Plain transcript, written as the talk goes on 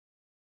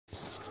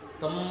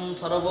तं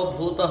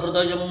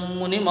सर्वभूतहृदयं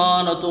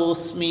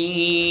मुनिमानतोऽस्मि।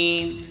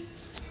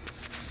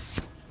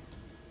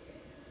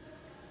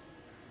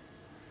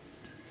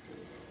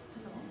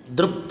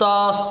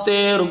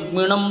 दृप्तास्ते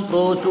रुक्मिणं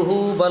प्रोचुः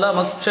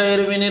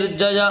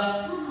बलमक्षैर्विनिर्जय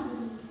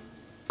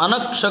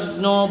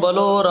अनक्षज्ञो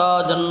बलो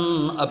राजन्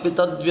अपि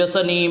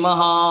तद्व्यसनी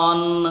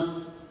महान्।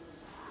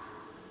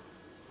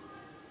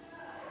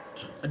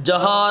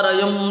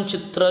 जहारयं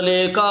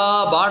चित्रलेखा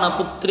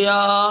बाणपुत्र्या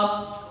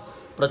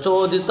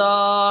प्रचोदिता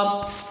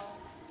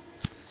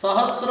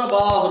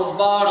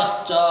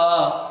सहस्रबाहुर्बाणश्च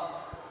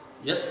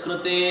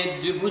यत्कृते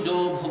द्विभुजो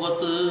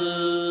भवत्।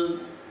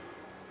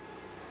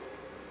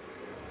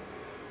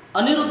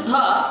 ಅನಿರುದ್ಧ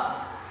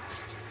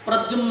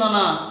ಪ್ರದ್ಯುಮ್ನನ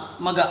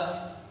ಮಗ.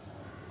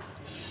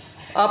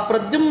 ಆ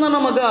ಪ್ರದ್ಯುಮ್ನನ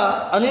ಮಗ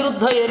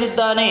ಅನಿರುದ್ಧ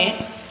ಏನಿದ್ದಾನೆ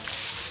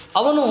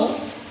ಅವನು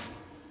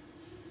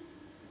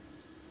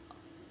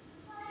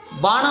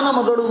ಬಾಣನ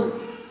ಮಗಳು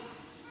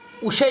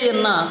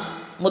ಉಷೆಯನ್ನು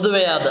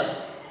ಮದುವೆಯಾದ.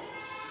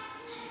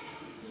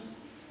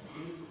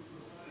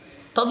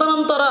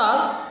 ತದನಂತರ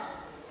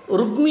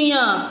ರುಗ್ಮಿಯ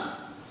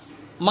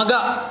ಮಗ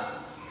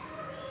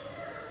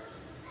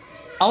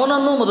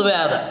ಅವನನ್ನು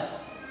ಮದುವೆಯಾದ.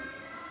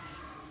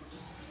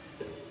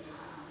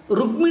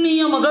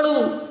 ರುಕ್ಮಿಣಿಯ ಮಗಳು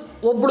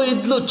ಒಬ್ಬಳು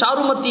ಇದ್ಲು,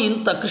 ಚಾರುಮತಿ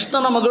ಅಂತ,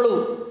 ಕೃಷ್ಣನ ಮಗಳು.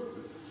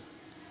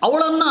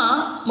 ಅವಳನ್ನು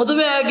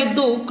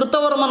ಮದುವೆಯಾಗಿದ್ದು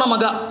ಕೃತವರ್ಮನ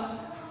ಮಗ.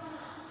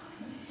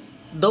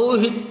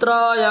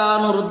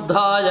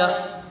 ದೌಹಿತ್ರಾಯಾನುರುದ್ಧಾಯ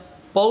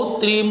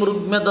ಪೌತ್ರೀಂ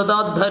ರುಗ್ಮ್ಯ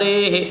ದದಾಧರೇ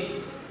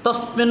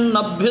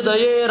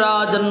ತಸ್ಮಿನ್ನಭ್ಯುದಯೇ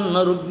ರಾಜನ್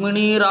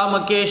ರುಕ್ಮಿಣೀ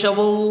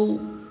ರಾಮಕೇಶವೌ.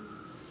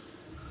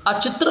 ಆ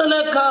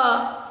ಚಿತ್ರಲೇಖ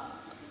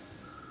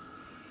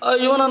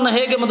ಇವನನ್ನು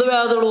ಹೇಗೆ ಮದುವೆ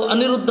ಆದಳು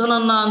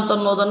ಅನಿರುದ್ಧನನ್ನು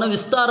ಅಂತನ್ನೋದನ್ನು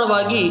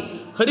ವಿಸ್ತಾರವಾಗಿ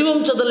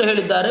ಹರಿವಂಶದಲ್ಲಿ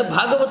ಹೇಳಿದ್ದಾರೆ.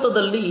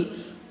 ಭಾಗವತದಲ್ಲಿ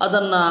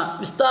ಅದನ್ನು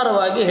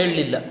ವಿಸ್ತಾರವಾಗಿ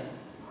ಹೇಳಲಿಲ್ಲ.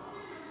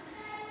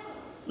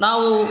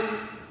 ನಾವು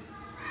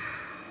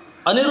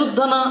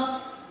ಅನಿರುದ್ಧನ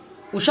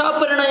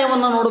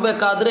ಉಷಾಪರಿಣಯವನ್ನು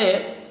ನೋಡಬೇಕಾದ್ರೆ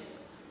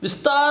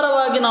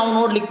ವಿಸ್ತಾರವಾಗಿ ನಾವು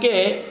ನೋಡಲಿಕ್ಕೆ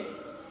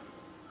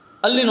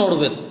ಅಲ್ಲಿ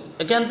ನೋಡಬೇಕು.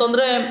 ಯಾಕೆ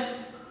ಅಂತಂದರೆ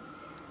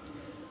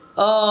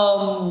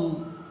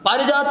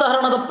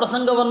ಪಾರಿಜಾತಹರಣದ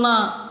ಪ್ರಸಂಗವನ್ನು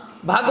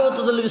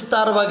ಭಾಗವತದಲ್ಲಿ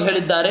ವಿಸ್ತಾರವಾಗಿ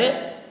ಹೇಳಿದ್ದಾರೆ,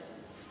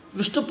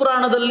 ವಿಷ್ಣು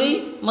ಪುರಾಣದಲ್ಲಿ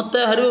ಮತ್ತು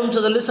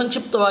ಹರಿವಂಶದಲ್ಲಿ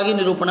ಸಂಕ್ಷಿಪ್ತವಾಗಿ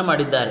ನಿರೂಪಣೆ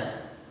ಮಾಡಿದ್ದಾರೆ.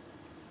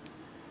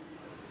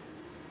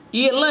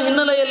 ಈ ಎಲ್ಲ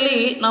ಹಿನ್ನೆಲೆಯಲ್ಲಿ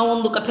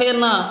ನಾವೊಂದು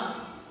ಕಥೆಯನ್ನು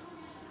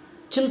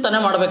ಚಿಂತನೆ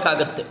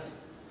ಮಾಡಬೇಕಾಗತ್ತೆ.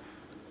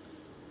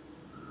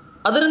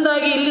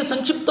 ಅದರಿಂದಾಗಿ ಇಲ್ಲಿ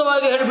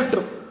ಸಂಕ್ಷಿಪ್ತವಾಗಿ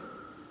ಹೇಳಿಬಿಟ್ರು.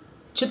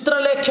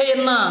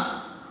 ಚಿತ್ರಲೇಖೆಯನ್ನು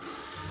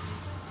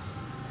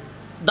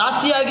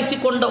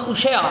ದಾಸಿಯಾಗಿಸಿಕೊಂಡ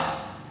ಉಷಯ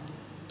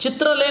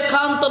ಚಿತ್ರಲೇಖ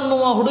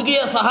ಅಂತನ್ನುವ ಹುಡುಗಿಯ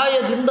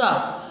ಸಹಾಯದಿಂದ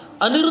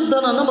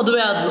ಅನಿರುದ್ಧನನ್ನು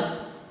ಮದುವೆ ಆದಳು.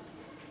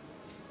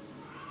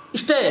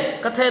 ಇಷ್ಟೇ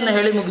ಕಥೆಯನ್ನು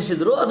ಹೇಳಿ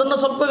ಮುಗಿಸಿದರು. ಅದನ್ನು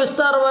ಸ್ವಲ್ಪ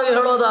ವಿಸ್ತಾರವಾಗಿ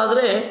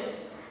ಹೇಳೋದಾದರೆ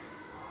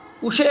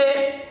ಉಷೆ,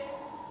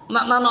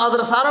 ನಾನು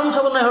ಅದರ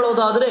ಸಾರಾಂಶವನ್ನು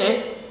ಹೇಳೋದಾದರೆ,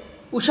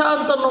 ಉಷಾ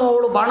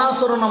ಅಂತನ್ನುವವಳು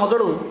ಬಾಣಾಸುರನ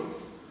ಮಗಳು.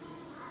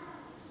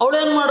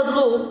 ಅವಳೇನು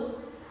ಮಾಡಿದ್ಲು,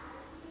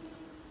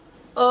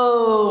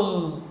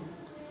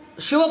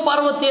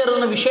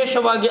 ಶಿವಪಾರ್ವತಿಯರನ್ನು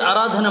ವಿಶೇಷವಾಗಿ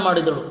ಆರಾಧನೆ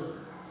ಮಾಡಿದಳು.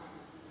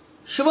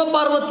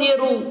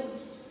 ಶಿವಪಾರ್ವತಿಯರು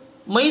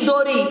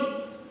ಮೈದೋರಿ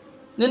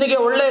ನಿನಗೆ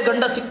ಒಳ್ಳೆಯ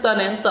ಗಂಡ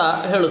ಸಿಗ್ತಾನೆ ಅಂತ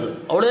ಹೇಳಿದ್ರು.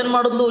 ಅವಳೇನು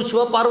ಮಾಡಿದ್ಲು,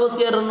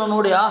 ಶಿವಪಾರ್ವತಿಯರನ್ನು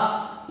ನೋಡಿ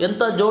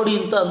ಎಂಥ ಜೋಡಿ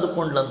ಅಂತ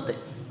ಅಂದುಕೊಂಡ್ಲಂತೆ.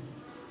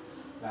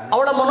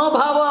 ಅವಳ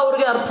ಮನೋಭಾವ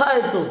ಅವರಿಗೆ ಅರ್ಥ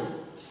ಆಯಿತು.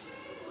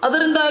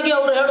 ಅದರಿಂದಾಗಿ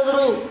ಅವರು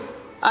ಹೇಳಿದ್ರು,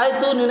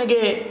 ಆಯಿತು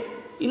ನಿನಗೆ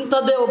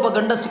ಇಂಥದ್ದೇ ಒಬ್ಬ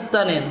ಗಂಡ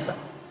ಸಿಗ್ತಾನೆ ಅಂತ.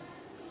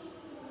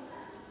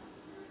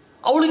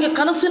 ಅವಳಿಗೆ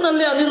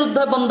ಕನಸಿನಲ್ಲಿ ಅನಿರುದ್ಧ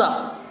ಬಂದ.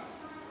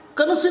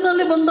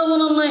 ಕನಸಿನಲ್ಲಿ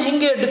ಬಂದವನನ್ನು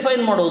ಹೇಗೆ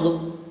ಡಿಫೈನ್ ಮಾಡೋದು?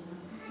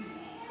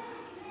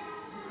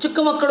 ಚಿಕ್ಕ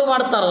ಮಕ್ಕಳು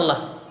ಮಾಡ್ತಾರಲ್ಲ,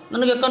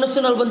 ನನಗೆ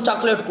ಕನಸಿನಲ್ಲಿ ಬಂದು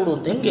ಚಾಕ್ಲೇಟ್ ಕೊಡು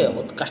ಅಂತ, ಹೆಂಗೆ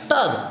ಅವತ್ತು ಕಷ್ಟ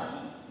ಅದು.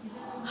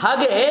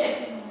 ಹಾಗೆ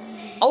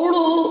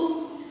ಅವಳು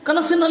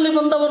ಕನಸಿನಲ್ಲಿ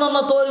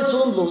ಬಂದವನನ್ನು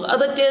ತೋರಿಸುವುದು.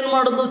 ಅದಕ್ಕೆ ಏನು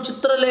ಮಾಡೋದು,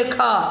 ಚಿತ್ರಲೇಖ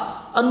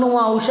ಅನ್ನುವ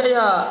ವಿಷಯ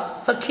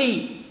ಸಖಿ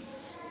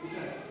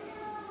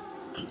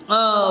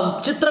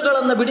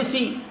ಚಿತ್ರಗಳನ್ನು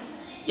ಬಿಡಿಸಿ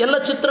ಎಲ್ಲ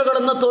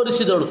ಚಿತ್ರಗಳನ್ನು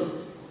ತೋರಿಸಿದಳು.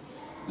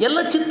 ಎಲ್ಲ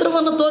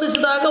ಚಿತ್ರವನ್ನು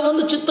ತೋರಿಸಿದಾಗ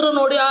ಒಂದು ಚಿತ್ರ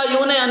ನೋಡಿ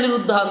ಇವನೇ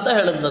ಅನಿರುದ್ಧ ಅಂತ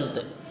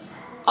ಹೇಳಿದ್ರಂತೆ.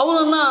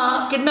 ಅವನನ್ನು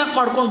ಕಿಡ್ನ್ಯಾಪ್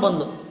ಮಾಡ್ಕೊಂಡು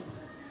ಬಂದು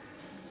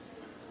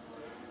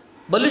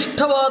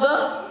ಬಲಿಷ್ಠವಾದ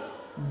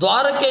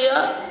ದ್ವಾರಕೆಯ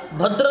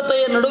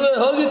ಭದ್ರತೆಯ ನಡುವೆ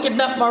ಹೋಗಿ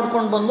ಕಿಡ್ನ್ಯಾಪ್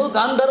ಮಾಡ್ಕೊಂಡು ಬಂದು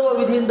ಗಾಂಧರ್ವ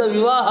ವಿಧಿಯಿಂದ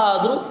ವಿವಾಹ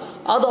ಆದರು.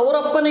 ಅದು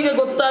ಅವರಪ್ಪನಿಗೆ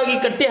ಗೊತ್ತಾಗಿ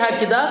ಕಟ್ಟಿ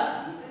ಹಾಕಿದ.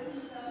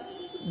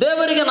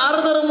 ದೇವರಿಗೆ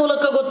ನಾರದರ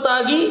ಮೂಲಕ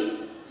ಗೊತ್ತಾಗಿ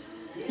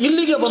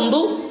ಇಲ್ಲಿಗೆ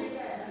ಬಂದು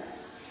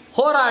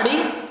ಹೋರಾಡಿ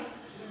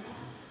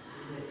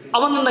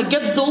ಅವನನ್ನು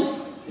ಗೆದ್ದು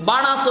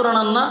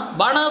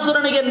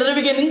ಬಾಣಾಸುರನಿಗೆ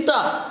ನೆರವಿಗೆ ನಿಂತ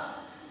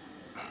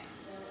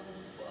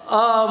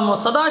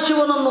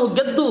ಸದಾಶಿವನನ್ನು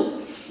ಗೆದ್ದು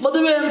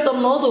ಮದುವೆ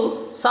ಅಂತನ್ನೋದು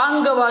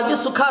ಸಾಂಗವಾಗಿ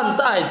ಸುಖ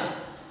ಅಂತ ಆಯಿತು.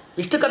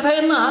 ಇಷ್ಟು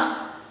ಕಥೆಯನ್ನು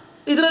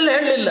ಇದರಲ್ಲಿ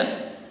ಹೇಳಲಿಲ್ಲ,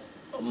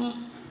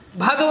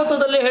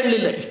 ಭಾಗವತದಲ್ಲಿ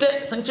ಹೇಳಲಿಲ್ಲ, ಇಷ್ಟೇ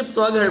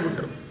ಸಂಕ್ಷಿಪ್ತವಾಗಿ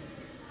ಹೇಳಿಬಿಟ್ರು.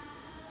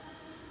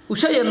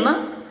 ಉಷೆಯನ್ನು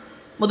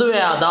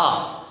ಮದುವೆಯಾದ.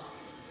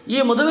 ಈ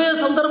ಮದುವೆಯ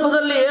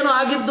ಸಂದರ್ಭದಲ್ಲಿ ಏನು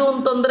ಆಗಿದ್ದು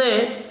ಅಂತಂದರೆ,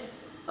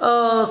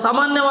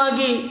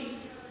 ಸಾಮಾನ್ಯವಾಗಿ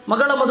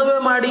ಮಗಳ ಮದುವೆ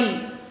ಮಾಡಿ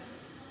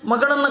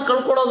ಮಗಳನ್ನು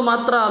ಕಳ್ಕೊಳ್ಳೋದು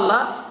ಮಾತ್ರ ಅಲ್ಲ,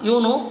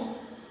 ಇವನು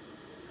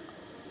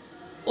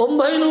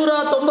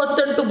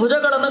 998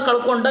 ಭುಜಗಳನ್ನು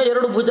ಕಳ್ಕೊಂಡ.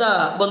 2 ಭುಜ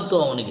ಬಂತು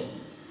ಅವನಿಗೆ.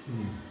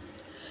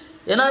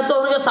 ಏನಾಯಿತು,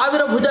 ಅವನಿಗೆ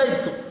 1000 ಭುಜ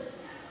ಇತ್ತು,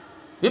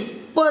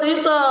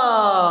 ವಿಪರೀತ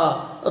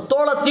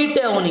ತೋಳ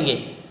ತೀಟೆ ಅವನಿಗೆ.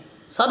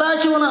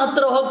 ಸದಾಶಿವನ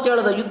ಹತ್ತಿರ ಹೋಗಿ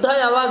ಕೇಳಿದ, ಯುದ್ಧ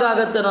ಯಾವಾಗ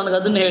ಆಗತ್ತೆ ನನಗೆ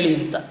ಅದನ್ನು ಹೇಳಿ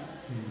ಅಂತ.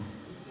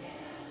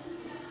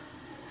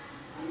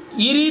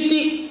 ಈ ರೀತಿ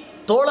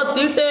ತೋಳ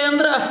ತೀಟೆ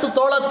ಅಂದರೆ ಅಷ್ಟು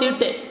ತೋಳ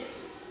ತೀಟೆ.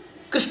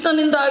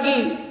 ಕೃಷ್ಣನಿಂದಾಗಿ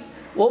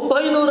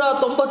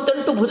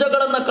 998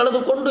 ಭುಜಗಳನ್ನು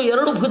ಕಳೆದುಕೊಂಡು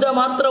 2 ಭುಜ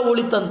ಮಾತ್ರ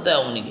ಉಳಿತಂತೆ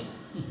ಅವನಿಗೆ.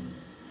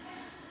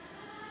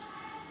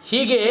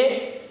 ಹೀಗೆ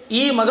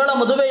ಈ ಮಗಳ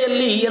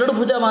ಮದುವೆಯಲ್ಲಿ 2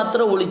 ಭುಜ ಮಾತ್ರ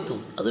ಉಳಿತು.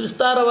 ಅದು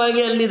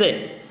ವಿಸ್ತಾರವಾಗಿ ಅಲ್ಲಿದೆ.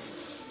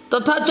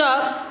 ತಥಾಚ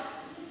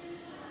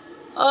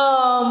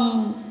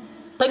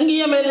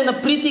ತಂಗಿಯ ಮೇಲಿನ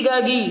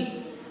ಪ್ರೀತಿಗಾಗಿ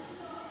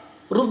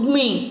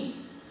ರುಗ್ಮಿ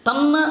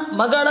ತನ್ನ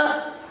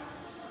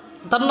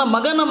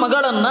ಮಗನ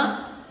ಮಗಳನ್ನು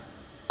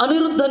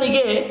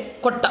ಅನಿರುದ್ಧನಿಗೆ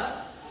ಕೊಟ್ಟ.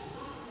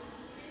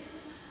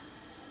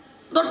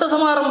 ದೊಡ್ಡ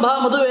ಸಮಾರಂಭ,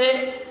 ಮದುವೆ.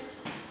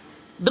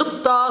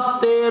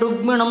 ದೃಪ್ತಾಸ್ತೆ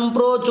ರುಗ್ಮಿಣಂ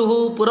ಪ್ರೋಚು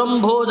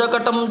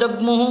ಪುರಂಭೋಜಕಟಂ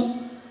ಜಗ್ಮುಹು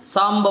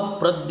ಸಾಂಬ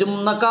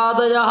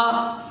ಪ್ರದ್ಯುಮ್ನಕಾದಯ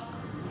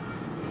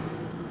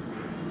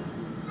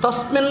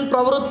ತಸ್ಮಿನ್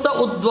ಪ್ರವೃತ್ತ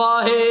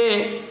ಉದ್ವಾಹೇ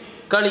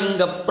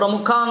ಕಳಿಂಗ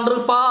ಪ್ರಮುಖ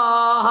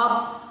ನೃಪಾಹ.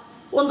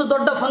 ಒಂದು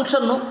ದೊಡ್ಡ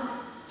ಫಂಕ್ಷನ್ನು.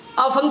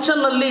 ಆ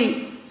ಫಂಕ್ಷನ್ನಲ್ಲಿ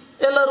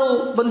ಎಲ್ಲರೂ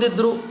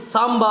ಬಂದಿದ್ದರು.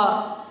 ಸಾಂಬ,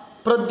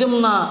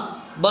 ಪ್ರದ್ಯುಮ್ನ,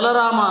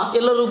 ಬಲರಾಮ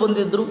ಎಲ್ಲರೂ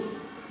ಬಂದಿದ್ದರು.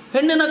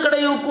 ಹೆಣ್ಣಿನ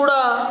ಕಡೆಯೂ ಕೂಡ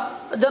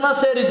ಜನ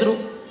ಸೇರಿದರು.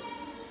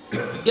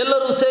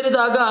 ಎಲ್ಲರೂ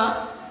ಸೇರಿದಾಗ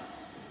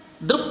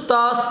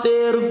ದೃಪ್ತಾಸ್ತೆ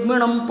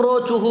ರುಗ್ಮಿಣಂ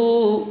ಪ್ರೋಚುಹು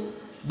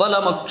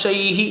ಬಲಮಕ್ಷೈ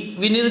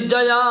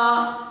ವಿನಿರ್ಜಯ.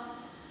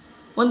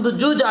 ಒಂದು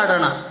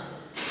ಜೂಜಾಡೋಣ.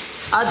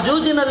 ಆ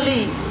ಜೂಜಿನಲ್ಲಿ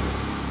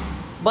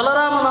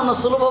ಬಲರಾಮನನ್ನು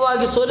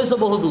ಸುಲಭವಾಗಿ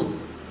ಸೋಲಿಸಬಹುದು.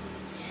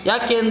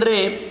 ಯಾಕೆ ಅಂದರೆ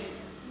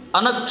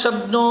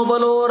ಅನಕ್ಷಜ್ಞೋ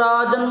ಬಲೋ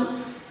ರಾಜನ್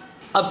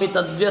ಅಪಿ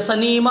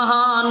ತದ್ವ್ಯಸನೀ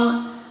ಮಹಾನ್.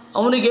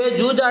 ಅವನಿಗೆ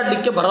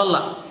ಜೂಜಾಡಲಿಕ್ಕೆ ಬರಲ್ಲ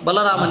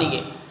ಬಲರಾಮನಿಗೆ,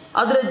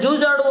 ಆದರೆ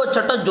ಜೂಜಾಡುವ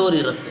ಚಟ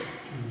ಜೋರಿರುತ್ತೆ.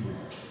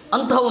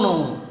 ಅಂಥವನು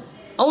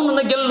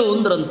ಅವನನ್ನು ಗೆಲ್ಲು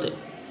ಅಂದ್ರಂತೆ.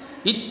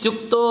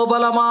 ಇತ್ಯುಕ್ತೋ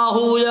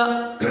ಬಲಮಾಹೂಯ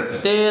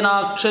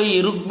ತೇನಾಕ್ಷೈ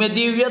ರುಗ್ಮ್ಯ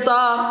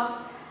ದಿವ್ಯತಾ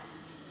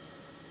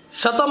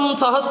ಶತಂ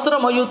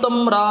ಸಹಸ್ರಮಯುತಂ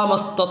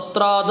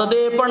ರಾಮಸ್ತತ್ರ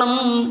ದದೇಪಣಂ.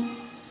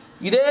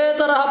 ಇದೇ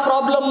ತರಹ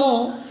ಪ್ರಾಬ್ಲಮ್ಮು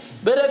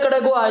ಬೇರೆ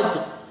ಕಡೆಗೂ ಆಯಿತು.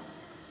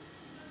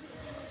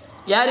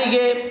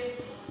 ಯಾರಿಗೆ?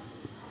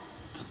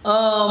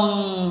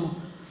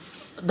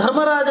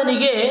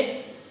 ಧರ್ಮರಾಜನಿಗೆ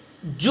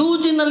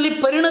ಜೂಜಿನಲ್ಲಿ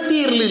ಪರಿಣತಿ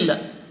ಇರಲಿಲ್ಲ.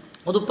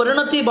 ಅದು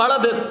ಪರಿಣತಿ ಭಾಳ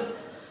ಬೇಕು.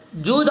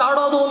 ಜೂಜ್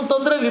ಆಡೋದು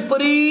ಅಂತಂದರೆ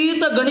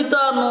ವಿಪರೀತ ಗಣಿತ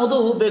ಅನ್ನೋದು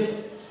ಬೇಕು.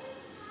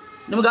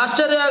 ನಿಮಗೆ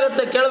ಆಶ್ಚರ್ಯ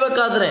ಆಗುತ್ತೆ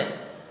ಕೇಳಬೇಕಾದ್ರೆ.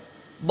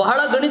 ಬಹಳ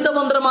ಗಣಿತ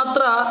ಬಂದರೆ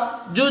ಮಾತ್ರ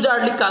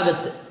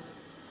ಜೂಜಾಡಲಿಕ್ಕಾಗತ್ತೆ.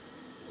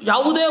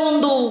 ಯಾವುದೇ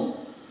ಒಂದು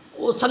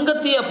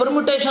ಸಂಗತಿಯ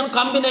ಪರ್ಮ್ಯುಟೇಷನ್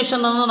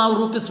ಕಾಂಬಿನೇಷನನ್ನು ನಾವು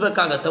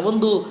ರೂಪಿಸಬೇಕಾಗತ್ತೆ.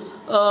 ಒಂದು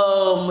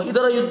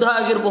ಇದರ ಯುದ್ಧ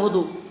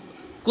ಆಗಿರಬಹುದು,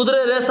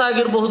 ಕುದುರೆ ರೇಸ್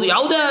ಆಗಿರಬಹುದು,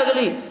 ಯಾವುದೇ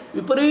ಆಗಲಿ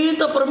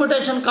ವಿಪರೀತ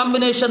ಪರ್ಮ್ಯುಟೇಷನ್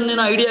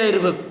ಕಾಂಬಿನೇಷನ್ನಿನ ಐಡಿಯಾ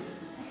ಇರಬೇಕು.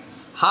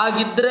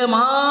 ಹಾಗಿದ್ದರೆ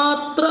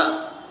ಮಾತ್ರ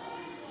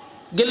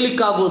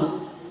ಗೆಲ್ಲಿಕ್ಕಾಗೋದು.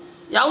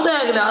 ಯಾವುದೇ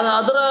ಆಗಲಿ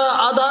ಅದರ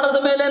ಆಧಾರದ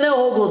ಮೇಲೇ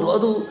ಹೋಗೋದು.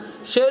 ಅದು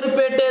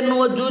ಷೇರುಪೇಟೆ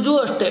ಎನ್ನುವ ಜೂಜು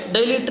ಅಷ್ಟೇ.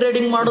 ಡೈಲಿ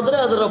ಟ್ರೇಡಿಂಗ್ ಮಾಡಿದ್ರೆ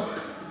ಅದರ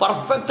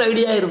ಪರ್ಫೆಕ್ಟ್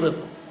ಐಡಿಯಾ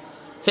ಇರಬೇಕು,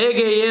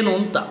 ಹೇಗೆ ಏನು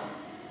ಅಂತ.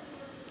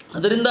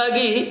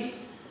 ಅದರಿಂದಾಗಿ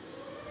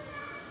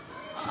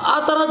ಆ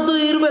ಥರದ್ದು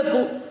ಇರಬೇಕು.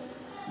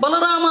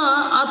 ಬಲರಾಮ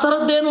ಆ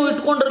ಥರದ್ದೇನೂ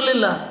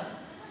ಇಟ್ಕೊಂಡಿರಲಿಲ್ಲ.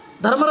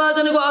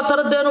 ಧರ್ಮರಾಜನಿಗೂ ಆ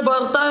ಥರದ್ದೇನು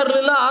ಬರ್ತಾ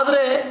ಇರಲಿಲ್ಲ.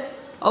 ಆದರೆ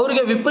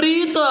ಅವರಿಗೆ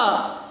ವಿಪರೀತ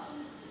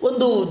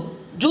ಒಂದು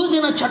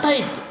ಜೂಜಿನ ಚಟ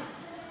ಇತ್ತು.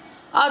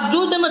 ಆ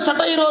ಜೂಜಿನ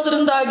ಚಟ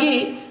ಇರೋದರಿಂದಾಗಿ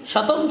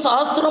ಶತಂ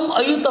ಸಹಸ್ರಂ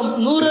ಅಯುತಂ,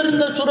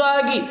 100ರಿಂದ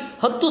ಶುರುವಾಗಿ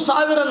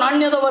 10,000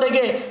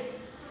 ನಾಣ್ಯದವರೆಗೆ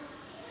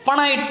ಪಣ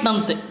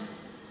ಇಟ್ಟನಂತೆ.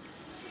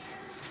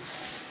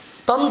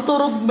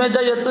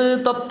 ತಂತುರುಗ್ಮೆಜಯತ್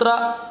ತತ್ರ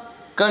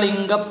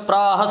ಕಳಿಂಗ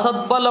ಪ್ರಾಹ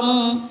ಸದ್ಬಲಂ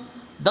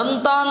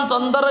ದಂತಾನ್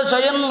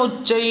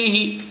ತಂದರಶಯನ್ಮುಚ್ಚೈ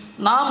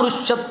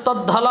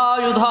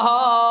ನಾಮೃಷ್ಯತ್ತದ್ಧಲಾಯುಧ.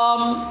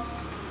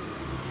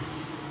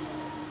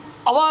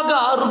 ಅವಾಗ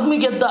ರುಗ್ಮಿ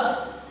ಗೆದ್ದ.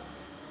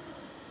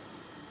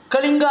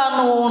 ಕಳಿಂಗ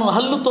ಅನ್ನುವವನು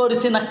ಹಲ್ಲು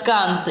ತೋರಿಸಿ ನಕ್ಕ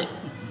ಅಂತೆ.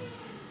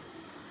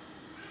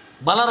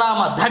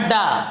 ಬಲರಾಮ ದಡ್ಡ,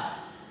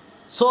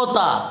 ಸೋತ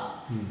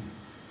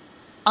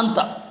ಅಂತ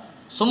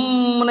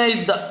ಸುಮ್ಮನೆ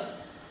ಇದ್ದ.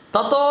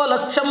 ತಥೋ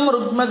ಲಕ್ಷ್ಯಂ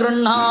ರುಗ್ಮ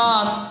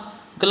ಗೃಹ್ಣಾತ್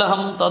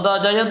ಗ್ಲಹಂ ತದ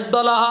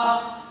ಜಯದ್ಬಲಃ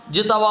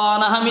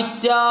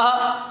ಜಿತವಾನಹಮಿತ್ಯಾಹ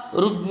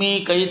ರುಗ್ಮಿ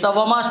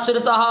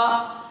ಕೈತವಮಾಶ್ರಿತಃ.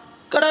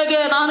 ಕಡೆಗೆ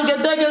ನಾನು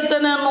ಗೆದ್ದೇ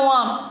ಗೆಲ್ತೇನೆ ಅನ್ನುವ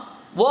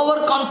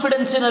ಓವರ್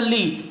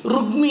ಕಾನ್ಫಿಡೆನ್ಸಿನಲ್ಲಿ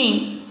ರುಗ್ಮಿ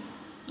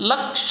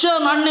 1,00,000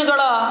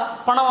 ನಾಣ್ಯಗಳ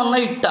ಪಣವನ್ನು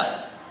ಇಟ್ಟ.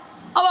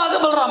 ಆವಾಗ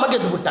ಬಲರಾಮ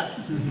ಗೆದ್ದುಬಿಟ್ಟ.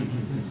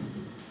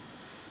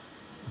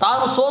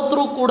 ತಾನು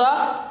ಸೋತರೂ ಕೂಡ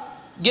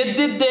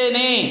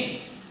ಗೆದ್ದಿದ್ದೇನೆ,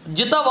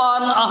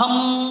 ಜಿತವಾನ್ ಅಹಂ,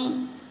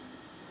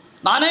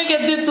 ನಾನೇ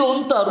ಗೆದ್ದಿದ್ದು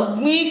ಅಂತ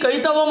ರುಗ್ಮಿ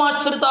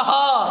ಕೈತವಮಾಶ್ರಿತ.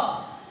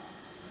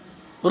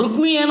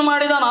 ರುಗ್ಮಿ ಏನು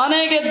ಮಾಡಿದ?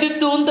 ನಾನೇ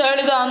ಗೆದ್ದಿದ್ದು ಅಂತ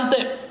ಹೇಳಿದ ಅಂತೆ.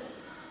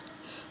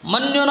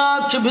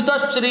 ಮನ್ಯುನಾಕ್ಷಿಭಿತ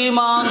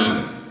ಶ್ರೀಮಾನ್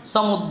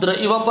ಸಮುದ್ರ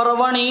ಇವ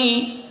ಪರ್ವಣಿ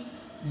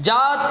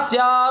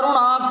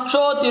ಜಾತ್ಯಾರುಣಾಕ್ಷೋತಿರುಷಾ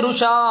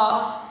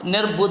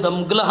ನಿರ್ಬುಧಂ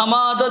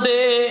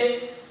ಗ್ಲಹಮಾದದೆ.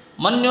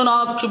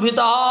 ಮನ್ಯುನಾಕ್ಷುಭಿತ,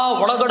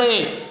 ಒಳಗಡೆ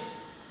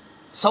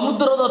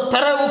ಸಮುದ್ರದ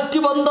ತೆರೆ ಉಕ್ಕಿ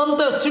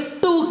ಬಂದಂತೆ,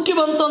 ಸಿಟ್ಟು ಉಕ್ಕಿ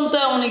ಬಂತಂತೆ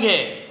ಅವನಿಗೆ.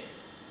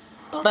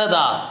 ತಡೆದ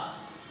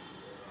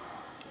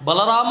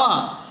ಬಲರಾಮ,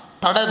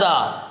 ತಡೆದ.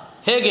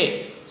 ಹೇಗೆ?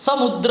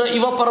 ಸಮುದ್ರ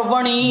ಇವ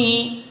ಪರ್ವಣಿ,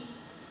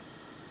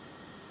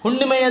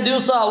 ಹುಣ್ಣಿಮೆಯ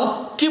ದಿವಸ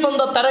ಉಕ್ಕಿ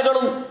ಬಂದ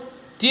ತೆರೆಗಳು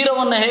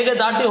ತೀರವನ್ನು ಹೇಗೆ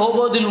ದಾಟಿ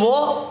ಹೋಗೋದಿಲ್ವೋ,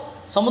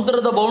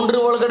 ಸಮುದ್ರದ ಬೌಂಡ್ರಿ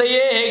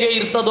ಒಳಗಡೆಯೇ ಹೇಗೆ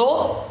ಇರ್ತದೋ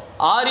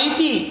ಆ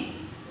ರೀತಿ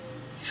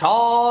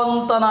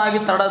ಶಾಂತನಾಗಿ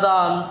ತಡದ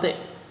ಅಂತೆ.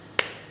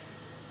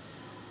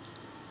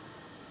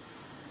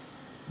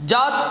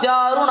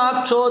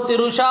 ಜಾತ್ಯಾರುಣಾಕ್ಷೋ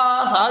ತಿರುಷಾ,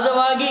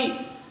 ಸಹಜವಾಗಿ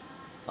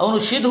ಅವನು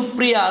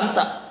ಶಿಧುಪ್ರಿಯ ಅಂತ.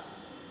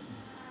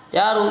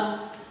 ಯಾರು?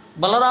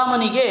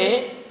 ಬಲರಾಮನಿಗೆ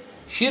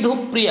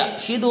ಶಿಧುಪ್ರಿಯ.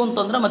 ಶಿಧು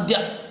ಅಂತಂದರೆ ಮದ್ಯ,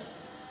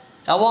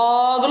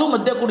 ಯಾವಾಗಲೂ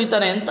ಮದ್ಯ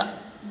ಕುಡಿತಾನೆ ಅಂತ.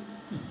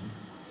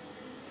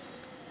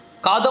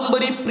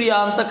 ಕಾದಂಬರಿ ಪ್ರಿಯ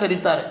ಅಂತ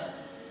ಕರೀತಾರೆ.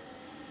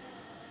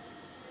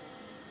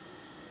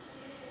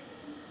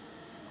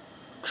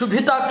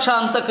 ಕ್ಷುಭಿತಾಕ್ಷ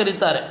ಅಂತ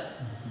ಕರೀತಾರೆ.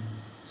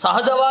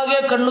 ಸಹಜವಾಗೇ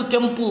ಕಣ್ಣು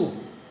ಕೆಂಪು,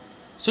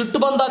 ಸಿಟ್ಟು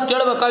ಬಂದಾಗ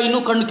ಕೇಳಬೇಕಾ ಇನ್ನೂ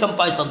ಕಣ್ಣು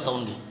ಕೆಂಪಾಯ್ತಂತ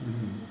ಅವನಿಗೆ.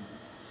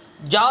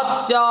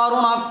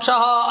 ಜಾತ್ಯಾರುಣಾಕ್ಷ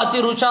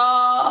ಅತಿರುಷಾ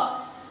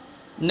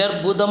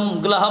ನಿರ್ಬುಧಂ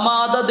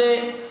ಗ್ಲಹಮಾದದೆ.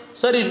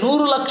 ಸರಿ,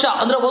 100 ಲಕ್ಷ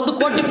ಅಂದರೆ 1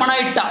 ಕೋಟಿ ಪಣ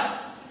ಇಟ್ಟ.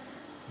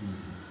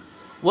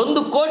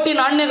 1 ಕೋಟಿ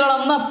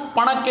ನಾಣ್ಯಗಳನ್ನು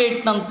ಪಣಕ್ಕೆ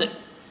ಇಟ್ಟನಂತೆ.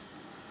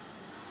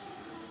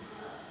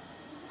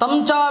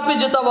 ತಂಚಾಪಿ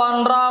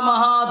ಜಿತವಾನ್ ರಾಮ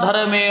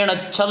ಧರ್ಮೇಣ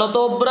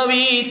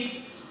ಛಲತೋಬ್ರವೀತ್.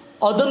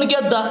 ಅದನ್ನು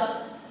ಗೆದ್ದ.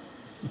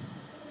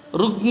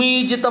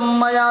 ರುಗ್ಮೀಜಿತಂ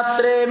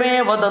ಮಯಾತ್ರೇ ಮೇ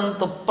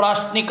ವದಂತು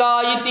ಪ್ರಾಶ್ನಿಕಾ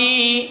ಇತಿ.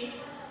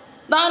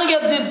 ನಾನು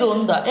ಗೆದ್ದಿದ್ದು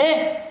ಅಂದ.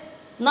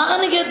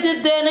 ನಾನು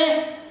ಗೆದ್ದಿದ್ದೇನೆ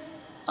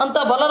ಅಂತ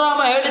ಬಲರಾಮ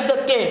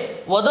ಹೇಳಿದ್ದಕ್ಕೆ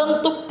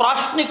ವದಂತು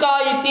ಪ್ರಾಶ್ನಿಕಾ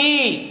ಇತಿ.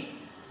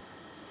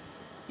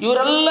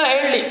 ಇವರೆಲ್ಲ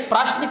ಹೇಳಿ,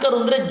 ಪ್ರಾಶ್ನಿಕರು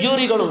ಅಂದರೆ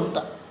ಜ್ಯೂರಿಗಳು ಅಂತ.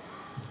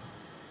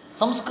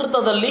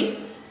 ಸಂಸ್ಕೃತದಲ್ಲಿ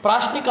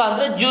ಪ್ರಾಶ್ನಿಕ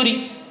ಅಂದರೆ ಜ್ಯೂರಿ,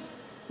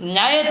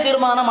 ನ್ಯಾಯ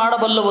ತೀರ್ಮಾನ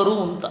ಮಾಡಬಲ್ಲವರು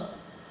ಅಂತ.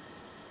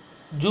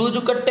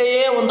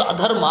 ಜೂಜುಕಟ್ಟೆಯೇ ಒಂದು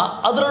ಅಧರ್ಮ,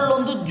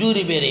 ಅದರಲ್ಲೊಂದು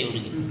ಜ್ಯೂರಿ ಬೇರೆ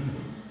ಇವರಿಗೆ.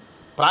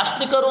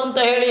 ಪ್ರಾಶ್ನಿಕರು ಅಂತ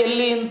ಹೇಳಿ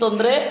ಎಲ್ಲಿ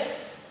ಅಂತಂದರೆ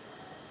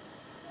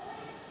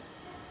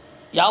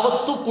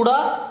ಯಾವತ್ತೂ ಕೂಡ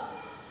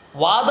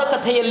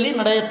ವಾದಕಥೆಯಲ್ಲಿ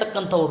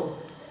ನಡೆಯತಕ್ಕಂಥವರು.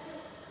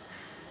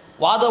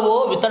 ವಾದವೋ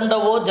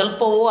ವಿತಂಡವೋ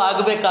ಜಲ್ಪವೋ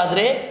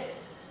ಆಗಬೇಕಾದ್ರೆ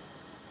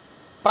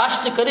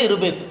ಪ್ರಾಶ್ನಿಕರು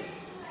ಇರಬೇಕು.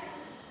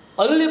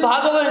 ಅಲ್ಲಿ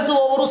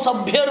ಭಾಗವಹಿಸುವವರು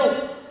ಸಭ್ಯರು,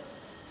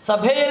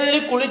 ಸಭೆಯಲ್ಲಿ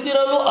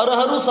ಕುಳಿತಿರಲು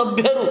ಅರ್ಹರು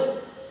ಸಭ್ಯರು.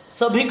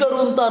 ಸಭಿಕರು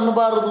ಅಂತ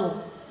ಅನ್ನಬಾರದು.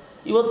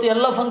 ಇವತ್ತು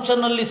ಎಲ್ಲ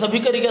ಫಂಕ್ಷನ್ನಲ್ಲಿ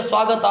ಸಭಿಕರಿಗೆ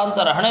ಸ್ವಾಗತ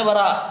ಅಂತಾರೆ, ಹಣೆ ಬರ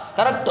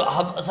ಕರೆಕ್ಟ್.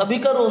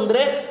 ಸಭಿಕರು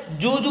ಅಂದರೆ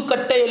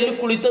ಜೂಜುಕಟ್ಟೆಯಲ್ಲಿ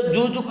ಕುಳಿತ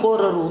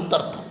ಜೂಜುಕೋರರು ಅಂತ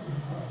ಅರ್ಥ.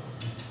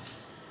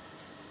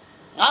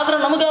 ಆದರೆ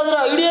ನಮಗೆ ಅದರ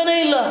ಐಡಿಯಾನೇ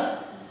ಇಲ್ಲ.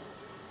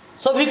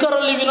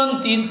 ಸಭಿಕರಲ್ಲಿ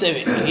ವಿನಂತಿ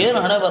ಅಂತೇವೆ, ಏನು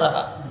ಹಣೆ ಬರಹ.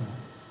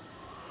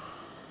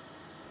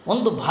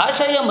 ಒಂದು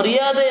ಭಾಷೆಯ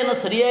ಮರ್ಯಾದೆಯನ್ನು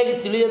ಸರಿಯಾಗಿ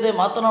ತಿಳಿಯದೆ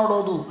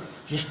ಮಾತನಾಡೋದು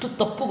ಎಷ್ಟು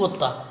ತಪ್ಪು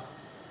ಗೊತ್ತಾ?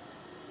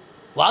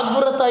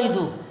 ವಾಗ್ಭರತ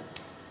ಇದು.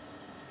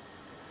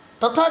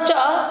 ತಥಾಚ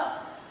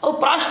ಅವು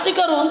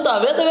ಪ್ರಾಶ್ನಿಕರು ಅಂತ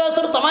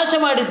ವೇದವ್ಯಾಸರು ತಮಾಷೆ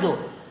ಮಾಡಿದ್ದು.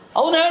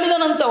 ಅವನು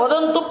ಹೇಳಿದನಂತೆ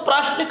ವದಂತು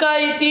ಪ್ರಾಶ್ನಿಕ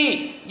ಇತಿ.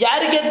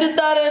 ಯಾರು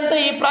ಗೆದ್ದಿದ್ದಾರೆ ಅಂತ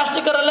ಈ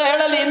ಪ್ರಾಶ್ನಿಕರೆಲ್ಲ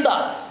ಹೇಳಲಿ ಇಂದ.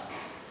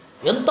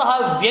 ಎಂತಹ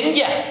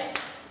ವ್ಯಂಗ್ಯ!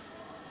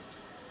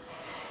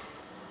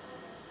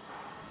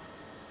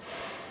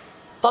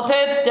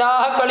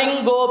 ತಥೇತ್ಯಾಹ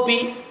ಕಳಿಂಗೋಪಿ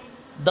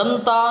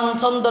ದಂತಾನ್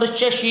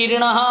ಸಂದರ್ಶ್ಯ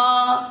ಶೀರಿಣಃ.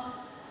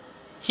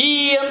 ಹೀ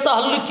ಅಂತ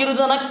ಹಲ್ಲು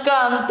ಕಿರಿದ ನಕ್ಕ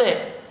ಅಂತೆ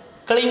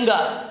ಕಳಿಂಗ.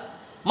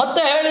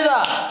 ಮತ್ತೆ ಹೇಳಿದ,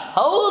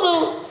 ಹೌದು,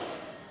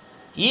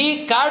 ಈ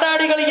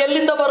ಕಾಡಾಡಿಗಳಿಗೆ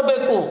ಎಲ್ಲಿಂದ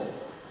ಬರಬೇಕು?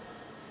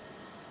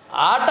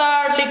 ಆಟ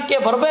ಆಡಲಿಕ್ಕೆ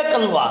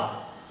ಬರಬೇಕಲ್ವಾ?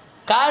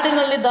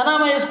 ಕಾಡಿನಲ್ಲಿ ದನ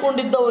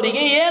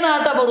ಮೇಯಿಸ್ಕೊಂಡಿದ್ದವರಿಗೆ ಏನು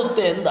ಆಟ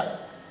ಬರುತ್ತೆ ಎಂದ.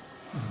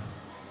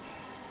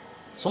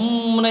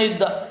 ಸುಮ್ಮನೆ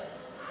ಇದ್ದ.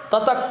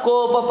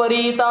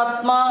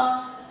 ತತಃಕೋಪಪರೀತಾತ್ಮ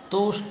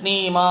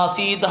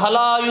ತೂಷ್ಣೀಮಾಸೀದ್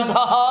ಹಲಾಯುಧ.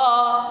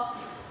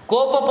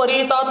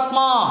 ಕೋಪಪರೀತಾತ್ಮ,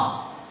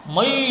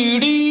 ಮೈ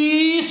ಇಡೀ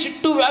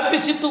ಸಿಟ್ಟು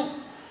ವ್ಯಾಪಿಸಿತು.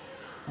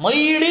 ಮೈ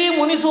ಇಡೀ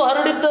ಮುನಿಸು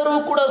ಹರಡಿದ್ದರೂ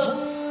ಕೂಡ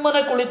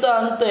ಸುಮ್ಮನೆ ಕುಳಿತ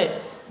ಅಂತೆ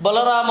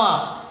ಬಲರಾಮ.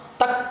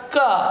 ತಕ್ಕ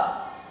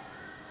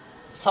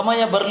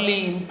ಸಮಯ ಬರಲಿ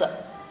ಅಂತ.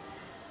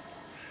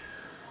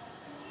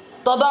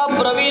 ತದಾ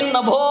ಬ್ರವೀನ್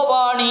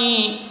ನಭೋವಾಣಿ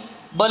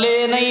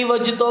ಬಲೇನೈವ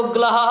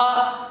ಜಿತೋಗ್ಲಹ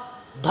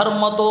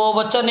ಧರ್ಮತೋ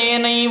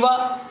ವಚನೇನೈವ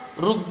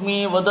ರುಗ್ಮಿ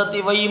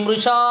ವದತಿ ವೈ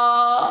ಮೃಷಾ.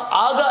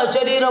 ಆಗ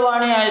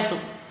ಅಶರೀರವಾಣಿ ಆಯಿತು.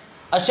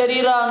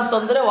 ಅಶರೀರ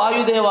ಅಂತಂದರೆ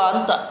ವಾಯುದೇವ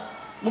ಅಂತ.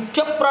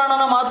 ಮುಖ್ಯ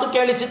ಪ್ರಾಣನ ಮಾತು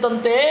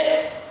ಕೇಳಿಸಿತಂತೆ,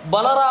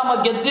 ಬಲರಾಮ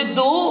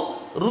ಗೆದ್ದಿದ್ದು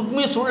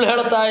ರುಗ್ಮಿ ಸುಳ್ಳು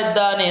ಹೇಳ್ತಾ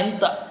ಇದ್ದಾನೆ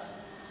ಅಂತ.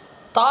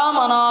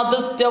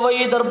 ತಾಮನಾದೃತ್ಯ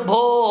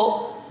ವೈದರ್ಭೋ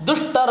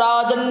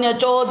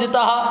ದುಷ್ಟರಾಜನ್ಯಚೋದಿತ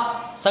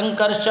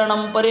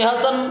ಸಂಕರ್ಷಣಂ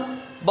ಪರಿಹಸನ್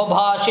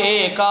ಬಭಾಷೆ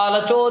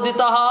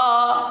ಕಾಲಚೋದಿತ.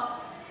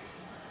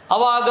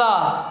 ಅವಾಗ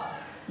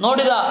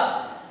ನೋಡಿದ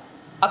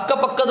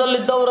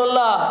ಅಕ್ಕಪಕ್ಕದಲ್ಲಿದ್ದವರೆಲ್ಲ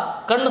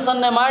ಕಣ್ಣು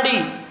ಸನ್ನೆ ಮಾಡಿ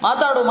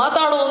ಮಾತಾಡು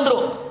ಮಾತಾಡು ಅಂದರು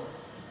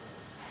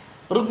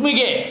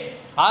ರುಗ್ಮಿಗೆ.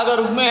 ಆಗ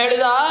ರುಗ್ಮಿ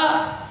ಹೇಳಿದ,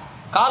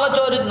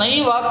 ಕಾಲಚೋರಿತ್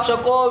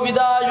ನೈವಾಕ್ಷಕೋ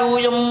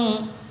ವಿದಾಯೂಯಂ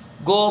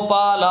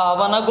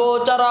ಗೋಪಾಲಾವನ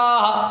ಗೋಚರಾ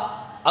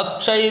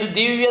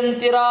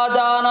ಅಕ್ಷೈರ್ದಿವ್ಯಂತಿ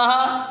ರಾಜಾನಃ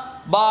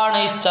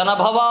ಬಾಣೈಶ್ಚನ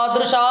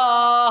ಭವಾದೃಶಾ.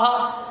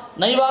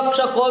 ನೈವಾಕ್ಷ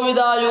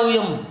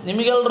ಕೋವಿದಾಯೂಯಂ,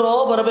 ನಿಮಗೆಲ್ಲರೂ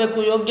ಬರಬೇಕು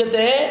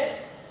ಯೋಗ್ಯತೆ.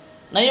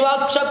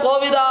 ನೈವಾಕ್ಷ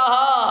ಕೋವಿದಾಹ,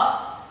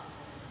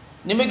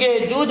 ನಿಮಗೆ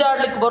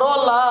ಜೂಜಾಡ್ಲಿಕ್ಕೆ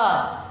ಬರೋಲ್ಲ.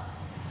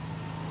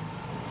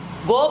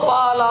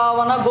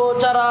 ಗೋಪಾಲಾವನ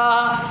ಗೋಚರ,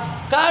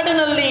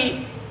 ಕಾಡಿನಲ್ಲಿ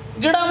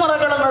ಗಿಡ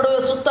ಮರಗಳ ನಡುವೆ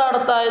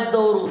ಸುತ್ತಾಡ್ತಾ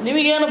ಇದ್ದವರು,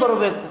 ನಿಮಗೇನು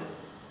ಬರಬೇಕು.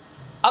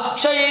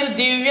 ಅಕ್ಷೈರ್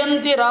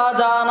ದಿವ್ಯಂತಿ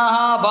ರಾಜಾನಃ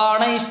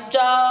ಬಾಣೈಶ್ಚ,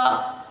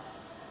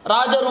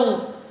 ರಾಜರು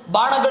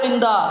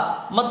ಬಾಣಗಳಿಂದ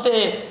ಮತ್ತು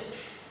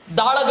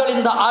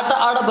ದಾಳಗಳಿಂದ ಆಟ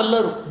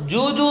ಆಡಬಲ್ಲರು.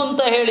 ಜೂಜು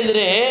ಅಂತ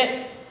ಹೇಳಿದರೆ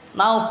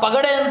ನಾವು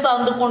ಪಗಡೆ ಅಂತ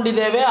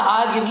ಅಂದುಕೊಂಡಿದ್ದೇವೆ,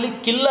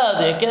 ಹಾಗಿರಲಿಕ್ಕಿಲ್ಲ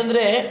ಅದು.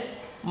 ಏಕೆಂದರೆ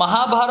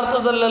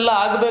ಮಹಾಭಾರತದಲ್ಲೆಲ್ಲ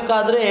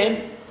ಆಗಬೇಕಾದ್ರೆ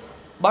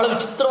ಭಾಳ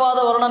ವಿಚಿತ್ರವಾದ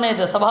ವರ್ಣನೆ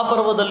ಇದೆ.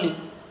 ಸಭಾಪರ್ವದಲ್ಲಿ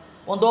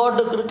ಒಂದು ದೊಡ್ಡ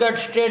ಕ್ರಿಕೆಟ್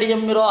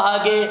ಸ್ಟೇಡಿಯಂ ಇರೋ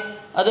ಹಾಗೆ,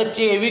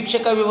 ಅದಕ್ಕೆ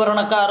ವೀಕ್ಷಕ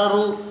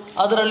ವಿವರಣಕಾರರು,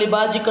 ಅದರಲ್ಲಿ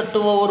ಬಾಜಿ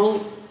ಕಟ್ಟುವವರು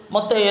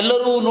ಮತ್ತು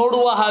ಎಲ್ಲರೂ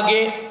ನೋಡುವ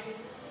ಹಾಗೆ,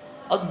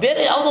 ಅದು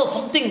ಬೇರೆ ಯಾವುದೋ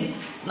ಸಮಥಿಂಗ್.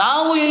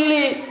 ನಾವು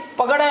ಇಲ್ಲಿ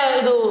ಪಗಡೆ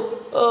ಇದು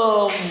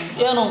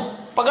ಏನು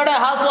ಪಗಡೆ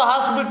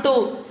ಹಾಸಿಬಿಟ್ಟು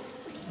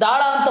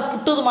ದಾಳ ಅಂತ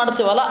ಪುಟ್ಟದು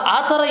ಮಾಡ್ತೇವಲ್ಲ, ಆ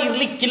ಥರ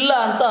ಇರಲಿಕ್ಕಿಲ್ಲ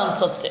ಅಂತ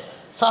ಅನಿಸುತ್ತೆ.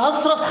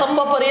 ಸಹಸ್ರ ಸ್ತಂಭ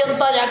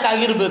ಪರ್ಯಂತ ಯಾಕೆ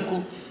ಆಗಿರಬೇಕು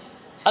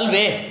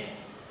ಅಲ್ವೇ?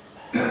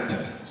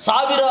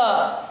 1000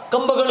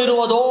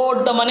 ಕಂಬಗಳಿರುವ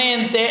ದೊಡ್ಡ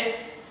ಮನೆಯಂತೆ,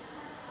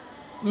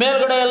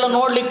 ಮೇಲ್ಗಡೆ ಎಲ್ಲ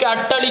ನೋಡಲಿಕ್ಕೆ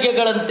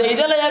ಅಟ್ಟಳಿಗೆಗಳಂತೆ,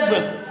 ಇದೆಲ್ಲ ಯಾಕೆ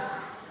ಬೇಕು?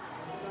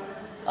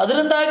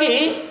 ಅದರಿಂದಾಗಿ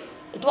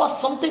ಇಟ್ ವಾಸ್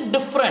ಸಮಥಿಂಗ್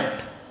ಡಿಫ್ರೆಂಟ್.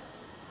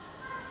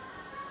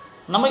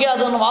 ನಮಗೆ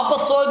ಅದನ್ನು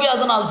ವಾಪಸ್ ಹೋಗಿ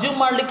ಅದನ್ನು ಅಸ್ಯೂಮ್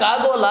ಮಾಡಲಿಕ್ಕೆ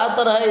ಆಗೋಲ್ಲ, ಆ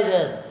ತರಹ ಇದೆ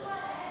ಅದು.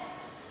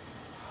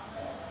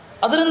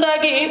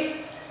 ಅದರಿಂದಾಗಿ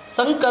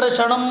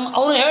ಸಂಕರ್ಷಣಂ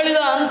ಅವನು ಹೇಳಿದ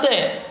ಅಂತೆ,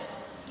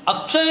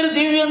 ಅಕ್ಷೈರ್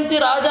ದಿವ್ಯಂತಿ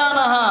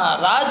ರಾಜಾನಃ,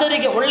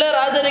 ರಾಜರಿಗೆ, ಒಳ್ಳೆ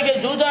ರಾಜರಿಗೆ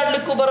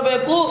ಜೂಜಾಡಲಿಕ್ಕೂ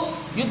ಬರಬೇಕು,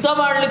 ಯುದ್ಧ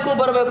ಮಾಡಲಿಕ್ಕೂ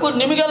ಬರಬೇಕು,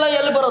 ನಿಮಗೆಲ್ಲ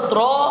ಎಲ್ಲಿ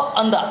ಬರುತ್ತೋ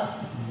ಅಂದ.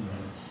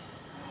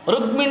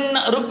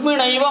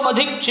 ರುಕ್ಮಿಣೈವ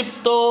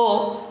ಮಧಿಕ್ಷಿಪ್ತೋ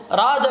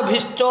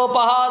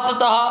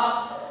ರಾಜಭಿಶ್ಚೋಪಹಾಸಿತಃ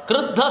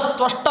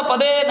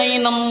ಕ್ರುದ್ಧಸ್ತ್ವಷ್ಟಪದೇ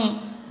ನೈನಂ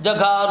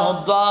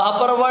ಜಘಾನೋದ್ವಾಹ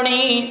ಪರ್ವಣಿ.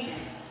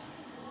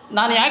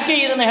 ನಾನು ಯಾಕೆ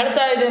ಇದನ್ನು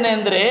ಹೇಳ್ತಾ ಇದ್ದೇನೆ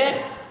ಅಂದರೆ,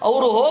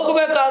 ಅವರು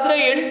ಹೋಗಬೇಕಾದ್ರೆ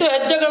 8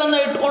 ಹೆಜ್ಜೆಗಳನ್ನು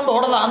ಇಟ್ಕೊಂಡು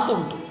ಹೊಡೆದ ಅಂತ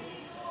ಉಂಟು.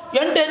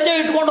 8 ಹೆಜ್ಜೆ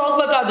ಇಟ್ಕೊಂಡು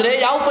ಹೋಗಬೇಕಾದ್ರೆ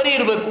ಯಾವ ಪರಿ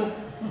ಇರಬೇಕು?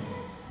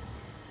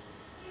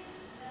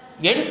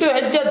 8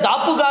 ಹೆಜ್ಜೆ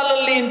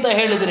ದಾಪುಗಾಲಲ್ಲಿ ಅಂತ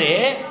ಹೇಳಿದರೆ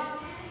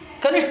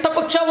ಕನಿಷ್ಠ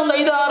ಪಕ್ಷ ಒಂದು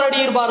 5-6 ಅಡಿ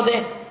ಇರಬಾರ್ದೆ?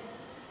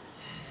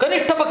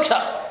 ಕನಿಷ್ಠ ಪಕ್ಷ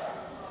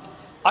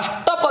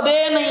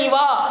ಅಷ್ಟಪದೇನೈವ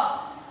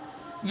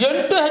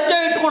 8 ಹೆಜ್ಜೆ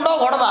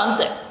ಇಟ್ಕೊಂಡೋಗಿ ಹೊಡೆದ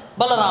ಅಂತೆ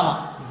ಬಲರಾಮ.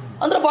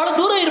 ಅಂದರೆ ಭಾಳ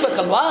ದೂರ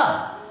ಇರಬೇಕಲ್ವಾ?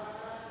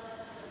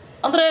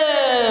 ಅಂದರೆ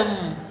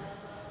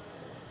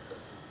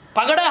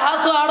ಪಗಡೆ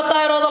ಹಾಸು ಆಡ್ತಾ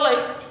ಇರೋದಲ್ಲ,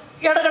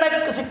 ಎಡಗಡೆ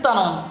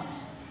ಸಿಗ್ತಾನವನು,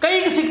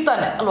 ಕೈಗೆ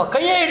ಸಿಗ್ತಾನೆ ಅಲ್ವಾ,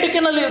 ಕೈಯೇ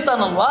ಇಟಕಿನಲ್ಲಿ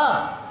ಇರ್ತಾನಲ್ವಾ.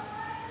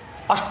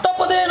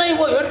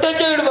 ಅಷ್ಟಪದೇನೈವ 8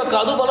 ಹೆಜ್ಜೆ ಇಡಬೇಕು.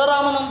 ಅದು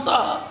ಬಲರಾಮನಂತ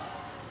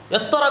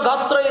ಎತ್ತರ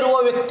ಗಾತ್ರ ಇರುವ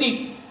ವ್ಯಕ್ತಿ.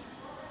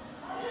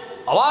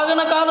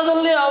 ಅವಾಗಿನ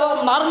ಕಾಲದಲ್ಲಿ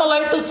ನಾರ್ಮಲ್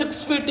ಹೈಟು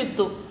 6 ಫೀಟ್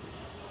ಇತ್ತು.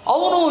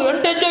 ಅವನು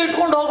 8 ಹೆಜ್ಜೆ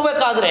ಇಟ್ಕೊಂಡು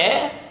ಹೋಗಬೇಕಾದ್ರೆ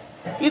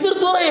ಇದ್ರ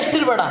ದೂರ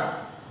ಎಷ್ಟಿರಬೇಡ.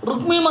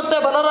 ರುಕ್ಮಿ ಮತ್ತು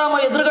ಬಲರಾಮ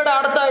ಎದುರುಗಡೆ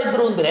ಆಡ್ತಾ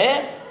ಇದ್ರು ಅಂದರೆ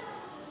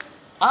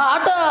ಆ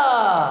ಆಟ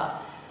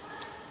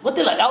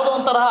ಗೊತ್ತಿಲ್ಲ, ಯಾವುದೋ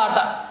ಒಂಥರ ಆಟ.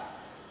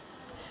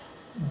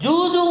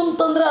 ಜೂಜು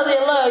ಅಂತಂದರೆ ಅದು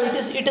ಎಲ್ಲ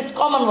ಇಟ್ ಇಸ್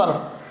ಕಾಮನ್ ವರ್ಡ್.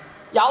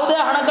 ಯಾವುದೇ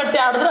ಹಣಕಟ್ಟಿ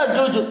ಆಡಿದ್ರೆ ಅದು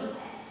ಜೂಜು.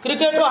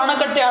 ಕ್ರಿಕೆಟು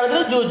ಹಣಕಟ್ಟಿ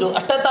ಆಡಿದ್ರೆ ಜೂಜು,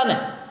 ಅಷ್ಟೇ ತಾನೆ.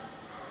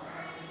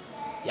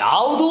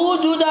 ಯಾವುದೂ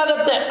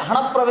ಜೂಜಾಗತ್ತೆ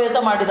ಹಣಪ್ರವೇಶ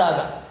ಮಾಡಿದಾಗ,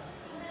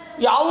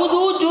 ಯಾವುದೂ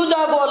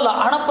ಜೂಜಾಗುವಲ್ಲ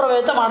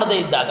ಹಣಪ್ರವೇಶ ಮಾಡದೇ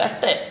ಇದ್ದಾಗ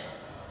ಅಷ್ಟೇ.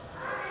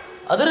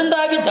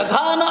 ಅದರಿಂದಾಗಿ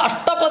ಜಘಾನ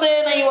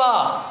ಅಷ್ಟಪದೇನೈವ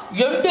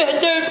 8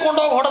 ಹೆಜ್ಜೆ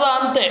ಇಟ್ಕೊಂಡೋಗಿ ಹೊಡೆದ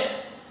ಅಂತೆ.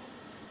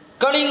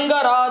 ಕಳಿಂಗ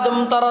ರಾಜಂ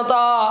ತರತ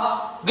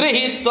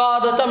ಗೃಹೀತ್ವಾ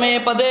ದಶಮೇ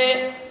ಪದೇ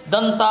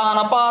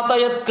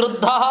ದಂತಾನಪಾತಯತ್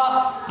ಕ್ರುದ್ಧ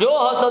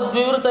ಯೋಹ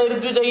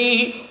ಸದ್ವಿವೃತೈರ್ದ್ವಿಜೈ.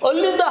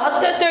 ಅಲ್ಲಿಂದ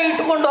 10 ಹೆಜ್ಜೆ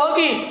ಇಟ್ಕೊಂಡು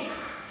ಹೋಗಿ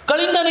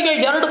ಕಳಿಂಗನಿಗೆ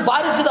 2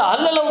 ಬಾರಿಸಿದ,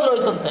 ಅಲ್ಲೆಲ್ಲ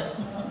ಉದುರೋಯ್ತಂತೆ.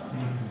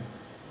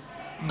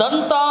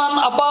 ದಂತಾನ್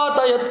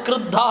ಅಪಾತಯತ್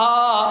ಕ್ರುದ್ಧ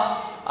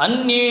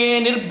ಅನ್ಯೇ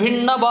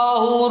ನಿರ್ಭಿಣ್ಣ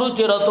ಬಾಹೂರು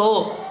ಚಿರತೋ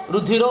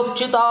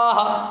ರುಧಿರೋಕ್ಷಿತಾ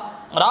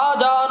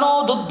ರಾಜಾನೋ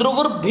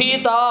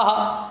ದುದ್ರುವೃರ್ಭೀತಾ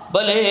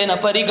ಬಲೇನ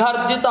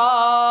ಪರಿಘಾರ್ದಿತಾ.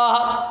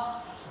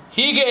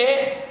 ಹೀಗೆ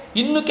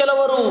ಇನ್ನು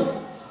ಕೆಲವರು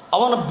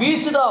ಅವನು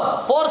ಬೀಸಿದ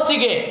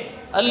ಫೋರ್ಸಿಗೆ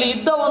ಅಲ್ಲಿ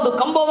ಇದ್ದ ಒಂದು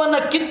ಕಂಬವನ್ನು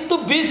ಕಿತ್ತು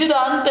ಬೀಸಿದ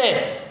ಅಂತೆ.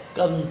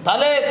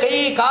 ತಲೆ ಕೈ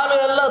ಕಾಲು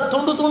ಎಲ್ಲ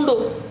ತುಂಡು ತುಂಡು,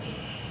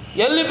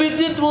 ಎಲ್ಲಿ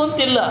ಬಿದ್ದಿದ್ವು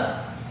ಅಂತಿಲ್ಲ.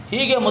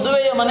 ಹೀಗೆ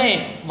ಮದುವೆಯ ಮನೆ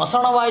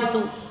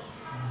ಮಸಣವಾಯಿತು.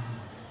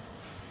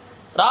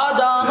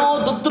 ರಾಜಾನೋ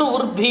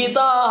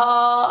ದುದ್ರುವೃರ್ಭೀತಾ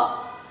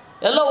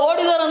ಎಲ್ಲ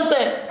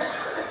ಓಡಿದರಂತೆ.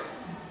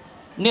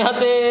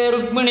 ನಿಹತೆ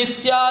ರುಕ್ಮಿಣಿ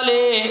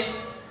ಸ್ಯಾಲೆ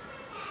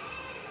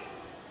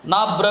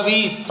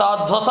ನಾಬ್ರವೀತ್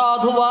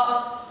ಸಾಧ್ವಸಾಧುವ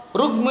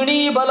ರುಕ್ಮಿಣೀ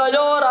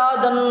ಬಲಯೋ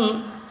ರಾಜನ್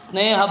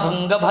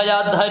ಸ್ನೇಹಭಂಗ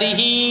ಭಯಾಧರಿ.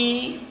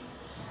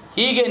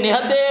 ಹೀಗೆ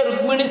ನಿಹತೆ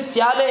ರುಕ್ಮಿಣಿ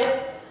ಸ್ಯಾಲೆ,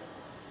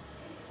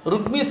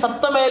 ರುಕ್ಮಿ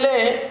ಸತ್ತ ಮೇಲೆ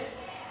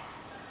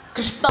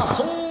ಕೃಷ್ಣ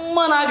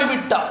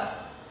ಸುಮ್ಮನಾಗಿಬಿಟ್ಟ,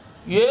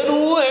 ಏನೂ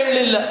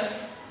ಹೇಳಲಿಲ್ಲ.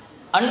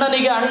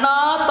 ಅಣ್ಣನಿಗೆ ಅಣ್ಣ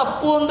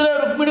ತಪ್ಪು ಅಂದರೆ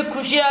ರುಕ್ಮಿಣಿ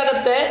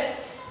ಖುಷಿಯಾಗತ್ತೆ,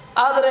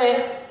 ಆದರೆ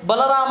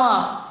ಬಲರಾಮ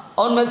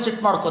ಅವನ ಮೇಲೆ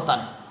ಸಿಟ್ಟು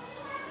ಮಾಡ್ಕೋತಾನೆ,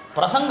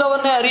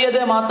 ಪ್ರಸಂಗವನ್ನೇ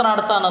ಅರಿಯದೆ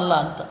ಮಾತನಾಡ್ತಾನಲ್ಲ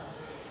ಅಂತ.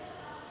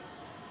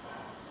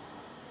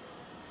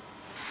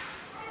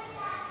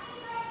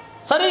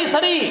 ಸರಿ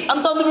ಸರಿ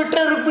ಅಂತಂದು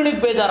ಬಿಟ್ಟರೆ ರುಕ್ಮಿಣಿಗೆ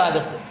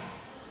ಬೇಜಾರಾಗತ್ತೆ.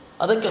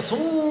 ಅದಕ್ಕೆ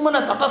ಸುಮ್ಮನೆ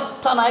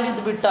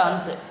ತಟಸ್ಥನಾಗಿದ್ದು ಬಿಟ್ಟ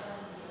ಅಂತೆ.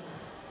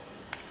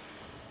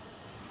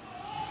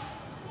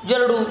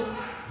 2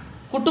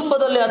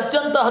 ಕುಟುಂಬದಲ್ಲಿ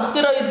ಅತ್ಯಂತ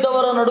ಹತ್ತಿರ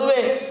ಇದ್ದವರ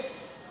ನಡುವೆ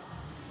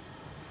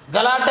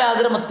ಗಲಾಟೆ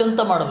ಆದರೆ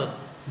ಮತ್ತೆಂತ ಮಾಡಬೇಕು?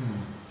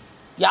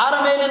 ಯಾರ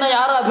ಮೇಲಿನ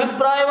ಯಾರ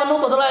ಅಭಿಪ್ರಾಯವನ್ನು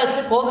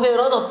ಬದಲಾಯಿಸಲಿಕ್ಕೆ ಹೋಗದೆ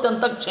ಇರೋದು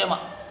ಅತ್ಯಂತ ಕ್ಷೇಮ.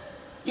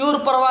 ಇವ್ರ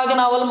ಪರವಾಗಿ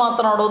ನಾವಲ್ಲಿ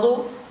ಮಾತನಾಡೋದು,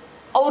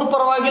 ಅವ್ರ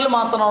ಪರವಾಗಿ ಇಲ್ಲಿ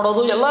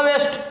ಮಾತನಾಡೋದು ಎಲ್ಲ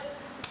ವೇಸ್ಟ್.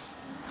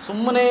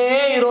 ಸುಮ್ಮನೇ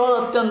ಇರೋದು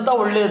ಅತ್ಯಂತ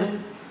ಒಳ್ಳೆಯದು.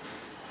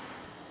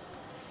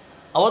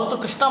 ಅವತ್ತು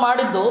ಕೃಷ್ಣ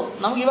ಮಾಡಿದ್ದು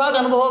ನಮ್ಗೆ ಇವಾಗ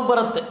ಅನುಭವಕ್ಕೆ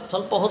ಬರುತ್ತೆ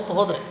ಸ್ವಲ್ಪ ಹೊತ್ತು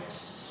ಹೋದರೆ.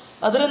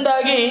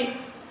 ಅದರಿಂದಾಗಿ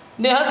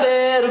ನಿಹತೆ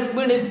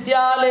ರುಕ್ಮಿಣಿ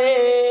ಸ್ಯಾಲೇ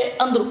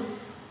ಅಂದರು,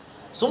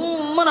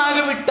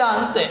 ಸುಮ್ಮನಾಗಿ ಬಿಟ್ಟ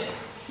ಅಂತೆ.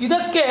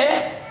 ಇದಕ್ಕೆ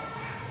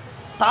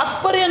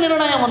ತಾತ್ಪರ್ಯ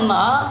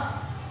ನಿರ್ಣಯವನ್ನು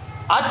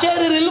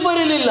ಆಚಾರ್ಯರು ಇಲ್ಲಿ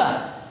ಬರೀಲಿಲ್ಲ,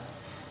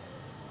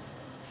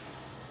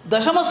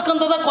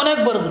 ದಶಮಸ್ಕಂದದ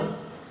ಕೊನೆಗೆ ಬರೆದರು.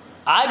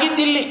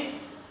 ಆಗಿದ್ದಿಲ್ಲಿ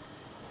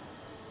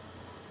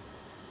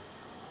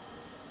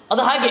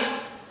ಅದು ಹಾಗೆ.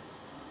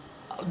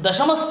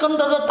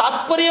 ದಶಮಸ್ಕಂದದ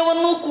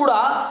ತಾತ್ಪರ್ಯವನ್ನೂ ಕೂಡ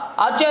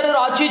ಆಚಾರ್ಯರು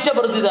ಆಚೀಚೆ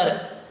ಬರೆದಿದ್ದಾರೆ.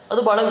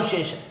 ಅದು ಬಹಳ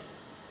ವಿಶೇಷ.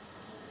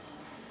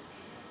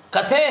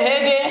 ಕಥೆ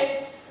ಹೇಗೆ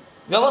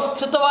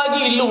ವ್ಯವಸ್ಥಿತವಾಗಿ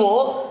ಇಲ್ಲವೋ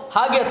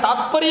ಹಾಗೆ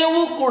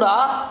ತಾತ್ಪರ್ಯವೂ ಕೂಡ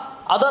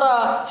ಅದರ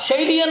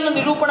ಶೈಲಿಯನ್ನು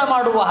ನಿರೂಪಣೆ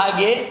ಮಾಡುವ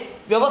ಹಾಗೆ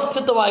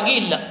ವ್ಯವಸ್ಥಿತವಾಗಿ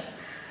ಇಲ್ಲ.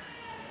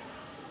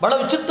 ಬಹಳ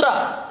ವಿಚಿತ್ರ.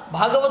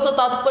 ಭಾಗವತ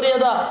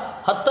ತಾತ್ಪರ್ಯದ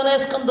 10ನೇ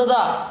ಸ್ಕಂದದ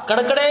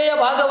ಕಡಕಡೆಯ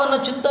ಭಾಗವನ್ನು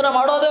ಚಿಂತನೆ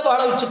ಮಾಡೋದೇ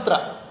ಬಹಳ ವಿಚಿತ್ರ.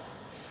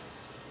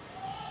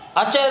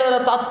 ಆಚಾರ್ಯರ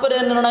ತಾತ್ಪರ್ಯ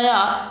ನಿರ್ಣಯ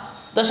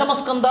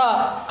ದಶಮಸ್ಕಂದ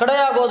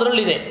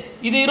ಕಡೆಯಾಗೋದ್ರಲ್ಲಿದೆ.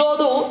 ಇದು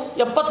ಇರೋದು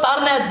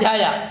 76ನೇ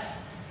ಅಧ್ಯಾಯ.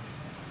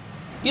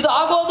 ಇದು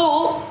ಆಗೋದು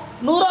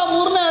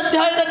 103ನೇ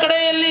ಅಧ್ಯಾಯದ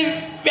ಕಡೆಯಲ್ಲಿ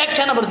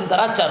ವ್ಯಾಖ್ಯಾನ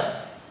ಬರೆದಿದ್ದಾರೆ ಆಚಾರ್ಯರು.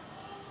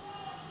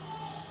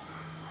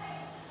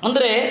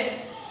 ಅಂದರೆ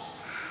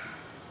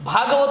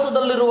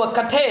ಭಾಗವತದಲ್ಲಿರುವ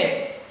ಕಥೆ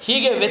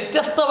ಹೀಗೆ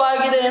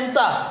ವ್ಯತ್ಯಸ್ತವಾಗಿದೆ ಅಂತ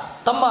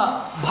ತಮ್ಮ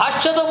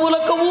ಭಾಷ್ಯದ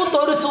ಮೂಲಕವೂ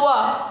ತೋರಿಸುವ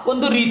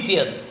ಒಂದು ರೀತಿ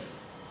ಅದು.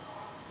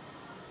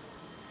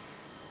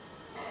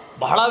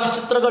 ಬಹಳ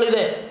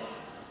ವಿಚಿತ್ರಗಳಿದೆ.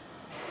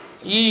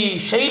 ಈ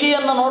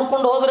ಶೈಲಿಯನ್ನು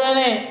ನೋಡ್ಕೊಂಡು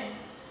ಹೋದ್ರೇ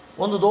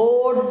ಒಂದು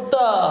ದೊಡ್ಡ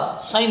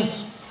ಸೈನ್ಸ್.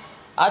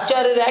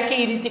 ಆಚಾರ್ಯರು ಯಾಕೆ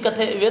ಈ ರೀತಿ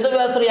ಕಥೆ,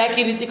 ವೇದವ್ಯಾಸರು ಯಾಕೆ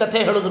ಈ ರೀತಿ ಕಥೆ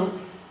ಹೇಳಿದ್ರು,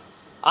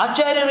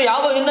 ಆಚಾರ್ಯರು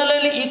ಯಾವ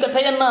ಹಿನ್ನೆಲೆಯಲ್ಲಿ ಈ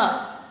ಕಥೆಯನ್ನು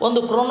ಒಂದು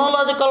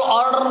ಕ್ರೊನಾಲಜಿಕಲ್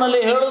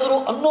ಆರ್ಡರ್ನಲ್ಲಿ ಹೇಳಿದ್ರು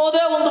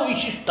ಅನ್ನೋದೇ ಒಂದು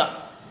ವಿಶಿಷ್ಟ.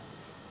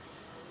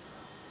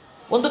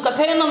 ಒಂದು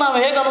ಕಥೆಯನ್ನು ನಾವು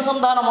ಹೇಗೆ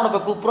ಅನುಸಂಧಾನ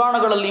ಮಾಡಬೇಕು,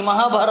 ಪುರಾಣಗಳಲ್ಲಿ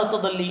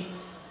ಮಹಾಭಾರತದಲ್ಲಿ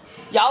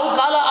ಯಾವ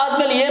ಕಾಲ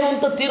ಆದಮೇಲೆ ಏನು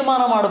ಅಂತ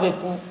ತೀರ್ಮಾನ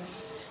ಮಾಡಬೇಕು,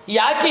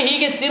 ಯಾಕೆ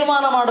ಹೀಗೆ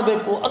ತೀರ್ಮಾನ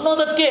ಮಾಡಬೇಕು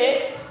ಅನ್ನೋದಕ್ಕೆ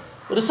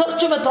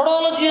ರಿಸರ್ಚ್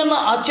ಮೆಥಡಾಲಜಿಯನ್ನು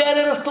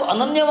ಆಚಾರ್ಯರಷ್ಟು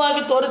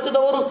ಅನನ್ಯವಾಗಿ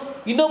ತೋರಿಸಿದವರು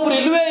ಇನ್ನೊಬ್ಬರು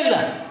ಇಲ್ಲವೇ ಇಲ್ಲ.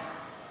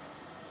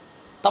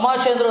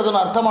 ತಮಾಷೆ ಅಂದರೆ ಅದನ್ನು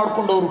ಅರ್ಥ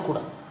ಮಾಡಿಕೊಂಡವರು ಕೂಡ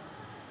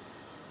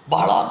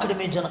ಬಹಳ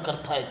ಕಡಿಮೆ ಜನಕ್ಕೆ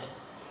ಅರ್ಥ ಆಯಿತು.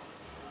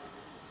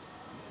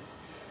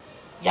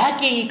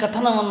 ಯಾಕೆ ಈ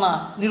ಕಥನವನ್ನು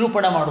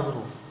ನಿರೂಪಣೆ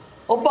ಮಾಡಿದ್ರು?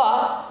 ಒಬ್ಬ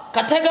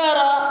ಕಥೆಗಾರ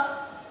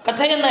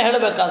ಕಥೆಯನ್ನು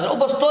ಹೇಳಬೇಕಾದ್ರೆ,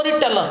 ಒಬ್ಬ ಸ್ಟೋರಿ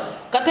ಟೆಲ್ಲರ್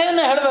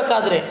ಕಥೆಯನ್ನು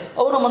ಹೇಳಬೇಕಾದ್ರೆ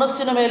ಅವನ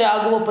ಮನಸ್ಸಿನ ಮೇಲೆ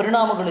ಆಗುವ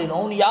ಪರಿಣಾಮಗಳೇನು,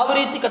 ಅವನು ಯಾವ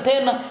ರೀತಿ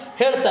ಕಥೆಯನ್ನು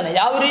ಹೇಳ್ತಾನೆ,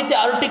 ಯಾವ ರೀತಿ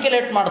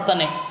ಆರ್ಟಿಕ್ಯುಲೇಟ್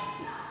ಮಾಡ್ತಾನೆ,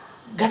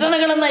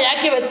 ಘಟನೆಗಳನ್ನು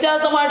ಯಾಕೆ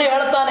ವ್ಯತ್ಯಾಸ ಮಾಡಿ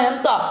ಹೇಳ್ತಾನೆ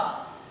ಅಂತ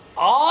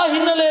ಆ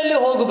ಹಿನ್ನೆಲೆಯಲ್ಲಿ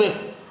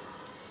ಹೋಗಬೇಕು.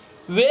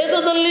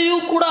 ವೇದದಲ್ಲಿಯೂ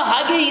ಕೂಡ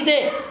ಹಾಗೆ ಇದೆ.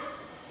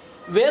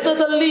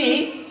 ವೇದದಲ್ಲಿ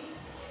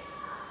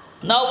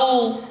ನಾವು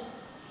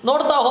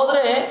ನೋಡ್ತಾ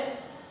ಹೋದರೆ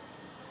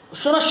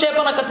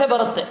ಶುನಶ್ಶೇಪನ ಕಥೆ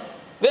ಬರುತ್ತೆ,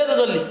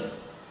 ವೇದದಲ್ಲಿ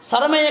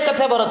ಸರಮೆಯ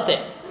ಕಥೆ ಬರುತ್ತೆ.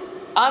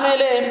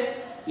 ಆಮೇಲೆ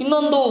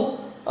ಇನ್ನೊಂದು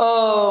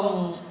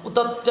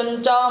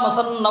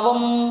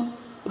ಉತತ್ಯಂಚಾಮಸನ್ನವಂ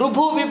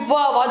ರುಭು ವಿಭ್ವ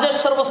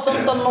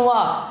ವಾಜಶ್ರವಸ್ತಂತನ್ನುವ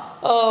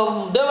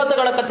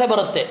ದೇವತೆಗಳ ಕಥೆ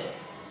ಬರುತ್ತೆ.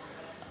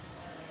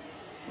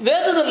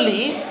 ವೇದದಲ್ಲಿ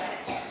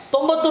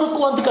 90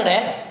 ರುಕ್ಕು ಒಂದು ಕಡೆ,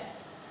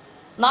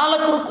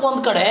 4 ರುಕ್ಕು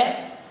ಒಂದು ಕಡೆ,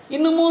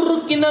 ಇನ್ನು 3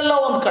 ರುಕ್ಕಿನೆಲ್ಲೋ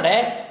ಒಂದು ಕಡೆ,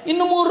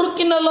 ಇನ್ನು 3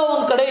 ರುಕ್ಕಿನೆಲ್ಲೋ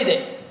ಒಂದು ಕಡೆ ಇದೆ.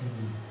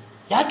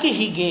 ಯಾಕೆ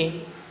ಹೀಗೆ?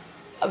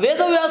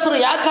 ವೇದವ್ಯಾಸರು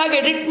ಯಾಕೆ ಹಾಗೆ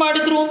ಎಡಿಟ್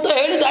ಮಾಡಿದ್ರು ಅಂತ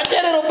ಹೇಳಿದ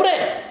ಆಚಾರ್ಯರೊಬ್ಬರೇ,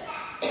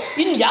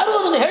 ಇನ್ನು ಯಾರೂ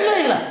ಅದನ್ನು ಹೇಳಲೇ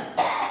ಇಲ್ಲ.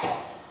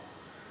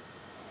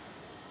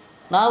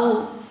 ನಾವು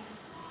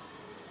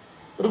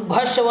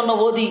ಋಗ್ಭಾಷ್ಯವನ್ನು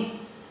ಓದಿ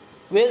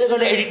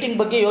ವೇದಗಳ ಎಡಿಟಿಂಗ್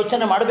ಬಗ್ಗೆ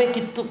ಯೋಚನೆ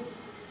ಮಾಡಬೇಕಿತ್ತು,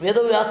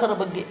 ವೇದವ್ಯಾಸರ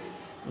ಬಗ್ಗೆ.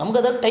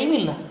 ನಮಗದರ ಟೈಮ್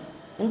ಇಲ್ಲ,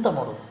 ಎಂತ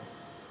ಮಾಡೋದು?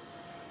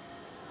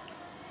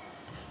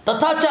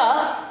 ತಥಾಚ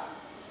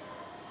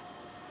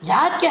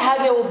ಯಾಕೆ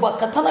ಹಾಗೆ ಒಬ್ಬ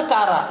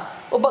ಕಥನಕಾರ,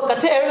 ಒಬ್ಬ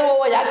ಕಥೆ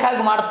ಹೇಳುವವ ಯಾಕೆ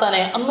ಹಾಗೆ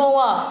ಮಾಡ್ತಾನೆ ಅನ್ನುವ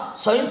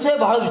ಸೈನ್ಸೇ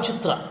ಬಹಳ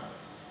ವಿಚಿತ್ರ.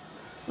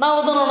 ನಾವು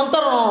ಅದನ್ನು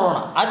ನಂತರ ನೋಡೋಣ.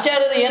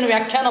 ಆಚಾರ್ಯರು ಏನು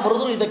ವ್ಯಾಖ್ಯಾನ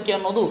ಬರೆದ್ರು ಇದಕ್ಕೆ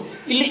ಅನ್ನೋದು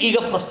ಇಲ್ಲಿ ಈಗ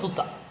ಪ್ರಸ್ತುತ.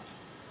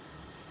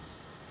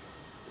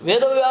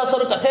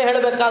 ವೇದವ್ಯಾಸರು ಕಥೆ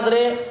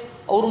ಹೇಳಬೇಕಾದ್ರೆ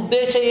ಅವ್ರ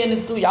ಉದ್ದೇಶ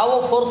ಏನಿತ್ತು, ಯಾವ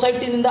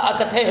ಫೋರ್ಸೈಟಿನಿಂದ ಆ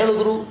ಕಥೆ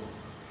ಹೇಳಿದ್ರು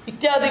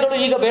ಇತ್ಯಾದಿಗಳು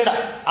ಈಗ ಬೇಡ.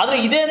 ಆದರೆ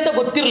ಇದೆ ಅಂತ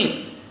ಗೊತ್ತಿರಲಿ.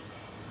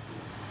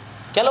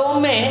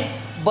 ಕೆಲವೊಮ್ಮೆ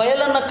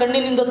ಬಯಲನ್ನು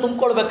ಕಣ್ಣಿನಿಂದ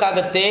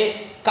ತುಂಬಿಕೊಳ್ಬೇಕಾಗತ್ತೆ,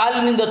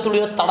 ಕಾಲಿನಿಂದ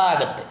ತುಳಿಯೋದು ತಡ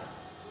ಆಗತ್ತೆ.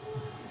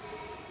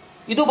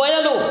 ಇದು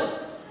ಬಯಲು,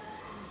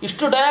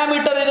 ಇಷ್ಟು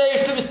ಡಯಾಮೀಟರ್ ಇದೆ,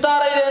 ಇಷ್ಟು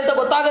ವಿಸ್ತಾರ ಇದೆ ಅಂತ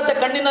ಗೊತ್ತಾಗತ್ತೆ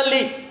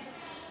ಕಣ್ಣಿನಲ್ಲಿ.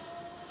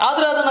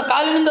 ಆದರೆ ಅದನ್ನು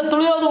ಕಾಲಿನಿಂದ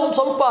ತುಳಿಯೋದು ಒಂದು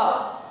ಸ್ವಲ್ಪ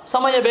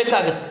ಸಮಯ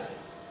ಬೇಕಾಗತ್ತೆ.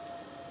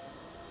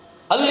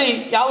 ಅಲ್ಲಿ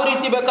ಯಾವ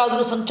ರೀತಿ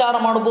ಬೇಕಾದರೂ ಸಂಚಾರ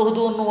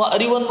ಮಾಡಬಹುದು ಅನ್ನುವ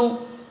ಅರಿವನ್ನು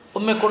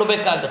ಒಮ್ಮೆ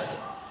ಕೊಡಬೇಕಾಗತ್ತೆ.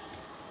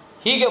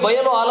 ಹೀಗೆ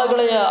ಬಯಲು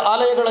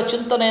ಆಲಯಗಳ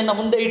ಚಿಂತನೆಯನ್ನು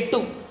ಮುಂದೆ ಇಟ್ಟು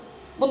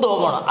ಮುಂದೆ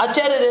ಹೋಗೋಣ.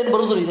 ಆಚಾರ್ಯರೇನು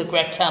ಬರೆದ್ರು ಇದಕ್ಕೆ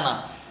ವ್ಯಾಖ್ಯಾನ?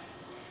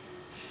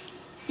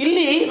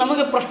 ಇಲ್ಲಿ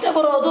ನಮಗೆ ಪ್ರಶ್ನೆ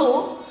ಬರೋದು,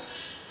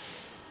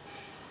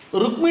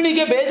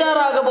 ರುಕ್ಮಿಣಿಗೆ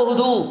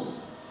ಬೇಜಾರಾಗಬಹುದು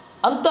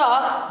ಅಂತ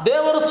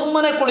ದೇವರು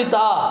ಸುಮ್ಮನೆ ಕುಳಿತ.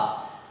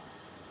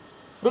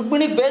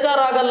 ರುಕ್ಮಿಣಿಗೆ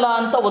ಬೇಜಾರಾಗಲ್ಲ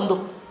ಅಂತ ಒಂದು.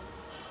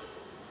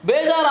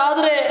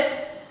 ಬೇಜಾರಾದರೆ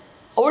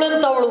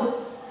ಅವಳೆಂಥವಳು?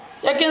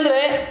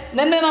 ಯಾಕೆಂದರೆ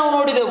ನಿನ್ನೆ ನಾವು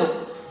ನೋಡಿದೆವು,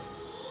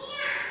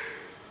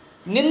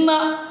 ನಿನ್ನ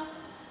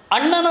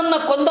ಅಣ್ಣನನ್ನು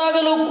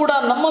ಕೊಂದಾಗಲೂ ಕೂಡ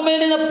ನಮ್ಮ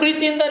ಮೇಲಿನ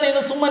ಪ್ರೀತಿಯಿಂದ ನೀನು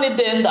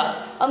ಸುಮ್ಮನಿದ್ದೆ ಎಂದ.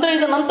 ಅಂದರೆ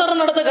ಇದು ನಂತರ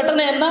ನಡೆದ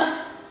ಘಟನೆಯನ್ನು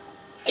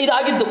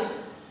ಇದಾಗಿದ್ದು.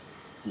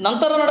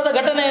 ನಂತರ ನಡೆದ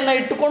ಘಟನೆಯನ್ನು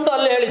ಇಟ್ಟುಕೊಂಡು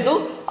ಅಲ್ಲಿ ಹೇಳಿದ್ದು,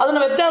 ಅದನ್ನು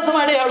ವ್ಯತ್ಯಾಸ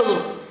ಮಾಡಿ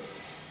ಹೇಳಿದ್ರು.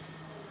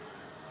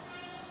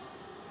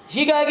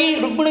 ಹೀಗಾಗಿ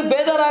ರುಕ್ಮಿಣಿಗೆ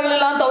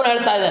ಬೇಜಾರಾಗಲಿಲ್ಲ ಅಂತ ಅವನು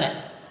ಹೇಳ್ತಾ ಇದ್ದಾನೆ.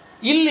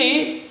 ಇಲ್ಲಿ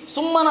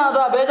ಸುಮ್ಮನಾದ,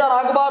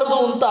 ಬೇಜಾರಾಗಬಾರದು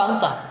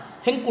ಅಂತ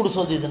ಹೆಂಗೆ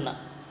ಕೂಡಿಸೋದು ಇದನ್ನು?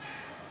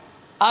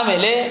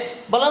 ಆಮೇಲೆ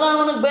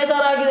ಬಲರಾಮನಿಗೆ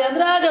ಬೇಜಾರಾಗಿದೆ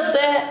ಅಂದರೆ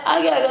ಆಗತ್ತೆ,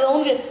 ಹಾಗೆ ಆಗದೆ.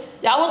 ಅವನಿಗೆ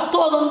ಯಾವತ್ತೂ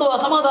ಅದೊಂದು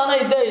ಅಸಮಾಧಾನ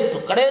ಇದ್ದೇ ಇತ್ತು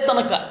ಕಡೆಯ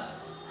ತನಕ.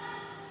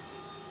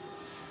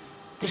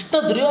 ಕೃಷ್ಣ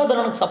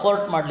ದುರ್ಯೋಧನನಿಗೆ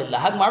ಸಪೋರ್ಟ್ ಮಾಡಲಿಲ್ಲ,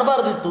 ಹಾಗೆ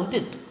ಮಾಡಬಾರ್ದಿತ್ತು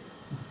ಅಂತಿತ್ತು.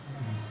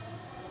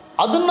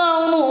 ಅದನ್ನು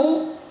ಅವನು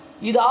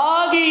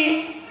ಇದಾಗಿ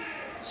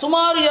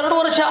ಸುಮಾರು 2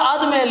 ವರ್ಷ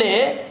ಆದಮೇಲೆ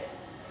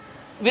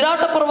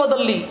ವಿರಾಟ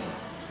ಪರ್ವದಲ್ಲಿ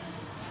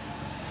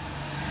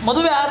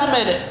ಮದುವೆ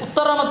ಆದಮೇಲೆ,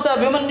 ಉತ್ತರ ಮತ್ತು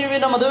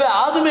ಅಭಿಮನ್ಯುವಿನ ಮದುವೆ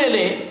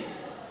ಆದಮೇಲೆ,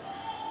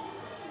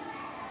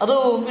 ಅದು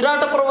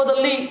ವಿರಾಟ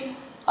ಪರ್ವದಲ್ಲಿ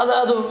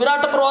ಅದು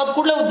ವಿರಾಟ ಪರ್ವ ಆದ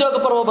ಕೂಡಲೇ ಉದ್ಯೋಗ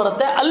ಪರ್ವ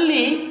ಬರುತ್ತೆ.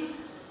 ಅಲ್ಲಿ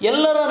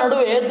ಎಲ್ಲರ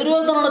ನಡುವೆ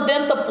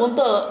ದುರ್ಯೋಧನನದ್ದೇನು ತಪ್ಪು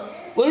ಅಂತ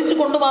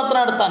ವಹಿಸಿಕೊಂಡು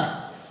ಮಾತನಾಡ್ತಾನೆ.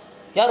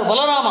 ಯಾರು?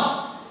 ಬಲರಾಮ.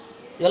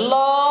 ಎಲ್ಲ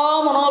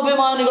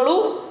ಮನೋಭಿಮಾನಿಗಳು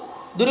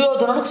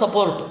ದುರ್ಯೋಧನನಿಗೆ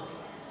ಸಪೋರ್ಟು.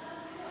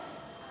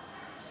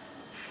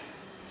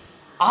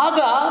 ಆಗ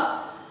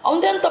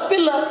ಅವನದೇನು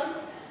ತಪ್ಪಿಲ್ಲ,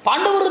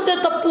 ಪಾಂಡವರದ್ದೇ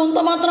ತಪ್ಪು ಅಂತ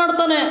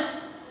ಮಾತನಾಡ್ತಾನೆ.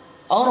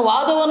 ಅವನ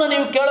ವಾದವನ್ನು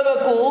ನೀವು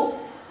ಕೇಳಬೇಕು.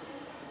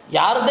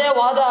 ಯಾರದೇ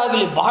ವಾದ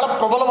ಆಗಲಿ ಬಹಳ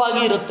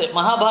ಪ್ರಬಲವಾಗಿ ಇರುತ್ತೆ.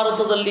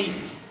 ಮಹಾಭಾರತದಲ್ಲಿ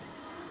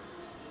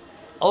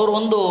ಅವರು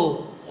ಒಂದು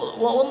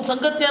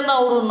ಸಂಗತಿಯನ್ನು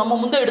ಅವರು ನಮ್ಮ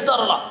ಮುಂದೆ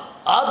ಇಡ್ತಾರಲ್ಲ,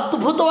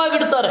 ಅದ್ಭುತವಾಗಿ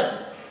ಇಡ್ತಾರೆ.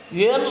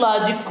 ಏನು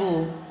ಲಾಜಿಕ್ಕು,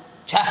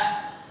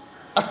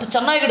 ಅಷ್ಟು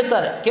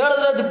ಚೆನ್ನಾಗಿಡ್ತಾರೆ.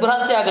 ಕೇಳಿದ್ರೆ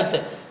ದಿಗ್ಭ್ರಾಂತಿ ಆಗುತ್ತೆ.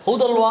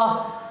 ಹೌದಲ್ವಾ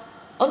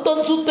ಅಂತ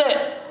ಅನಿಸುತ್ತೆ,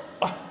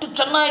 ಅಷ್ಟು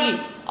ಚೆನ್ನಾಗಿ.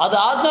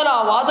 ಅದಾದಮೇಲೆ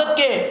ಆ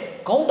ವಾದಕ್ಕೆ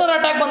ಕೌಂಟರ್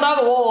ಅಟ್ಯಾಕ್ ಬಂದಾಗ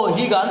ಓ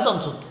ಹೀಗ ಅಂತ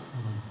ಅನಿಸುತ್ತೆ.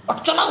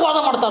 ಅಷ್ಟು ಚೆನ್ನಾಗಿ ವಾದ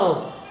ಮಾಡ್ತಾರೆ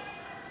ಅವರು.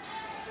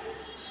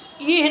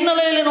 ಈ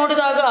ಹಿನ್ನೆಲೆಯಲ್ಲಿ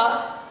ನೋಡಿದಾಗ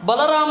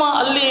ಬಲರಾಮ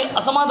ಅಲ್ಲಿ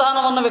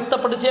ಅಸಮಾಧಾನವನ್ನು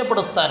ವ್ಯಕ್ತಪಡಿಸೇ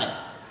ಪಡಿಸ್ತಾನೆ.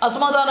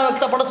 ಅಸಮಾಧಾನ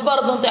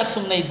ವ್ಯಕ್ತಪಡಿಸಬಾರ್ದು ಅಂತ ಯಾಕೆ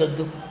ಸುಮ್ಮನೆ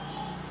ಇದ್ದದ್ದು?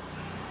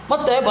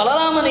 ಮತ್ತು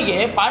ಬಲರಾಮನಿಗೆ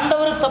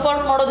ಪಾಂಡವರಿಗೆ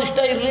ಸಪೋರ್ಟ್ ಮಾಡೋದು ಇಷ್ಟ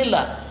ಇರಲಿಲ್ಲ,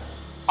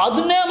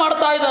 ಅದನ್ನೇ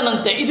ಮಾಡ್ತಾ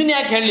ಇದ್ದಾನಂತೆ. ಇದನ್ನ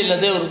ಯಾಕೆ ಹೇಳಲಿಲ್ಲ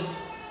ದೇವರು?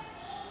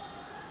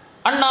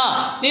 ಅಣ್ಣ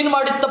ನೀನು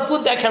ಮಾಡಿದ ತಪ್ಪು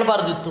ಅಂತ ಯಾಕೆ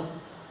ಹೇಳಬಾರ್ದಿತ್ತು?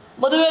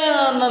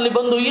 ಮದುವೆನಲ್ಲಿ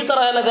ಬಂದು ಈ ಥರ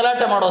ಎಲ್ಲ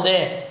ಗಲಾಟೆ ಮಾಡೋದೆ.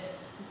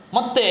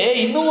 ಮತ್ತು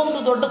ಇನ್ನೂ ಒಂದು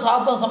ದೊಡ್ಡ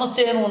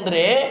ಸಮಸ್ಯೆ ಏನು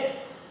ಅಂದರೆ,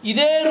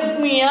 ಇದೇ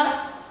ರುಕ್ಮಿಯ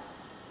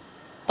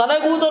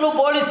ತಲೆಗೂದಲು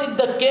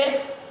ಬೋಳಿಸಿದ್ದಕ್ಕೆ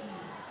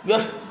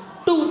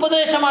ಎಷ್ಟು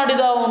ಉಪದೇಶ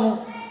ಮಾಡಿದ ಅವನು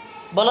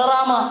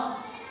ಬಲರಾಮ.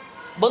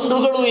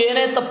 ಬಂಧುಗಳು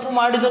ಏನೇ ತಪ್ಪು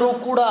ಮಾಡಿದರೂ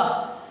ಕೂಡ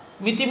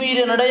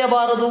ಮಿತಿಮೀರಿ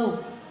ನಡೆಯಬಾರದು.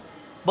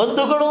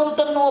 ಬಂಧುಗಳು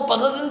ಅಂತನ್ನುವ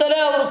ಪದದಿಂದಲೇ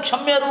ಅವರು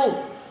ಕ್ಷಮ್ಯರು.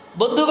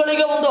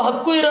 ಬಂಧುಗಳಿಗೆ ಒಂದು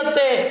ಹಕ್ಕು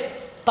ಇರುತ್ತೆ,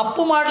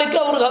 ತಪ್ಪು ಮಾಡಲಿಕ್ಕೆ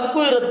ಅವ್ರಿಗೆ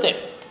ಹಕ್ಕು ಇರುತ್ತೆ.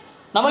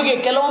 ನಮಗೆ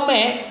ಕೆಲವೊಮ್ಮೆ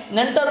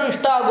ನೆಂಟರು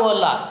ಇಷ್ಟ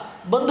ಆಗೋಲ್ಲ,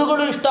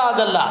 ಬಂಧುಗಳು ಇಷ್ಟ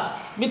ಆಗಲ್ಲ,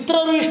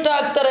 ಮಿತ್ರರು ಇಷ್ಟ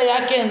ಆಗ್ತಾರೆ.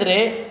 ಯಾಕೆ ಅಂದರೆ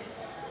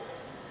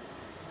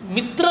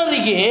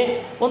ಮಿತ್ರರಿಗೆ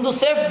ಒಂದು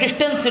ಸೇಫ್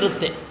ಡಿಸ್ಟೆನ್ಸ್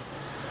ಇರುತ್ತೆ.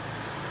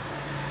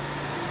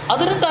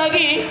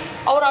 ಅದರಿಂದಾಗಿ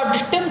ಅವರ ಆ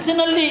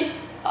ಡಿಸ್ಟೆನ್ಸಿನಲ್ಲಿ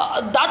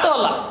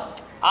ದಾಟೋಲ್ಲ,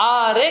 ಆ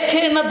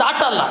ರೇಖೆಯನ್ನು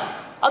ದಾಟಲ್ಲ.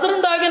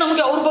 ಅದರಿಂದಾಗಿ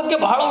ನಮಗೆ ಅವ್ರ ಬಗ್ಗೆ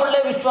ಬಹಳ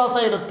ಒಳ್ಳೆಯ ವಿಶ್ವಾಸ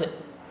ಇರುತ್ತೆ.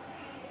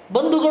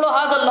 ಬಂಧುಗಳು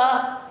ಹಾಗಲ್ಲ,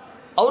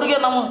 ಅವ್ರಿಗೆ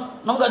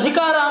ನಮ್ಗೆ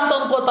ಅಧಿಕಾರ ಅಂತ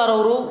ಅಂದ್ಕೋತಾರೆ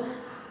ಅವರು.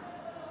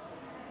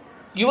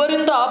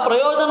 ಇವರಿಂದ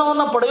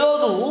ಪ್ರಯೋಜನವನ್ನು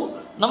ಪಡೆಯೋದು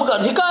ನಮಗೆ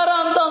ಅಧಿಕಾರ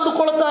ಅಂತ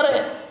ಅಂದುಕೊಳ್ತಾರೆ.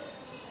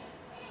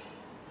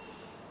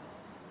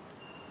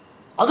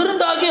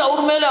 ಅದರಿಂದಾಗಿ ಅವ್ರ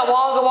ಮೇಲೆ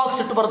ಅವಾಗವಾಗ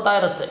ಸಿಟ್ಟು ಬರ್ತಾ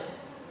ಇರುತ್ತೆ,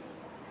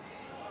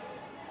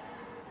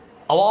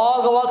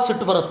 ಅವಾಗವಾಗ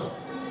ಸಿಟ್ಟು ಬರುತ್ತೆ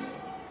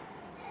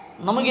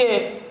ನಮಗೆ.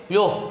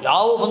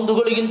 ಯಾವ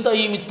ಬಂಧುಗಳಿಗಿಂತ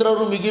ಈ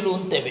ಮಿತ್ರರು ಮಿಗಿಲು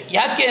ಅಂತೇವೆ.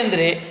 ಯಾಕೆ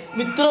ಅಂದರೆ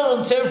ಮಿತ್ರರು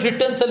ಒಂದು ಸೇಫ್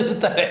ಡಿಸ್ಟೆನ್ಸಲ್ಲಿ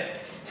ಇರ್ತಾರೆ,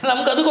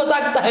 ನಮ್ಗೆ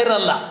ಗೊತ್ತಾಗ್ತಾ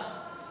ಇರಲ್ಲ.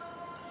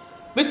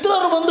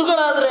 ಮಿತ್ರರು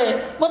ಬಂಧುಗಳಾದರೆ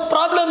ಮತ್ತು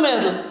ಪ್ರಾಬ್ಲಮ್ಮೇ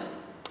ಅದು,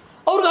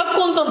 ಅವ್ರಿಗೆ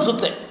ಹಕ್ಕು ಅಂತ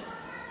ಅನಿಸುತ್ತೆ.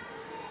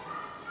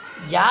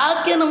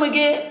 ಯಾಕೆ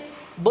ನಮಗೆ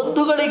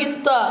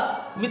ಬಂಧುಗಳಿಗಿಂತ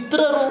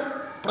ಮಿತ್ರರು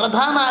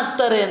ಪ್ರಧಾನ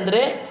ಆಗ್ತಾರೆ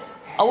ಅಂದರೆ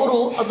ಅವರು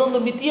ಅದೊಂದು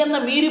ಮಿತಿಯನ್ನು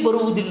ಮೀರಿ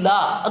ಬರುವುದಿಲ್ಲ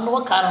ಅನ್ನುವ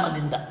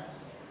ಕಾರಣದಿಂದ.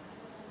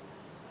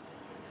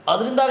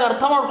 ಅದರಿಂದಾಗ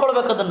ಅರ್ಥ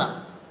ಮಾಡ್ಕೊಳ್ಬೇಕು ಅದನ್ನು.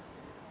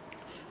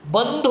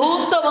 ಬಂಧು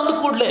ಅಂತ ಬಂದು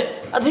ಕೂಡಲೇ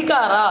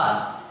ಅಧಿಕಾರ,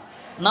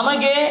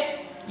 ನಮಗೆ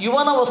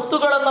ಇವನ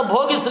ವಸ್ತುಗಳನ್ನು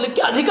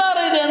ಭೋಗಿಸಲಿಕ್ಕೆ ಅಧಿಕಾರ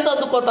ಇದೆ ಅಂತ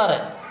ಅಂದುಕೋತಾರೆ.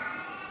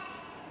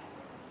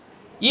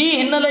 ಈ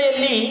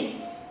ಹಿನ್ನೆಲೆಯಲ್ಲಿ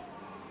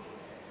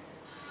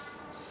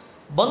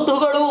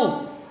ಬಂಧುಗಳು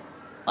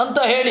ಅಂತ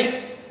ಹೇಳಿ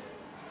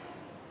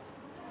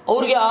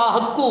ಅವ್ರಿಗೆ ಆ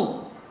ಹಕ್ಕು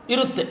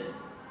ಇರುತ್ತೆ.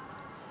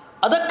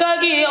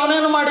 ಅದಕ್ಕಾಗಿ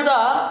ಅವನೇನು ಮಾಡಿದ,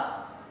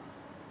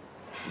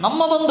 ನಮ್ಮ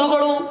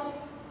ಬಂಧುಗಳು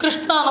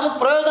ಕೃಷ್ಣ ನಮಗೆ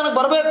ಪ್ರಯೋಜನಕ್ಕೆ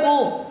ಬರಬೇಕು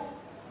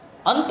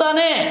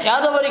ಅಂತಾನೆ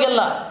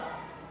ಯಾದವರಿಗೆಲ್ಲ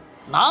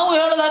ನಾವು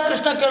ಹೇಳಿದಾಗ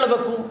ಕೃಷ್ಣ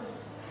ಕೇಳಬೇಕು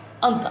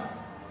ಅಂತ.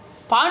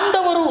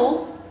 ಪಾಂಡವರು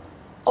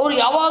ಅವರು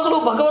ಯಾವಾಗಲೂ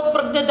ಭಗವತ್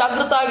ಪ್ರಜ್ಞೆ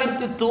ಜಾಗೃತ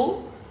ಆಗಿರ್ತಿತ್ತು.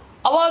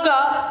 ಆವಾಗ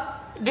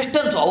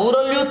ಡಿಸ್ಟೆನ್ಸು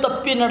ಅವರಲ್ಲಿಯೂ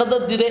ತಪ್ಪಿ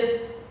ನಡೆದದ್ದಿದೆ.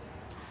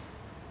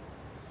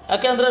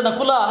 ಯಾಕೆಂದರೆ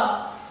ನಕುಲ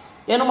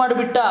ಏನು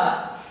ಮಾಡಿಬಿಟ್ಟ,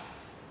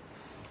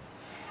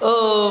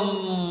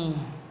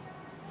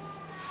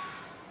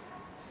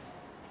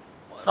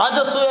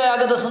 ರಾಜಸೂಯ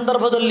ಯಾಗದ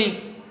ಸಂದರ್ಭದಲ್ಲಿ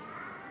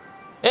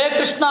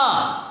ಕೃಷ್ಣ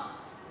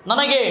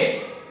ನನಗೆ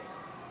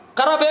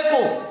ಕರ ಬೇಕು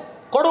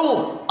ಕೊಡು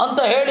ಅಂತ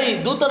ಹೇಳಿ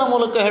ದೂತನ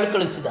ಮೂಲಕ ಹೇಳಿ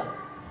ಕಳಿಸಿದ.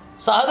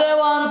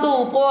 ಸಹದೇವ ಅಂತೂ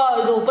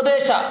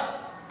ಉಪದೇಶ,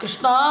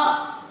 ಕೃಷ್ಣ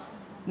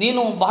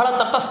ನೀನು ಬಹಳ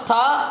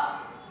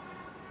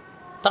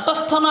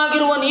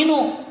ತಟಸ್ಥನಾಗಿರುವ ನೀನು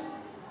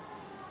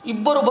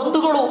ಇಬ್ಬರು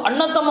ಬಂಧುಗಳು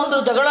ಅಣ್ಣ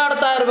ತಮ್ಮಂದರು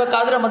ಜಗಳಾಡ್ತಾ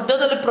ಇರಬೇಕಾದ್ರೆ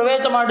ಮಧ್ಯದಲ್ಲಿ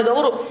ಪ್ರವೇಶ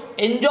ಮಾಡಿದವರು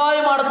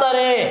ಎಂಜಾಯ್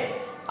ಮಾಡ್ತಾರೆ.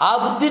 ಆ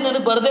ಬುದ್ಧಿ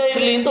ನನಗೆ ಬರದೇ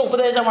ಇರಲಿ ಅಂತ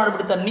ಉಪದೇಶ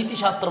ಮಾಡಿಬಿಡ್ತಾರೆ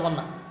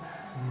ನೀತಿಶಾಸ್ತ್ರವನ್ನು.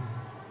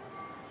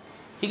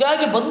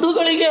 ಹೀಗಾಗಿ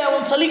ಬಂಧುಗಳಿಗೆ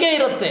ಒಂದು ಸಲಿಗೆ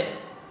ಇರುತ್ತೆ.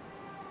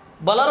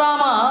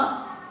 ಬಲರಾಮ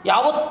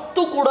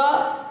ಯಾವತ್ತೂ ಕೂಡ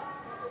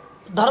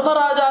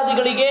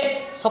ಧರ್ಮರಾಜಾದಿಗಳಿಗೆ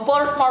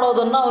ಸಪೋರ್ಟ್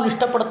ಮಾಡೋದನ್ನು ಅವನು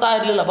ಇಷ್ಟಪಡ್ತಾ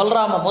ಇರಲಿಲ್ಲ.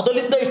 ಬಲರಾಮ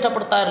ಮೊದಲಿಂದ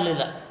ಇಷ್ಟಪಡ್ತಾ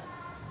ಇರಲಿಲ್ಲ.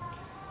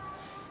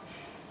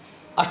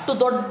 ಅಷ್ಟು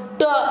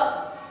ದೊಡ್ಡ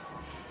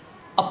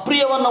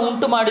ಅಪ್ರಿಯವನ್ನು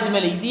ಉಂಟು ಮಾಡಿದ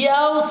ಮೇಲೆ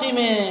ಇದ್ಯಾವ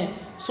ಸೀಮೆ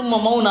ಸುಮ್ಮ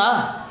ಮೌನ,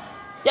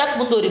 ಯಾಕೆ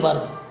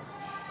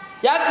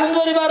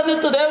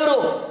ಮುಂದುವರಿಬಾರ್ದಿತ್ತು ದೇವರು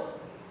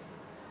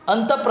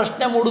ಅಂತ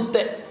ಪ್ರಶ್ನೆ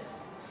ಮೂಡುತ್ತೆ.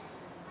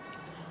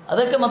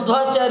 ಅದಕ್ಕೆ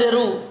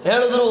ಮಧ್ವಾಚಾರ್ಯರು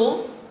ಹೇಳಿದ್ರು,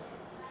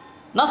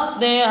 ನ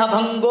ಸ್ನೇಹ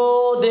ಭಂಗೋ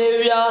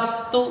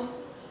ದೇವ್ಯಾಸ್ತು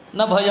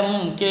ನ ಭಯಂ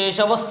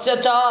ಕೇಶವಸ್ಯ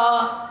ಚ.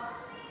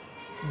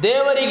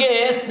 ದೇವರಿಗೆ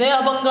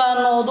ಸ್ನೇಹಭಂಗ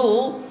ಅನ್ನೋದು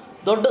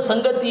ದೊಡ್ಡ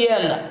ಸಂಗತಿಯೇ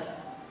ಅಲ್ಲ.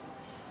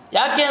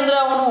 ಯಾಕೆ ಅಂದರೆ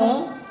ಅವನು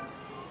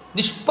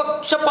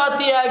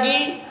ನಿಷ್ಪಕ್ಷಪಾತಿಯಾಗಿ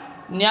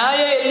ನ್ಯಾಯ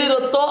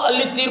ಎಲ್ಲಿರುತ್ತೋ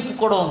ಅಲ್ಲಿ ತೀರ್ಪು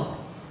ಕೊಡೋನು.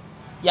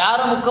 ಯಾರ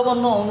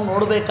ಮುಖವನ್ನು ಅವನು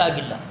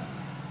ನೋಡಬೇಕಾಗಿಲ್ಲ.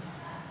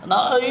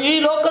 ಈ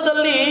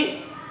ಲೋಕದಲ್ಲಿ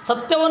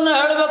ಸತ್ಯವನ್ನು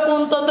ಹೇಳಬೇಕು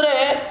ಅಂತಂದರೆ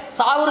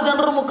 1000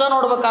 ಜನರ ಮುಖ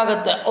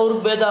ನೋಡಬೇಕಾಗತ್ತೆ.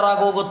 ಅವ್ರಿಗೆ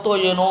ಬೇಜಾರಾಗೋಗುತ್ತೋ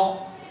ಏನೋ,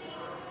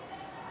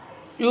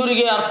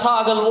 ಇವರಿಗೆ ಅರ್ಥ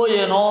ಆಗಲ್ವೋ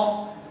ಏನೋ,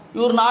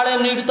 ಇವ್ರು ನಾಳೆ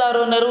ನೀಡ್ತಾ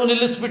ಇರೋ ನೆರವು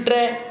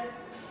ನಿಲ್ಲಿಸಿಬಿಟ್ರೆ,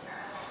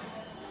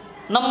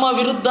 ನಮ್ಮ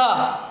ವಿರುದ್ಧ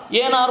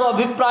ಏನಾರು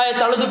ಅಭಿಪ್ರಾಯ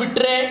ತಳೆದು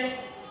ಬಿಟ್ಟರೆ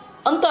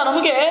ಅಂತ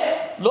ನಮಗೆ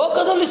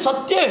ಲೋಕದಲ್ಲಿ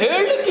ಸತ್ಯ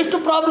ಹೇಳಲಿಕ್ಕೆ ಇಷ್ಟು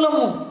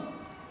ಪ್ರಾಬ್ಲಮ್ಮು.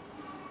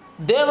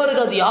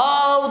 ದೇವರಿಗೆ ಅದು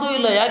ಯಾವುದೂ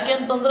ಇಲ್ಲ. ಯಾಕೆ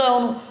ಅಂತಂದರೆ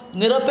ಅವನು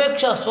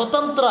ನಿರಪೇಕ್ಷ,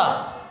 ಸ್ವತಂತ್ರ.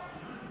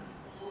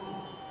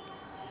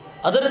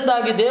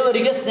 ಅದರಿಂದಾಗಿ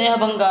ದೇವರಿಗೆ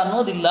ಸ್ನೇಹಭಂಗ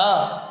ಅನ್ನೋದಿಲ್ಲ.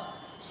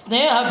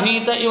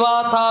 ಸ್ನೇಹಭೀತ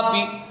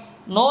ಇವಾಥಾಪಿ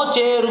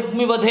ನೋಚೆ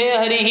ರುಗ್ಮಿವಧೇ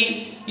ಹರಿಹಿ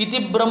ಇತಿ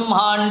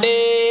ಬ್ರಹ್ಮಾಂಡೇ.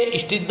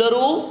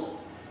 ಇಷ್ಟಿದ್ದರೂ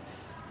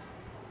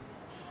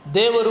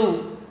ದೇವರು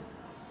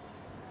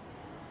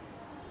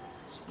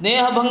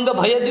ಸ್ನೇಹಭಂಗ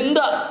ಭಯದಿಂದ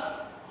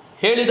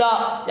ಹೇಳಿದ.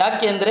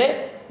 ಯಾಕೆ ಅಂದರೆ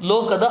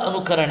ಲೋಕದ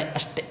ಅನುಕರಣೆ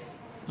ಅಷ್ಟೆ,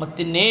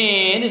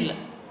 ಮತ್ತಿನ್ನೇನಿಲ್ಲ.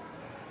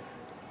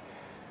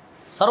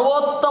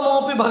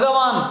 ಸರ್ವೋತ್ತಮೋಪಿ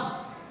ಭಗವಾನ್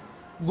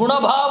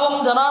ಗುಣಭಾವಂ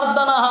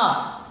ಜನಾರ್ದನ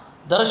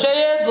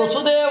ದರ್ಶಯೇದ್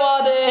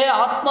ವಸುದೇವಾದೇಹೇ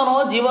ಆತ್ಮನೋ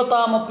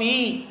ಜೀವತಾಮಪಿ.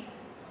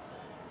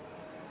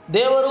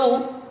 ದೇವರು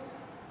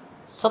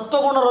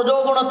ಸತ್ವಗುಣ,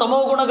 ರಜೋಗುಣ,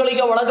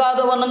 ತಮೋಗುಣಗಳಿಗೆ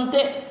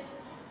ಒಳಗಾದವನಂತೆ,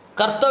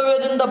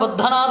 ಕರ್ತವ್ಯದಿಂದ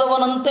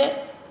ಬದ್ಧನಾದವನಂತೆ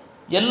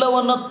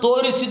ಎಲ್ಲವನ್ನು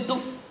ತೋರಿಸಿದ್ದು.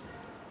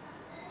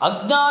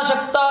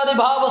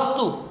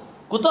 ಅಜ್ಞಾಶಕ್ತಾದಿಭಾವಸ್ತು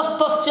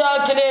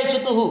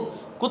ಕುತಸ್ಥಸ್ಯಾಖಿಲೇಶಿತು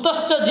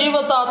ಕುತಶ್ಚ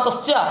ಜೀವತ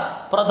ತಸ್ಯ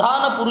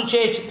ಪ್ರಧಾನ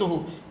ಪುರುಷೇಶಿತು.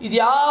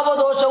 ಇದ್ಯಾವ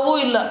ದೋಷವೂ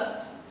ಇಲ್ಲ.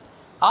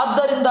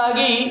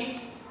 ಆದ್ದರಿಂದಾಗಿ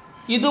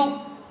ಇದು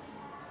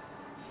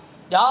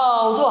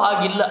ಯಾವುದು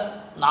ಹಾಗಿಲ್ಲ,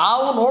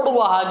 ನಾವು ನೋಡುವ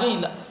ಹಾಗೆ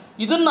ಇಲ್ಲ.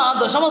 ಇದನ್ನು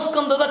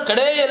ದಶಮಸ್ಕಂದದ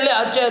ಕಡೆಯಲ್ಲೇ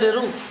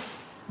ಆಚಾರ್ಯರು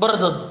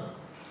ಬರೆದದ್ದು.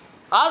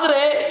 ಆದರೆ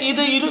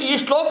ಈ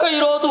ಶ್ಲೋಕ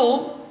ಇರೋದು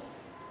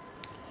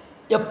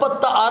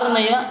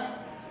 76ನೇ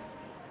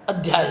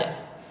ಅಧ್ಯಾಯ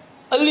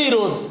ಅಲ್ಲಿ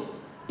ಇರೋದು.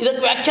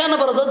 ಇದಕ್ಕೆ ವ್ಯಾಖ್ಯಾನ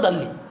ಬರೆದದ್ದು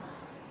ಅಲ್ಲಿ.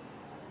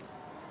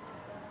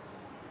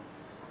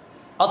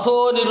 ಅಥೋ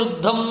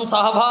ನಿರುದ್ಧಂ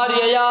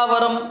ಸಹಭಾರ್ಯಯ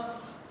ವರಂ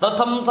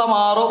ರಥಂ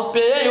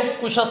ಸಮಾರೋಪ್ಯ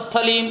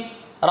ಯುಕ್ಕುಶಸ್ಥಲೀಂ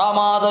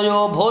ರಾಮಾದಯೋ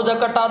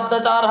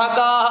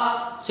ಭೋಜಕಟಾದ್ದಚಾರ್ಹಕಾ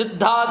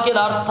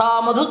ಸಿದ್ಧಾಖಿಲಾರ್ಥ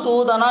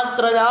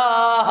ಮಧುಸೂದನಾತ್ರಯಾ.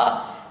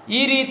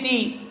 ಈ ರೀತಿ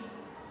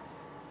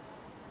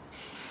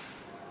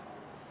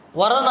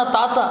ವರನ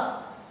ತಾತ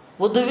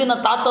ವಧುವಿನ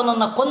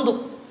ತಾತನನ್ನು ಕೊಂದು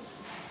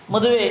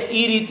ಮದುವೆ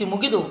ಈ ರೀತಿ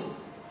ಮುಗಿದು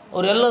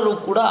ಅವರೆಲ್ಲರೂ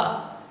ಕೂಡ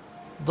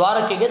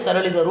ದ್ವಾರಕೆಗೆ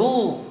ತೆರಳಿದರು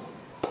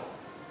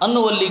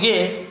ಅನ್ನುವಲ್ಲಿಗೆ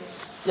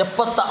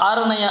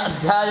 76ನೇ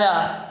ಅಧ್ಯಾಯ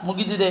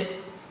ಮುಗಿದಿದೆ.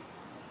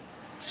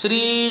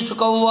 ಶ್ರೀ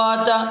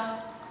ಶುಕೌವಾಚ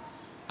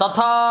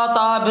ತಥಾ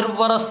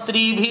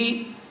ತಾಭಿರ್ವರಸ್ತ್ರೀಭಿ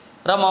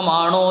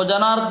ರಮಮಾಣೋ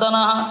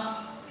ಜನಾರ್ದನಃ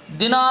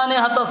ದಿನಾನಿ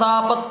ಹತಸಾ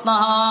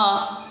ಪತ್ನಃ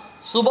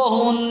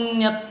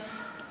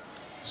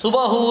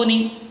ಸುಬಹೂನಿ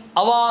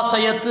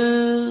ಅವಾಸಯತ್.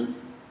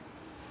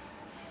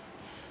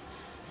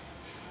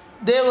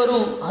 ದೇವರು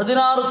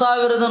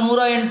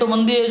 16,108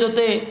 ಮಂದಿಯ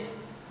ಜೊತೆ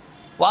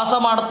ವಾಸ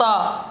ಮಾಡ್ತಾ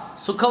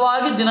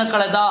ಸುಖವಾಗಿ ದಿನ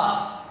ಕಳೆದ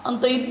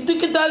ಅಂತ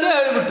ಇದ್ದಕ್ಕಿದ್ದಾಗೆ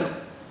ಹೇಳಿಬಿಟ್ರು.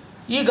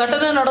 ಈ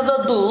ಘಟನೆ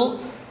ನಡೆದದ್ದು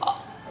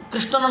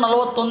ಕೃಷ್ಣನ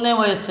 41ನೇ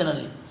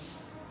ವಯಸ್ಸಿನಲ್ಲಿ.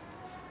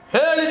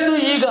 ಹೇಳಿದ್ದು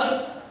ಈಗ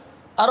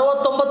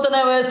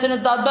 69ನೇ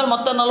ವಯಸ್ಸಿನದ್ದಾದಮೇಲೆ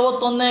ಮತ್ತೆ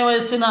 41ನೇ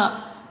ವಯಸ್ಸಿನ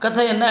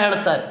ಕಥೆಯನ್ನು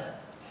ಹೇಳ್ತಾರೆ.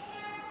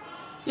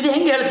 ಇದು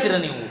ಹೆಂಗೆ ಹೇಳ್ತೀರ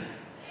ನೀವು?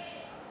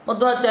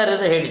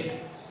 ಮಧ್ವಾಚಾರ್ಯರು ಹೇಳಿದ್ದು.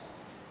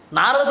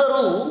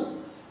 ನಾರದರು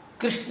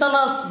ಕೃಷ್ಣನ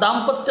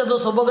ದಾಂಪತ್ಯದ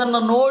ಸೊಬಗನ್ನು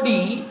ನೋಡಿ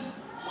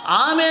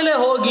ಆಮೇಲೆ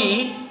ಹೋಗಿ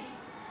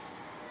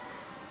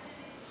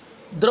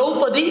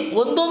ದ್ರೌಪದಿ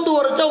 1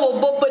 ವರ್ಷ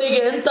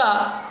ಒಬ್ಬೊಬ್ಬರಿಗೆ ಅಂತ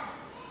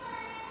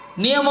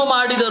ನಿಯಮ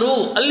ಮಾಡಿದರು.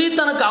 ಅಲ್ಲಿ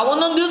ತನಕ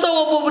ಒಂದೊಂದು ದಿವಸ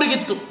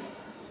ಒಬ್ಬೊಬ್ಬರಿಗಿತ್ತು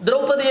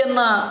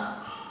ದ್ರೌಪದಿಯನ್ನು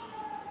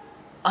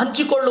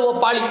ಹಂಚಿಕೊಳ್ಳುವ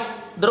ಪಾಳಿ.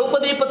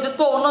 ದ್ರೌಪದಿ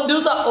ಪತಿತ್ವ 1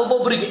 ದಿವಸ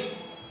ಒಬ್ಬೊಬ್ಬರಿಗೆ.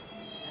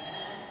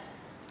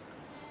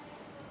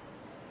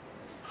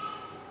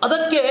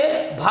 ಅದಕ್ಕೆ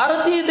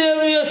ಭಾರತೀ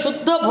ದೇವಿಯ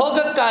ಶುದ್ಧ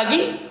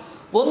ಭೋಗಕ್ಕಾಗಿ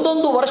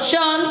 1 ವರ್ಷ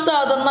ಅಂತ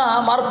ಅದನ್ನು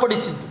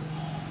ಮಾರ್ಪಡಿಸಿದ್ದು.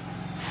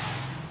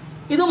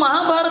 ಇದು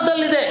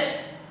ಮಹಾಭಾರತದಲ್ಲಿದೆ.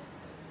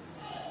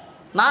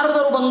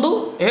 ನಾರದರು ಬಂದು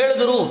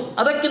ಹೇಳಿದರು,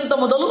 ಅದಕ್ಕಿಂತ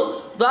ಮೊದಲು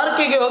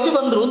ದ್ವಾರಕೆಗೆ ಹೋಗಿ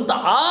ಬಂದರು ಅಂತ.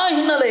 ಆ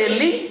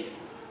ಹಿನ್ನೆಲೆಯಲ್ಲಿ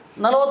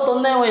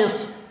 41ನೇ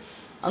ವಯಸ್ಸು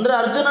ಅಂದರೆ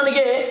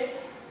ಅರ್ಜುನನಿಗೆ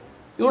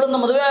ಇವಳನ್ನು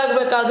ಮದುವೆ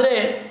ಆಗಬೇಕಾದ್ರೆ,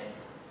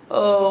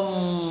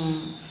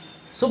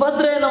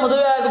 ಸುಭದ್ರೆಯನ್ನು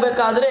ಮದುವೆ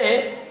ಆಗಬೇಕಾದ್ರೆ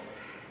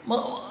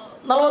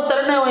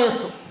 42ನೇ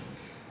ವಯಸ್ಸು.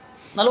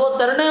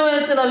 42ನೇ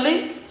ವಯಸ್ಸಿನಲ್ಲಿ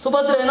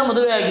ಸುಭದ್ರೆಯನ್ನು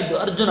ಮದುವೆ ಆಗಿದ್ದು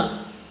ಅರ್ಜುನ.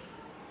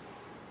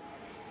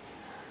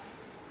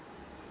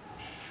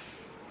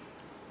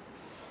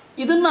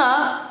 ಇದನ್ನು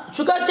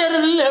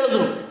ಶುಕಾಚಾರ್ಯರಲ್ಲಿ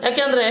ಹೇಳಿದ್ರು.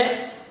 ಯಾಕೆಂದರೆ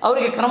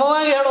ಅವರಿಗೆ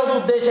ಕ್ರಮವಾಗಿ ಹೇಳೋದು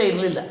ಉದ್ದೇಶ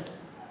ಇರಲಿಲ್ಲ.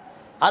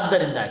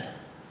 ಆದ್ದರಿಂದಾಗಿ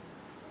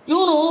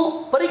ಇವನು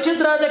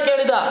ಪರೀಕ್ಷಿತ್ ರಾಜ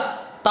ಕೇಳಿದ,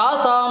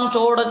 ತಾಸಾಂ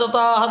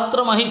ಚೋಡಚತಾ ಹತ್ರ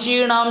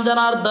ಮಹಿಷೀಣಾಂ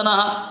ಜನಾರ್ದನ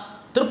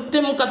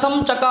ತೃಪ್ತಿಂ ಕಥಂ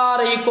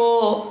ಚಕಾರೈಕೋ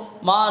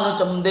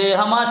ಮಾನುಚಂ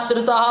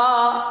ದೇಹಮಾಶ್ರಿತ.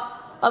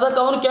 ಅದಕ್ಕೆ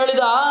ಅವನು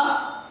ಕೇಳಿದ,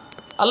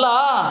 ಅಲ್ಲ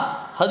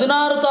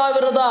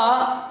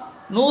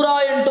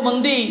 16,108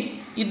 ಮಂದಿ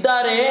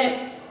ಇದ್ದಾರೆ,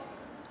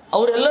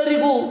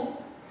 ಅವರೆಲ್ಲರಿಗೂ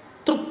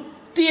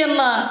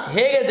ತೃಪ್ತಿಯನ್ನು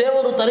ಹೇಗೆ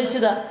ದೇವರು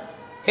ತರಿಸಿದ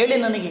ಹೇಳಿ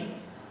ನನಗೆ.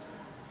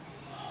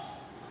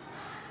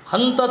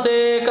 ಹಂತತೆ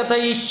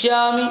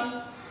ಕಥಯಿಷ್ಯಾಮಿ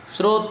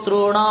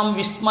ಶ್ರೋತॄಣಾಂ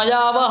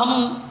ವಿಸ್ಮಯಾವಹಂ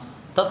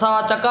ತಥಾ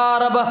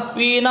ಚಕಾರ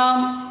ಬಹ್ವೀನಾಂ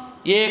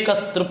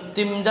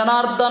ಏಕಸ್ತೃಪ್ತಿಂ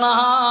ಜನಾರ್ದನ.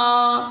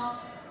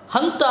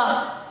 ಹಂತ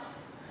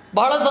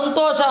ಬಹಳ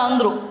ಸಂತೋಷ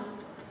ಅಂದರು.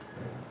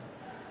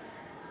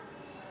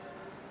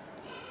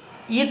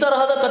 ಈ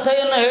ತರಹದ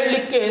ಕಥೆಯನ್ನು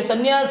ಹೇಳಲಿಕ್ಕೆ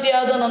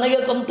ಸನ್ಯಾಸಿಯಾದ ನನಗೆ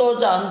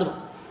ಸಂತೋಷ ಅಂದರು.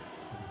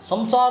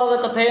 ಸಂಸಾರದ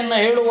ಕಥೆಯನ್ನು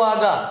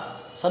ಹೇಳುವಾಗ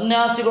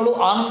ಸನ್ಯಾಸಿಗಳು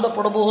ಆನಂದ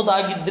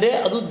ಪಡಬಹುದಾಗಿದ್ದರೆ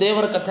ಅದು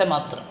ದೇವರ ಕಥೆ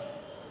ಮಾತ್ರ.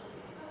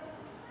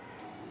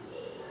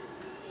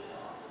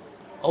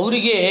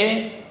 ಅವರಿಗೆ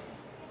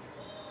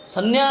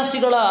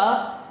ಸನ್ಯಾಸಿಗಳ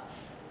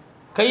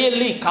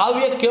ಕೈಯಲ್ಲಿ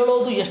ಕಾವ್ಯ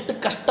ಕೇಳೋದು ಎಷ್ಟು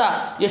ಕಷ್ಟ,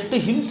 ಎಷ್ಟು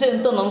ಹಿಂಸೆ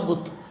ಅಂತ ನನಗೆ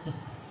ಗೊತ್ತು.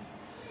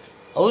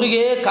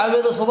 ಅವರಿಗೆ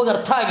ಕಾವ್ಯದ ಸೊಬಗು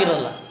ಅರ್ಥ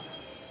ಆಗಿರಲ್ಲ.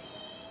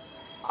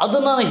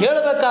 ಅದನ್ನು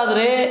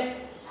ಹೇಳಬೇಕಾದ್ರೆ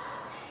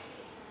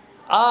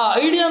ಆ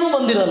ಐಡಿಯಾನೂ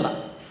ಬಂದಿರಲ್ಲ,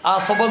 ಆ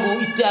ಸೊಬಗು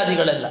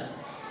ಇತ್ಯಾದಿಗಳೆಲ್ಲ.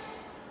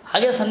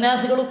 ಹಾಗೆ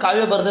ಸನ್ಯಾಸಿಗಳು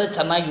ಕಾವ್ಯ ಬರೆದರೆ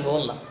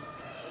ಚೆನ್ನಾಗಿರೋಲ್ಲ,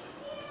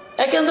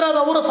 ಯಾಕೆಂದರೆ ಅದು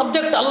ಅವರ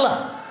ಸಬ್ಜೆಕ್ಟ್ ಅಲ್ಲ.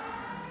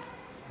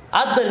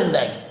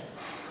 ಆದ್ದರಿಂದಾಗಿ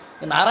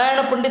ನಾರಾಯಣ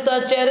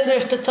ಪಂಡಿತಾಚಾರ್ಯರು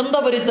ಎಷ್ಟು ಚಂದ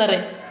ಬರೀತಾರೆ,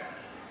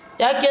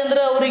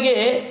 ಯಾಕೆಂದರೆ ಅವರಿಗೆ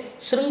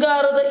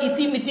ಶೃಂಗಾರದ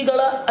ಇತಿಮಿತಿಗಳ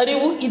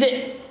ಅರಿವು ಇದೆ.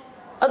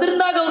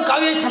 ಅದರಿಂದಾಗಿ ಅವ್ರ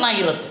ಕಾವ್ಯ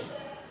ಚೆನ್ನಾಗಿರುತ್ತೆ.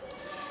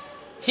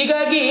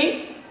 ಹೀಗಾಗಿ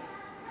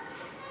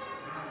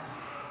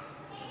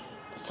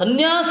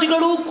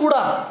ಸನ್ಯಾಸಿಗಳೂ ಕೂಡ,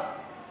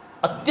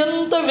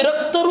 ಅತ್ಯಂತ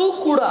ವಿರಕ್ತರೂ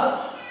ಕೂಡ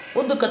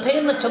ಒಂದು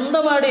ಕಥೆಯನ್ನು ಚಂದ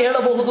ಮಾಡಿ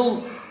ಹೇಳಬಹುದು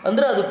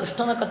ಅಂದರೆ ಅದು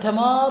ಕೃಷ್ಣನ ಕಥೆ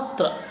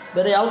ಮಾತ್ರ,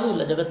 ಬೇರೆ ಯಾವುದೂ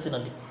ಇಲ್ಲ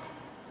ಜಗತ್ತಿನಲ್ಲಿ.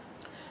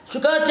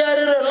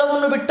 ಶುಕಾಚಾರ್ಯರು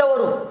ಎಲ್ಲವನ್ನು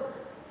ಬಿಟ್ಟವರು.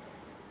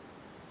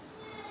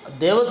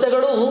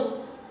 ದೇವತೆಗಳು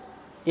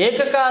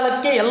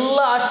ಏಕಕಾಲಕ್ಕೆ ಎಲ್ಲ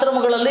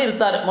ಆಶ್ರಮಗಳಲ್ಲಿ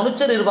ಇರ್ತಾರೆ,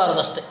 ಮನುಷ್ಯರು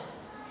ಇರಬಾರ್ದಷ್ಟೇ.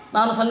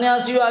 ನಾನು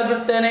ಸನ್ಯಾಸಿಯೂ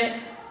ಆಗಿರ್ತೇನೆ,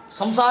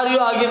 ಸಂಸಾರಿಯೂ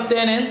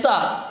ಆಗಿರ್ತೇನೆ ಅಂತ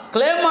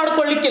ಕ್ಲೇಮ್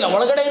ಮಾಡ್ಕೊಳ್ಳಿಕ್ಕಿಲ್ಲ.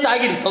 ಒಳಗಡೆಯಿಂದ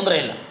ಆಗಿರಿ, ತೊಂದರೆ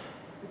ಇಲ್ಲ.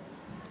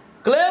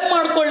 ಕ್ಲೇಮ್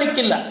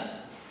ಮಾಡ್ಕೊಳ್ಳಿಕ್ಕಿಲ್ಲ.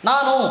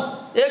 ನಾನು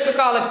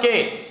ಏಕಕಾಲಕ್ಕೆ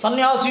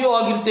ಸನ್ಯಾಸಿಯೂ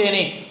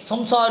ಆಗಿರ್ತೇನೆ,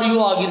 ಸಂಸಾರಿಯೂ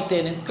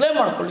ಆಗಿರ್ತೇನೆ ಅಂತ ಕ್ಲೇಮ್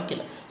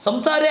ಮಾಡ್ಕೊಳ್ಳಿಕ್ಕಿಲ್ಲ.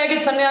 ಸಂಸಾರಿ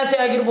ಆಗಿದ್ದು ಸನ್ಯಾಸಿ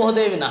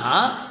ಆಗಿರಬಹುದೇ ವಿನಃ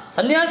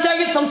ಸನ್ಯಾಸಿ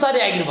ಆಗಿದ್ದು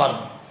ಸಂಸಾರಿ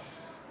ಆಗಿರಬಾರ್ದು.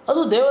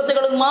 ಅದು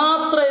ದೇವತೆಗಳಿಗೆ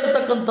ಮಾತ್ರ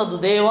ಇರತಕ್ಕಂಥದ್ದು.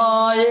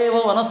 ದೇವಾಯೇವ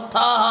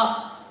ವನಸ್ಥಾಃ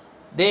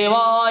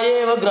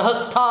ದೇವಾಯೇವ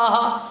ಗೃಹಸ್ಥಾಃ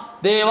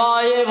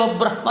ದೇವಾಯೇವ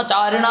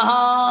ಬ್ರಹ್ಮಚಾರಿಣಃ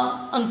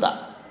ಅಂತ.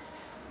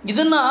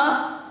 ಇದನ್ನು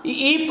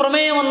ಈ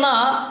ಪ್ರಮೇಯವನ್ನು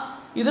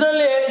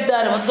ಇದರಲ್ಲೇ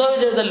ಹೇಳಿದ್ದಾರೆ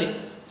ಮಧ್ವವಿಜಯದಲ್ಲಿ.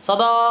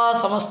 ಸದಾ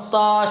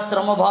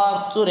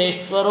ಸಮಸ್ತಾಶ್ರಮಭಾಕ್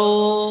ಸುರೇಶ್ವರೋ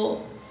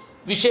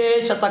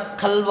ವಿಶೇಷತಃ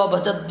ಖಲ್ವ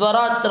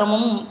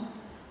ಭಜದ್ವರಾಶ್ರಮಂ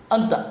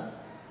ಅಂತ.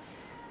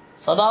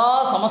 ಸದಾ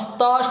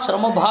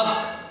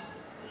ಸಮಸ್ತಾಶ್ರಮಭಾಕ್,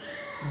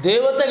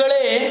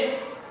 ದೇವತೆಗಳೇ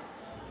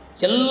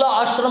ಎಲ್ಲ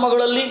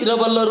ಆಶ್ರಮಗಳಲ್ಲಿ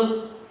ಇರಬಲ್ಲರು.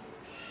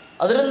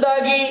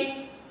 ಅದರಿಂದಾಗಿ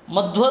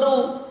ಮಧ್ವರು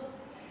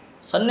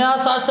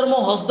ಸನ್ಯಾಸಾಶ್ರಮ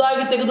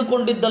ಹೊಸದಾಗಿ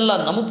ತೆಗೆದುಕೊಂಡಿದ್ದಲ್ಲ,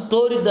 ನಮಗೆ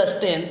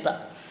ತೋರಿದ್ದಷ್ಟೇ ಅಂತ.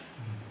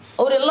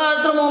 ಅವರೆಲ್ಲ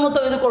ಆಶ್ರಮವನ್ನು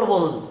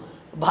ತೆಗೆದುಕೊಳ್ಬಹುದು.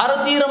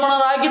 ಭಾರತೀಯ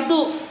ರಮಣರಾಗಿದ್ದು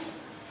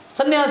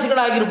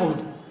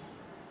ಸನ್ಯಾಸಿಗಳಾಗಿರಬಹುದು.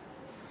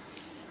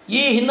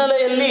 ಈ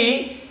ಹಿನ್ನೆಲೆಯಲ್ಲಿ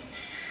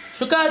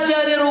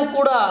ಶುಕಾಚಾರ್ಯರು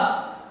ಕೂಡ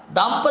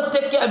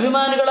ದಾಂಪತ್ಯಕ್ಕೆ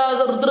ಅಭಿಮಾನಿಗಳಾದ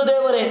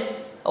ರುದ್ರದೇವರೇ.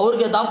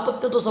 ಅವರಿಗೆ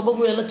ದಾಂಪತ್ಯದ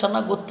ಸೊಬಗು ಎಲ್ಲ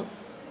ಚೆನ್ನಾಗಿ ಗೊತ್ತು.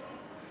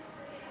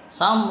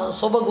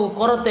 ಸೊಬಗು,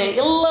 ಕೊರತೆ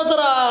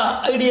ಎಲ್ಲದರ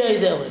ಐಡಿಯಾ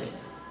ಇದೆ ಅವರಿಗೆ.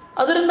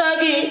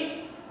 ಅದರಿಂದಾಗಿ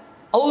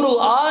ಅವರು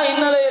ಆ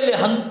ಹಿನ್ನೆಲೆಯಲ್ಲಿ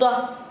ಹಂತ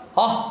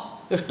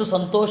ಎಷ್ಟು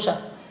ಸಂತೋಷ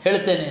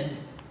ಹೇಳ್ತೇನೆ ಎಂದು.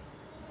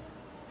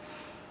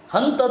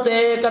 ಹಂತತೆ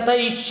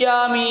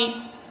ಕಥಯಿಷ್ಯಾಮಿ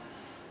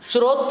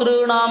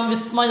ಶ್ರೋತೃಣಾಂ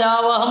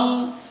ವಿಸ್ಮಯಾವಹಂ,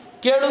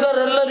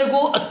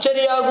 ಕೇಳುಗರೆಲ್ಲರಿಗೂ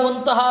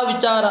ಅಚ್ಚರಿಯಾಗುವಂತಹ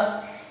ವಿಚಾರ.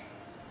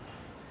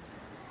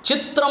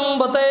 ಚಿತ್ರಂ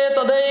ಬತೆ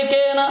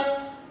ತದೈಕೇನ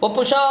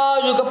ವಪುಷಾ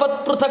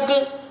ಯುಗಪತ್ ಪೃಥಕ್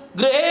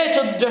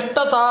ಗೃಹೇಶು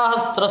ಜ್ಯೇಷ್ಠತಾ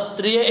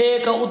ಸ್ತ್ರೀಯ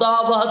ಏಕ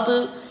ಉದಾವಹತ್.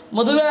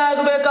 ಮದುವೆ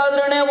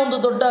ಆಗಬೇಕಾದ್ರೇ ಒಂದು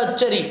ದೊಡ್ಡ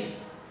ಅಚ್ಚರಿ.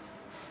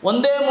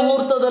 ಒಂದೇ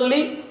ಮುಹೂರ್ತದಲ್ಲಿ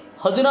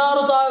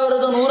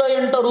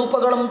 16,108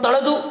 ರೂಪಗಳನ್ನು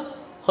ತಳೆದು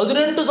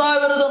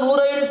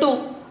 18,108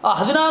 ಆ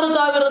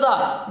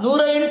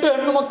 16,108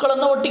 ಹೆಣ್ಣು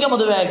ಮಕ್ಕಳನ್ನು ಒಟ್ಟಿಗೆ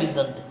ಮದುವೆ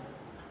ಆಗಿದ್ದಂತೆ.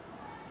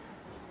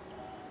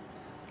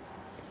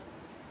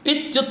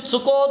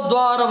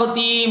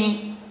 ಇತ್ಯುತ್ಸುಕೋದ್ವಾರವತೀಂ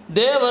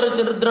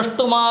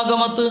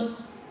ದೇವರತಿರ್ದ್ರಷ್ಟುಮಾಗಮತ್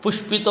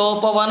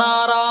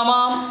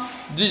ಪುಷ್ಪಿತೋಪವನಾರಾಮಾಂ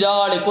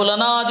ದ್ವಿಜಾಳಿ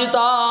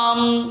ಕುಲನಾದಿತಾಂ.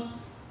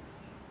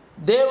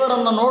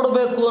 ದೇವರನ್ನು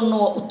ನೋಡಬೇಕು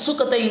ಅನ್ನುವ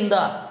ಉತ್ಸುಕತೆಯಿಂದ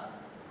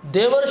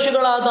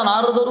ದೇವರ್ಷಿಗಳಾದ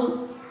ನಾರದರು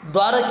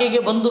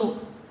ದ್ವಾರಕೆಗೆ ಬಂದರು.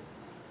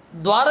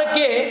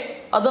 ದ್ವಾರಕೆ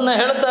ಅದನ್ನು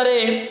ಹೇಳ್ತಾರೆ,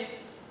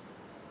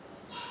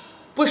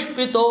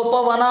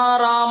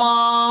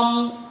 ಪುಷ್ಪಿತೋಪವನಾರಾಮಾಂ,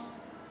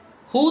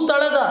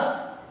 ಹೂತಳೆದ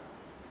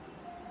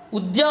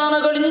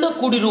ಉದ್ಯಾನಗಳಿಂದ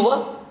ಕೂಡಿರುವ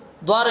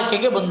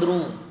ದ್ವಾರಕೆಗೆ ಬಂದರು.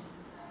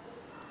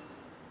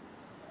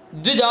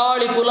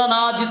 ದ್ವಿಜಾಳಿ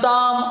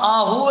ಕುಲನಾದಿತಾಂ, ಆ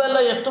ಹೂವೆಲ್ಲ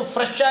ಎಷ್ಟು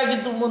ಫ್ರೆಶ್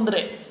ಆಗಿದ್ದವು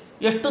ಅಂದರೆ,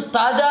 ಎಷ್ಟು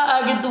ತಾಜಾ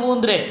ಆಗಿದ್ದವು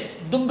ಅಂದರೆ,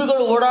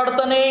 ದುಂಬಿಗಳು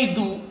ಓಡಾಡ್ತಾನೇ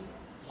ಇದ್ದವು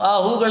ಆ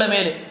ಹೂಗಳ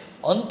ಮೇಲೆ.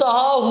 ಅಂತಹ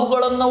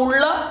ಹೂಗಳನ್ನು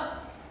ಉಳ್ಳ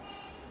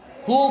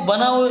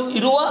ಬನ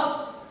ಇರುವ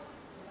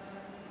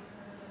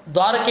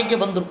ದ್ವಾರಕೆಗೆ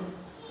ಬಂದರು.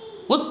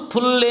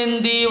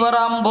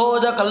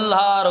 ಉತ್ಫುಲ್ಲೇಂದೀವರಾಂಭೋಜ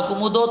ಕಲ್ಹಾರ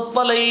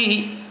ಕುಮುದೋತ್ಪಲೈ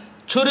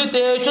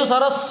ಛುರಿತೇಷು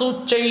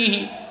ಸರಸ್ಸೂಚ್ಚೈ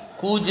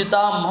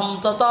ಕೂಜಿತಾಂ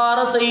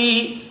ಹಂಸತಾರತೈ.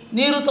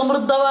 ನೀರು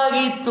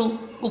ಸಮೃದ್ಧವಾಗಿ ಇತ್ತು.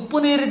 ಉಪ್ಪು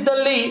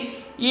ನೀರಿದ್ದಲ್ಲಿ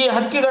ಈ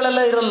ಹಕ್ಕಿಗಳೆಲ್ಲ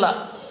ಇರಲ್ಲ.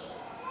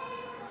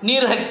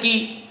 ನೀರು ಹಕ್ಕಿ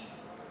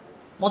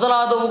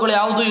ಮೊದಲಾದವುಗಳು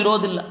ಯಾವುದೂ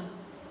ಇರೋದಿಲ್ಲ.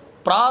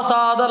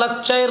 ಪ್ರಾಸಾದ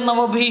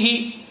ಲಕ್ಷೈರ್ನವಭಿ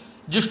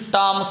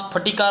ಜುಷ್ಟಾಂ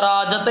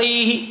ಸ್ಫಟಿಕರಾಜತೈ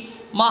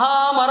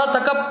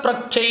ಮಹಾಮರತಕ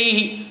ಪ್ರಕ್ಷೈ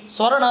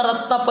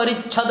ಸ್ವರ್ಣರತ್ನ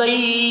ಪರಿಚ್ಛದೈ.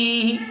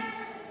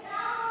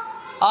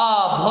 ಆ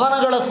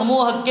ಭವನಗಳ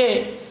ಸಮೂಹಕ್ಕೆ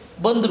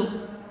ಬಂದರು.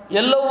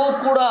 ಎಲ್ಲವೂ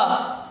ಕೂಡ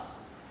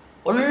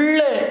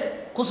ಒಳ್ಳೆ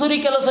ಕುಸುರಿ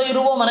ಕೆಲಸ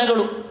ಇರುವ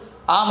ಮನೆಗಳು.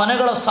 ಆ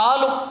ಮನೆಗಳ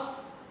ಸಾಲು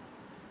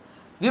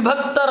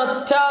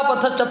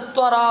ವಿಭಕ್ತರಥ್ಯಾಪಥ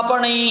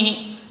ಚತ್ವರಾಪಣೈ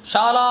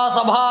ಶಾಲಾ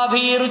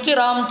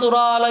ಸಭಾಭಿರುಚಿರಾಂ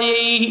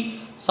ತುರಾಲಯೈ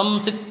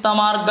ಸಂಸಿಕ್ತ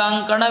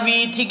ಮಾರ್ಗಾಂಕಣ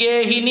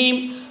ವೀಥಿಗೇಹಿನೀಂ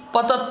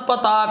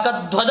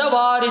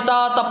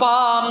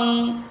ಪತತ್ಪತಾಕಧ್ವಜವಾರಿತಾತಪಾಂ.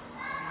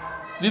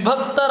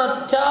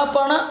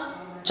 ವಿಭಕ್ತರಥ್ಯಾಪಣ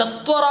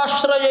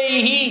ಚತ್ವರಾಶ್ರಯೈ.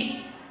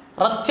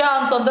 ರಥ್ಯ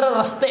ಅಂತಂದರೆ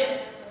ರಸ್ತೆ.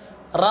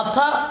 ರಥ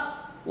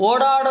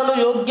ಓಡಾಡಲು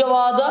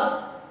ಯೋಗ್ಯವಾದ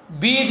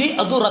ಬೀದಿ,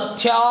 ಅದು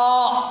ರಥ್ಯ.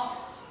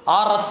 ಆ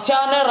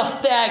ರಥ್ಯಾನೇ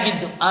ರಸ್ತೆ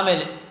ಆಗಿದ್ದು.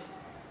 ಆಮೇಲೆ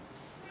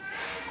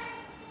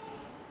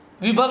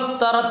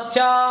ವಿಭಕ್ತ ರಥ್ಯ,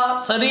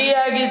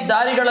 ಸರಿಯಾಗಿ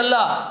ದಾರಿಗಳೆಲ್ಲ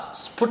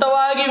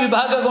ಸ್ಫುಟವಾಗಿ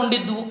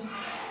ವಿಭಾಗಗೊಂಡಿದ್ವು.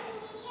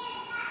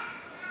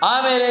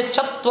 ಆಮೇಲೆ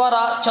ಚತ್ವರ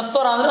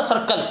ಅಂದರೆ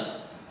ಸರ್ಕಲ್.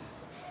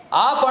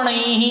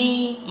 ಆಪಣೈಹಿ,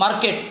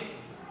 ಮಾರ್ಕೆಟ್.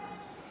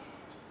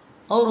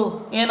 ಅವರು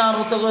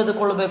ಏನಾದರೂ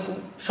ತೆಗೆದುಕೊಳ್ಳಬೇಕು,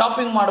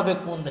 ಶಾಪಿಂಗ್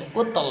ಮಾಡಬೇಕು ಅಂದರೆ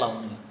ಗೊತ್ತಲ್ಲ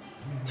ಅವನಿಗೆ,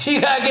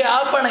 ಹೀಗಾಗಿ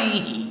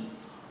ಆಪಣೈಹಿ.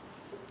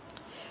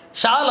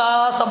 ಶಾಲಾ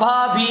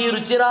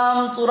ಸಭಾಭಿರುಚಿರಾಂ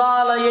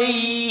ಸುರಾಲಯೈ,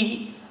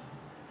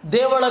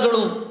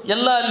 ದೇವಳಗಳು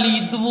ಎಲ್ಲ ಅಲ್ಲಿ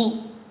ಇದ್ದುವು.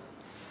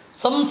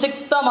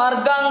 ಸಂಸಿಕ್ತ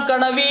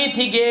ಮಾರ್ಗಾಂಕಣ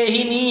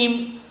ವೀಥಿಗೇಹಿನೀಂ,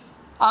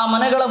 ಆ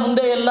ಮನೆಗಳ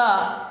ಮುಂದೆ ಎಲ್ಲ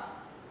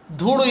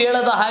ಧೂಳು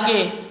ಏಳದ ಹಾಗೆ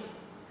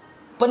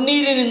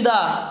ಪನ್ನೀರಿನಿಂದ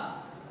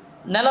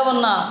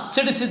ನೆಲವನ್ನು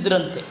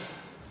ಸಿಡಿಸಿದ್ರಂತೆ.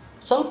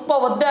 ಸ್ವಲ್ಪ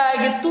ಒದ್ದೆ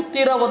ಆಗಿತ್ತು,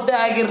 ತೀರಾ ಒದ್ದೆ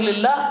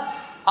ಆಗಿರಲಿಲ್ಲ.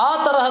 ಆ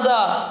ತರಹದ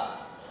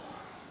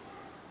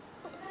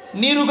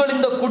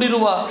ನೀರುಗಳಿಂದ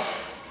ಕೂಡಿರುವ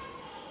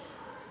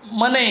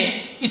ಮನೆ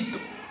ಇತ್ತು.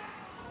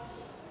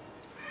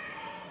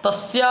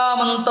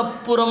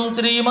 ತಸ್ಯಾಮಂತಃಪುರಂ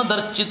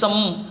ತ್ರೀಮದರ್ಚಿತಂ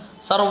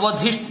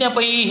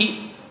ಸರ್ವಧಿಷ್ಣ್ಯಪೈ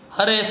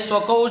ಹರೇ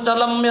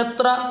ಸ್ವಕೌಶಲಂ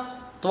ಯತ್ರ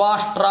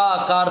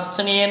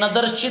ತ್ವಾಷ್ಟ್ರಾಕಾರ್ತ್ಸ್ನೇನ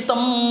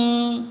ದರ್ಶಿತಂ.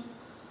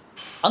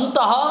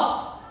 ಅಂತಹ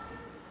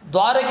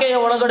ದ್ವಾರಕೆಯ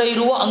ಒಳಗಡೆ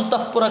ಇರುವ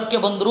ಅಂತಃಪುರಕ್ಕೆ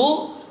ಬಂದರು.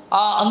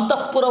 ಆ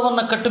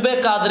ಅಂತಃಪುರವನ್ನು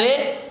ಕಟ್ಟಬೇಕಾದರೆ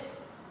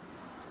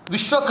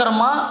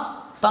ವಿಶ್ವಕರ್ಮ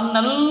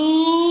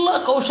ತನ್ನೆಲ್ಲ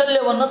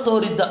ಕೌಶಲ್ಯವನ್ನು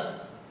ತೋರಿದ್ದ.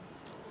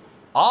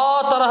 ಆ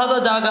ತರಹದ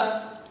ಜಾಗ.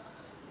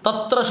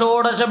 ತತ್ರ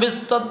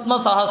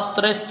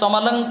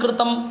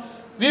ಷೋಡಶಭಿಸ್ತತ್ಮಸಹಸ್ರೈಸ್ತ್ವಮಲಂಕೃತಂ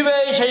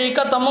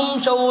ವಿವೇಶೈಕತಮಂ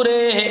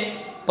ಶೌರೇ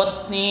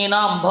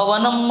ಪತ್ನೀನಾಂ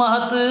ಭವನಂ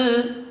ಮಹತ್.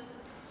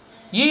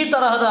 ಈ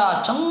ತರಹದ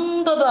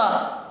ಚಂದದ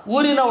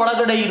ಊರಿನ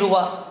ಒಳಗಡೆ ಇರುವ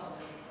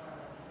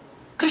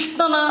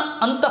ಕೃಷ್ಣನ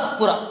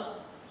ಅಂತಃಪುರ,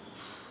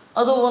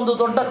 ಅದು ಒಂದು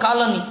ದೊಡ್ಡ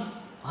ಕಾಲನಿ.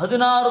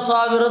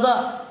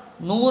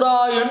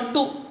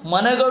 16,108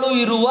 ಮನೆಗಳು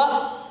ಇರುವ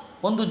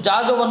ಒಂದು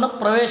ಜಾಗವನ್ನು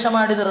ಪ್ರವೇಶ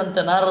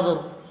ಮಾಡಿದರಂತೆ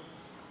ನಾರದರು.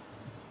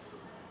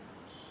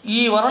 ಈ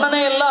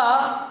ವರ್ಣನೆಯೆಲ್ಲ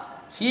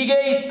ಹೀಗೆ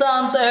ಇತ್ತ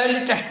ಅಂತ ಹೇಳಿ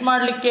ಟೆಸ್ಟ್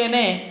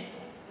ಮಾಡಲಿಕ್ಕೇನೆ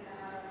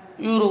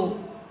ಇವರು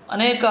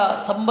ಅನೇಕ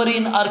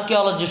ಸಬ್ಮರೀನ್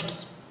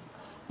ಆರ್ಕಿಯಾಲಜಿಸ್ಟ್ಸ್,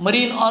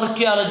 ಮರೀನ್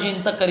ಆರ್ಕಿಯಾಲಜಿ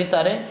ಅಂತ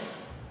ಕರೀತಾರೆ,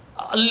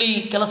 ಅಲ್ಲಿ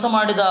ಕೆಲಸ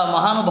ಮಾಡಿದ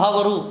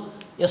ಮಹಾನುಭಾವರು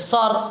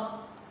SR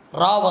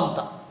ರಾವ್ ಅಂತ,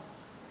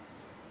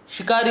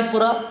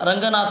 ಶಿಕಾರಿಪುರ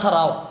ರಂಗನಾಥ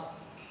ರಾವ್.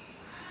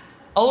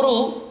 ಅವರು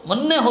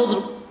ಮೊನ್ನೆ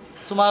ಹೋದರು,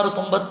 ಸುಮಾರು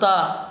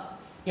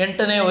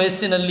 98ನೇ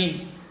ವಯಸ್ಸಿನಲ್ಲಿ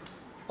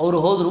ಅವರು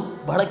ಹೋದರು.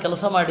 ಬಹಳ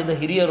ಕೆಲಸ ಮಾಡಿದ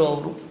ಹಿರಿಯರು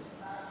ಅವರು.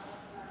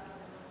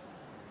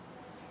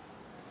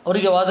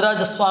 ಅವರಿಗೆ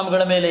ವಾದರಾಜ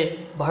ಸ್ವಾಮಿಗಳ ಮೇಲೆ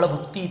ಬಹಳ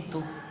ಭಕ್ತಿ ಇತ್ತು,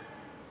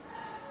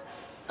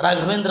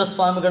 ರಾಘವೇಂದ್ರ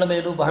ಸ್ವಾಮಿಗಳ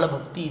ಮೇಲೂ ಬಹಳ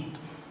ಭಕ್ತಿ ಇತ್ತು.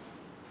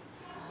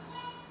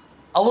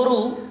 ಅವರು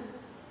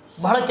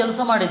ಬಹಳ ಕೆಲಸ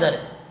ಮಾಡಿದ್ದಾರೆ.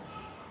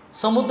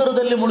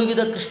 ಸಮುದ್ರದಲ್ಲಿ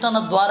ಮುಳುಗಿದ ಕೃಷ್ಣನ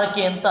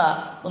ದ್ವಾರಕೆ ಅಂತ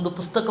ಒಂದು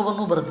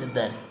ಪುಸ್ತಕವನ್ನು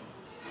ಬರೆದಿದ್ದಾರೆ.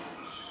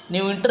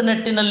 ನೀವು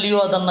ಇಂಟರ್ನೆಟ್ಟಿನಲ್ಲಿಯೂ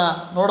ಅದನ್ನು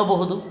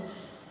ನೋಡಬಹುದು.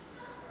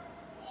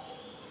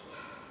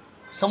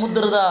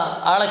 ಸಮುದ್ರದ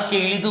ಆಳಕ್ಕೆ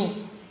ಇಳಿದು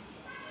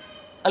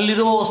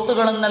ಅಲ್ಲಿರುವ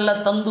ವಸ್ತುಗಳನ್ನೆಲ್ಲ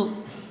ತಂದು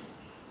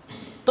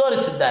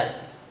ತೋರಿಸಿದ್ದಾರೆ.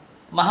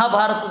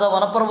 ಮಹಾಭಾರತದ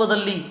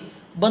ವನಪರ್ವದಲ್ಲಿ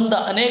ಬಂದ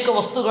ಅನೇಕ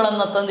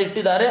ವಸ್ತುಗಳನ್ನು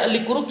ತಂದಿಟ್ಟಿದ್ದಾರೆ. ಅಲ್ಲಿ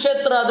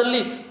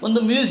ಕುರುಕ್ಷೇತ್ರದಲ್ಲಿ ಒಂದು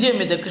ಮ್ಯೂಸಿಯಂ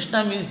ಇದೆ, ಕೃಷ್ಣ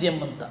ಮ್ಯೂಸಿಯಂ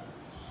ಅಂತ.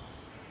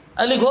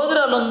 ಅಲ್ಲಿಗೆ ಹೋದರೆ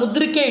ಅಲ್ಲೊಂದು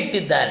ಮುದ್ರಿಕೆ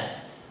ಇಟ್ಟಿದ್ದಾರೆ.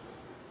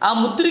 ಆ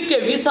ಮುದ್ರಿಕೆ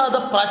ವೀಸಾದ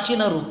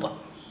ಪ್ರಾಚೀನ ರೂಪ.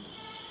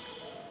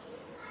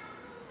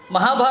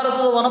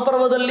 ಮಹಾಭಾರತದ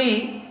ವನಪರ್ವದಲ್ಲಿ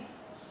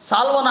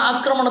ಸಾಲ್ವನ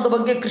ಆಕ್ರಮಣದ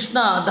ಬಗ್ಗೆ ಕೃಷ್ಣ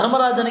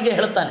ಧರ್ಮರಾಜನಿಗೆ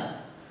ಹೇಳ್ತಾನೆ.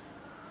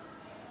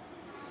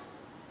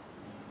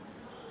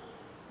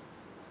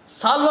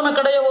 ಸಾಲ್ವನ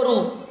ಕಡೆಯವರು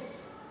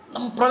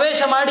ನಮ್ಮ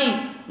ಪ್ರವೇಶ ಮಾಡಿ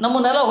ನಮ್ಮ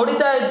ನೆಲ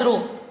ಹೊಡಿತಾ ಇದ್ದರು.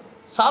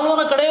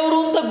 ಸಾಲ್ವನ ಕಡೆಯವರು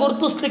ಅಂತ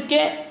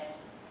ಗುರುತಿಸಲಿಕ್ಕೆ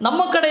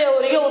ನಮ್ಮ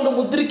ಕಡೆಯವರಿಗೆ ಒಂದು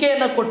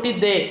ಮುದ್ರಿಕೆಯನ್ನು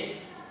ಕೊಟ್ಟಿದ್ದೆ.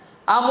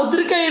 ಆ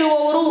ಮುದ್ರಿಕೆ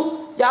ಇರುವವರು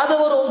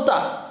ಯಾದವರು ಅಂತ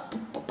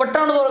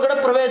ಪಟ್ಟಣದೊಳಗಡೆ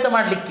ಪ್ರವೇಶ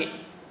ಮಾಡಲಿಕ್ಕೆ,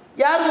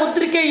 ಯಾರು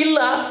ಮುದ್ರಿಕೆ ಇಲ್ಲ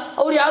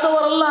ಅವರು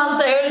ಯಾದವರಲ್ಲ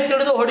ಅಂತ ಹೇಳಿ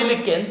ತಿಳಿದು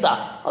ಹೊಡಿಲಿಕ್ಕೆ ಅಂತ.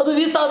 ಅದು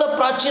ವೀಸಾದ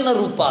ಪ್ರಾಚೀನ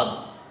ರೂಪ. ಅದು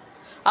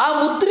ಆ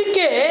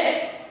ಮುದ್ರಿಕೆ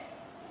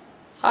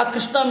ಆ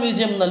ಕೃಷ್ಣ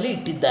ಮ್ಯೂಸಿಯಂನಲ್ಲಿ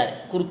ಇಟ್ಟಿದ್ದಾರೆ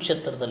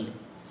ಕುರುಕ್ಷೇತ್ರದಲ್ಲಿ.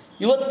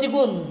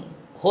 ಇವತ್ತಿಗೂ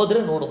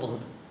ಹೋದರೆ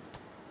ನೋಡಬಹುದು.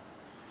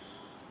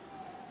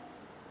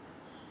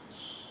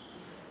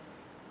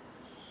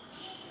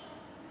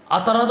 ಆ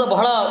ತರಹದ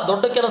ಬಹಳ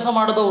ದೊಡ್ಡ ಕೆಲಸ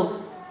ಮಾಡಿದವರು.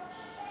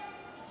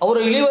 ಅವರ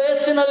ಇಳಿ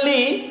ವಯಸ್ಸಿನಲ್ಲಿ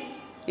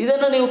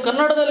ಇದನ್ನು ನೀವು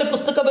ಕನ್ನಡದಲ್ಲಿ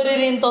ಪುಸ್ತಕ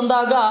ಬರೀರಿ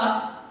ಅಂತಂದಾಗ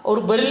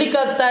ಅವರು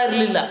ಬರೀಲಿಕ್ಕಾಗ್ತಾ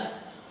ಇರಲಿಲ್ಲ.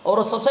 ಅವರ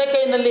ಸೊಸೆ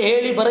ಕೈನಲ್ಲಿ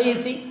ಹೇಳಿ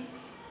ಬರೆಯಿಸಿ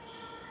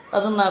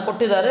ಅದನ್ನು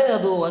ಕೊಟ್ಟಿದ್ದಾರೆ.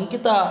 ಅದು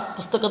ಅಂಕಿತ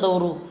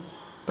ಪುಸ್ತಕದವರು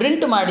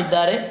ಪ್ರಿಂಟ್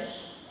ಮಾಡಿದ್ದಾರೆ.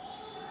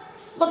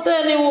 ಮತ್ತು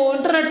ನೀವು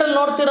ಇಂಟರ್ನೆಟ್ಟಲ್ಲಿ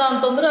ನೋಡ್ತೀರಾ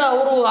ಅಂತಂದರೆ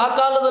ಅವರು ಆ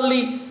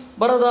ಕಾಲದಲ್ಲಿ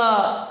ಬರೆದ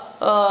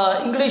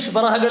ಇಂಗ್ಲೀಷ್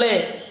ಬರಹಗಳೇ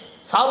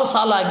ಸಾಲು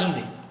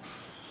ಸಾಲಾಗಿವೆ.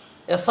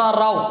 SR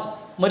ರಾವ್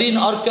ಮರೀನ್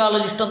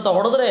ಆರ್ಕಿಯಾಲಜಿಸ್ಟ್ ಅಂತ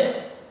ಹೊಡೆದ್ರೆ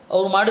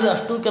ಅವರು ಮಾಡಿದ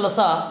ಅಷ್ಟು ಕೆಲಸ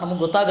ನಮಗೆ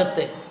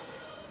ಗೊತ್ತಾಗತ್ತೆ.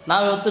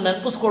 ನಾವಿವತ್ತು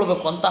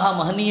ನೆನಪಿಸ್ಕೊಳ್ಬೇಕು ಅಂತಹ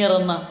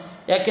ಮಹನೀಯರನ್ನು.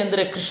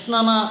 ಯಾಕೆಂದರೆ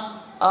ಕೃಷ್ಣನ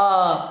ಆ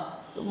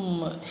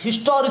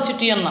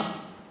ಹಿಸ್ಟಾರಿಸಿಟಿಯನ್ನು,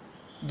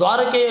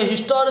 ದ್ವಾರಕೆಯ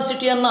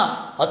ಹಿಸ್ಟಾರಿಸಿಟಿಯನ್ನು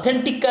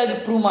ಅಥೆಂಟಿಕ್ಕಾಗಿ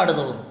ಪ್ರೂವ್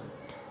ಮಾಡಿದವರು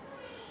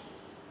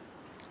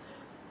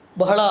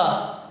ಬಹಳ.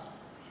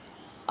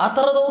 ಆ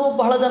ಥರದವರು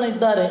ಬಹಳ ಜನ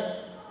ಇದ್ದಾರೆ.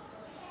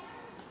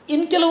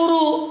 ಇನ್ನು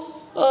ಕೆಲವರು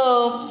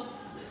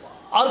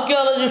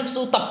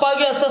ಆರ್ಕಿಯಾಲಜಿಸ್ಟ್ಸು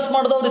ತಪ್ಪಾಗಿ ಅಸೆಸ್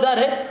ಮಾಡಿದವರು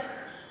ಇದ್ದಾರೆ,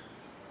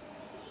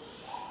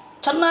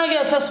 ಚೆನ್ನಾಗಿ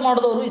ಅಸೆಸ್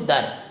ಮಾಡಿದವರು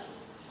ಇದ್ದಾರೆ.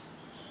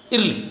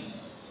 ಇರಲಿ,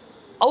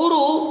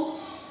 ಅವರು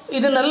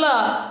ಇದನ್ನೆಲ್ಲ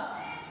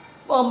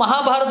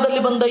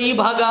ಮಹಾಭಾರತದಲ್ಲಿ ಬಂದ ಈ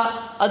ಭಾಗ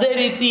ಅದೇ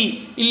ರೀತಿ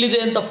ಇಲ್ಲಿದೆ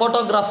ಅಂತ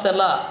ಫೋಟೋಗ್ರಾಫ್ಸ್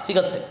ಎಲ್ಲ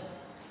ಸಿಗತ್ತೆ.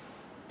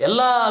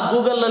 ಎಲ್ಲ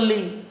ಗೂಗಲಲ್ಲಿ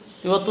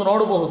ಇವತ್ತು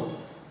ನೋಡಬಹುದು.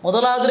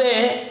 ಮೊದಲಾದರೆ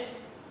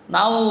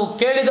ನಾವು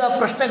ಕೇಳಿದ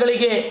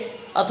ಪ್ರಶ್ನೆಗಳಿಗೆ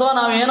ಅಥವಾ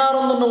ನಾವು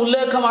ಏನಾರೊಂದನ್ನು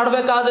ಉಲ್ಲೇಖ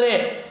ಮಾಡಬೇಕಾದ್ರೆ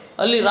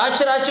ಅಲ್ಲಿ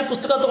ರಾಶಿ ರಾಶಿ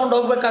ಪುಸ್ತಕ ತೊಗೊಂಡು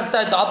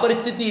ಹೋಗಬೇಕಾಗ್ತಾಯಿತ್ತು. ಆ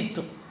ಪರಿಸ್ಥಿತಿ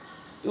ಇತ್ತು.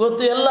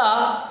 ಇವತ್ತು ಎಲ್ಲ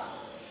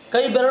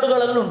ಕೈ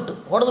ಬೆರಳುಗಳಲ್ಲುಂಟು,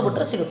 ಹೊಡೆದು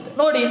ಬಿಟ್ಟರೆ ಸಿಗುತ್ತೆ,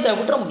 ನೋಡಿ ಅಂತ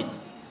ಹೇಳ್ಬಿಟ್ರೆ ಮುಗೀತು.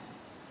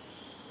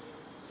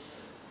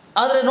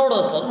 ಆದರೆ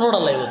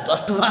ನೋಡಲ್ಲ ಇವತ್ತು.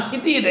 ಅಷ್ಟು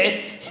ಮಾಹಿತಿ ಇದೆ,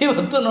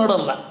 ಇವತ್ತು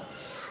ನೋಡಲ್ಲ.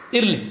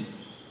 ಇರಲಿ.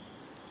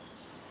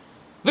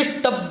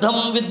 ವಿಷ್ಟಬ್ಧಂ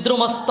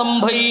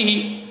ವಿದ್ರುಮಸ್ತಂಭೈ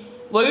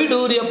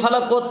ವೈಡೂರ್ಯ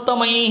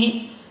ಫಲಕೋತ್ತಮೈ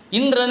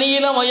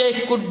ಇಂದ್ರನೀಲಮಯೈ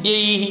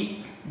ಕುಡ್ಯೈ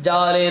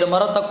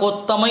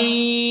ಜಾಲೇರ್ಮರತಕೋತ್ತಮೈ.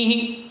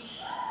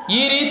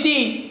 ಈ ರೀತಿ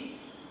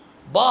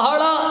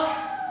ಬಹಳ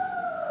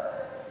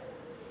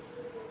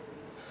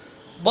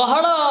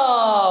ಬಹಳ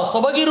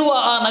ಸೊಬಗಿರುವ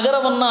ಆ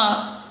ನಗರವನ್ನು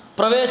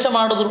ಪ್ರವೇಶ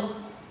ಮಾಡಿದ್ರು.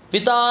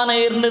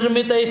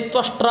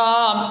 ಪಿತಾನೈರ್ನಿರ್ಮಿತೈಸ್ತ್ವಷ್ಟ್ರಾ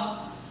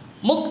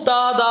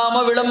ಮುಕ್ತಾದಾಮ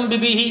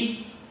ವಿಳಂಬಿಭಿ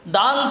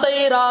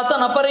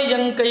ದಾಂತೈರಾತನ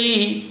ಪರಿಜಂಕೈ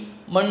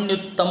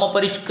ಮಣ್ಯುತ್ತಮ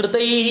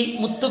ಪರಿಷ್ಕೃತೈ.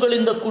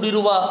 ಮುತ್ತುಗಳಿಂದ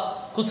ಕೂಡಿರುವ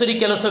ಕುಸುರಿ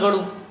ಕೆಲಸಗಳು,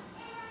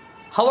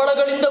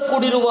 ಹವಳಗಳಿಂದ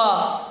ಕೂಡಿರುವ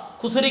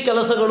ಕುಸುರಿ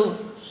ಕೆಲಸಗಳು,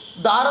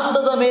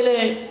 ದಾರಂದದ ಮೇಲೆ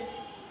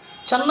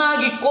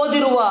ಚೆನ್ನಾಗಿ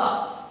ಕೋದಿರುವ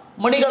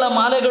ಮಣಿಗಳ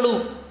ಮಾಲೆಗಳು,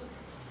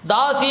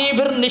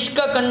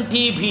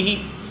 ದಾಸೀಭಿರ್ನಿಷ್ಕಕಂಠೀಭಿ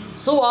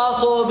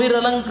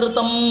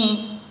ಸುವಾಸೋಭಿರಲಂಕೃತಂ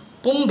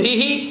ಪುಂಭಿ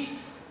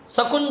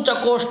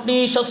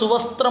ಸಕುಂಚಕೋಷ್ಣೀಶ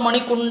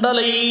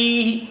ಸುವಸ್ತ್ರಮಣಿಕುಂಡಲೈ.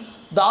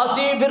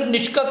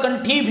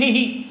 ದಾಸೀಭಿರ್ನಿಷ್ಕಕಂಠೀಭಿ,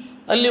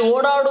 ಅಲ್ಲಿ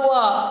ಓಡಾಡುವ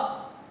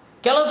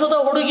ಕೆಲಸದ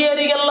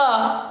ಹುಡುಗಿಯರಿಗೆಲ್ಲ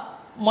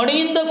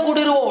ಮಣಿಯಿಂದ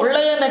ಕೂಡಿರುವ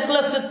ಒಳ್ಳೆಯ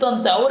ನೆಕ್ಲೆಸ್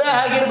ಇತ್ತಂತೆ. ಅವರೇ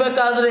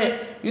ಹಾಗಿರಬೇಕಾದ್ರೆ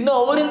ಇನ್ನು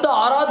ಅವರಿಂದ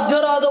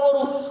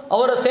ಆರಾಧ್ಯರಾದವರು,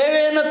 ಅವರ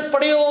ಸೇವೆಯನ್ನು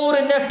ಪಡೆಯುವವರು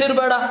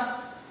ಇನ್ನೆಷ್ಟಿರಬೇಡ.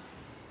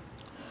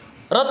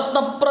 ರತ್ನ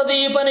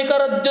ಪ್ರದೀಪ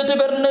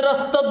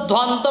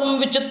ನಿಕರದ್ಯುತಿರ್ನಿರಸ್ತಧ್ವಾಂತಂ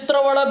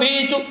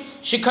ವಿಚಿತ್ರವಳಭೀಚು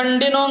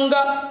ಶಿಖಂಡಿನೋಂಗ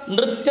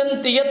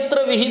ನೃತ್ಯಂತಿ ಯತ್ರ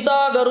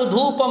ವಿಹಿತಾಗರು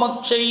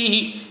ಧೂಪಮಕ್ಷೈ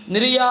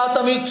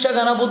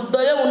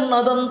ನಿರ್ಯಾತಮೀಕ್ಷಗನಬುದ್ಧಯ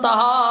ಉನ್ನದಂತಹ.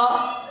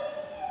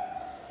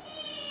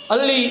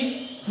 ಅಲ್ಲಿ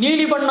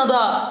ನೀಲಿ ಬಣ್ಣದ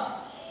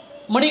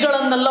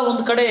ಮಣಿಗಳನ್ನೆಲ್ಲ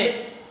ಒಂದು ಕಡೆ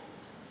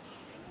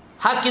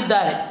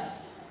ಹಾಕಿದ್ದಾರೆ.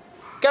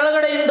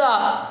 ಕೆಳಗಡೆಯಿಂದ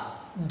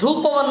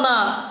ಧೂಪವನ್ನು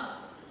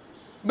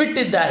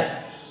ಬಿಟ್ಟಿದ್ದಾರೆ.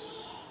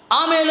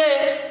 ಆಮೇಲೆ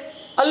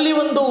ಅಲ್ಲಿ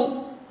ಒಂದು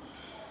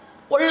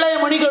ಒಳ್ಳೆಯ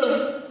ಮಣಿಗಳು,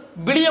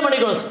 ಬಿಳಿಯ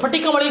ಮಣಿಗಳು,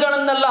 ಸ್ಫಟಿಕ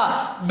ಮಣಿಗಳನ್ನೆಲ್ಲ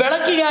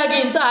ಬೆಳಕಿಗಾಗಿ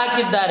ಅಂತ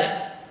ಹಾಕಿದ್ದಾರೆ.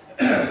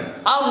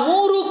 ಆ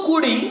ಮೂರು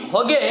ಕೂಡಿ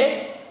ಹೊಗೆ,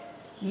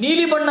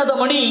 ನೀಲಿ ಬಣ್ಣದ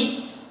ಮಣಿ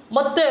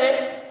ಮತ್ತು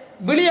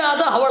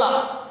ಬಿಳಿಯಾದ ಹವಳ,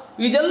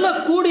 ಇದೆಲ್ಲ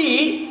ಕೂಡಿ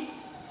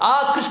ಆ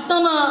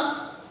ಕೃಷ್ಣನ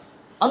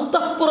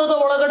ಅಂತಃಪುರದ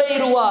ಒಳಗಡೆ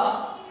ಇರುವ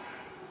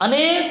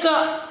ಅನೇಕ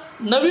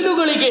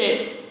ನವಿಲುಗಳಿಗೆ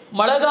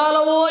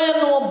ಮಳೆಗಾಲವೋ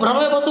ಎನ್ನುವ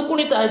ಭ್ರಮೆ ಬಂದು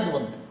ಕುಣಿತಾ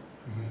ಇದ್ವಂತೆ.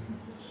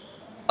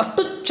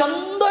 ಅಷ್ಟು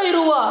ಚಂದ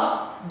ಇರುವ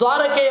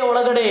ದ್ವಾರಕೆಯ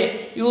ಒಳಗಡೆ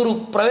ಇವರು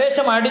ಪ್ರವೇಶ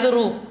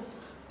ಮಾಡಿದರು.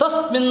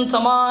 ತಸ್ಮಿನ್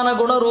ಸಮಾನ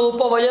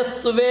ಗುಣರೂಪ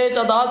ವಯಸ್ಸು ವೇಚ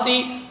ದಾಸಿ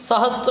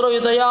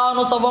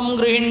ಸಹಸ್ರಯುತಯಾನುಸವಂ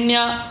ಗೃಹಿಣ್ಯ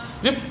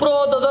ವಿಪ್ರೋ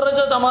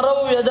ದದರಜ ತಮರೌ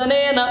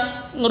ಯಜನೇನ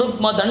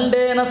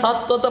ರುಗ್ಮದಂಡೇನ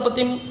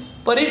ಸಾತ್ವತಪತಿಂ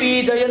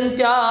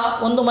ಪರಿವೀಜಯಂತ್ಯ.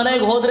 ಒಂದು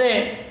ಮನೆಗೆ ಹೋದರೆ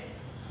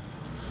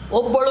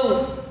ಒಬ್ಬಳು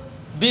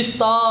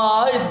ಬೀಸ್ತಾ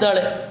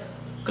ಇದ್ದಾಳೆ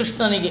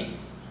ಕೃಷ್ಣನಿಗೆ.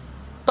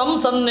 ತಂ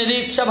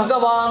ಸನ್ನಿರೀಕ್ಷ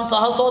ಭಗವಾನ್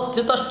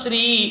ಸಹಸೋತ್ಥಿತ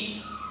ಶ್ರೀ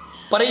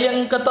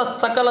ಪರ್ಯಂಕತ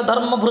ಸಕಲ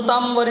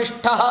ಧರ್ಮಭೃತಾಂ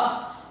ವರಿಷ್ಠ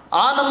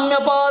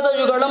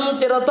ಆನಮ್ಯಪಾದಯುಗಳಂ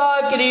ಚಿರತಾ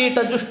ಕಿರೀಟ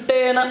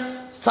ಜುಷ್ಟೇನ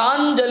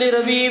ಸಾಂಜಲಿ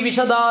ರವಿ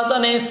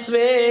ವಿಷದಾತನೆ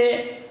ಸ್ವೇ.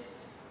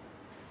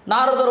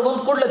 ನಾರದರು ಬಂದ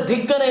ಕೂಡಲೇ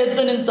ದಿಗ್ಗನೆ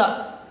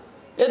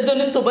ಎದ್ದು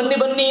ನಿಂತು ಬನ್ನಿ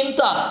ಬನ್ನಿ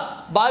ಅಂತ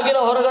ಬಾಗಿಲ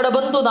ಹೊರಗಡೆ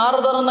ಬಂದು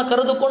ನಾರದರನ್ನು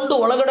ಕರೆದುಕೊಂಡು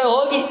ಒಳಗಡೆ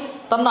ಹೋಗಿ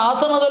ತನ್ನ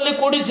ಆಸನದಲ್ಲಿ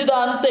ಕೂಡಿಸಿದ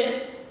ಅಂತೆ.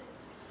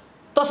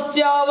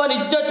 ತಸ್ಯಾವ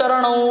ನಿಜ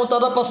ಚರಣವು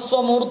ತದಪಸ್ವ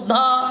ಮೂರ್ಧ.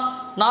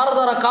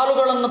 ನಾರದರ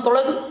ಕಾಲುಗಳನ್ನು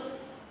ತೊಳೆದು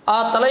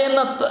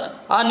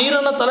ಆ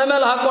ನೀರನ್ನು ತಲೆ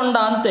ಮೇಲೆ ಹಾಕೊಂಡ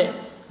ಅಂತೆ.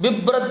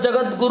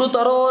 ಬಿಭ್ರಜ್ಜಗದ್ಗುರು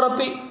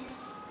ತರೋರಪಿ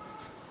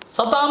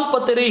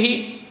ಸತಾಂಪತಿರಿಹಿ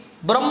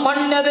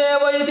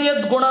ಬ್ರಹ್ಮಣ್ಯದೇವ ಇತಿ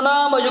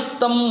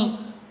ಯದ್ಗುಣನಾಮಯುಕ್ತಂ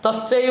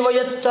ತಸ್ಯೈವ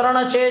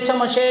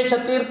ಯಚ್ಚರಣಶೇಷಮಶೇಷ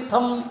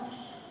ತೀರ್ಥಂ.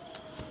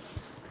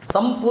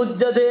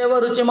 ಸಂಪೂಜ್ಯ ದೇವ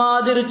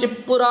ರುಚಿಮಾದಿರುಚಿ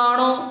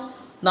ಪುರಾಣೋ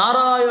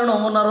ನಾರಾಯಣೋ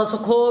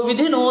ನರಸುಖೋ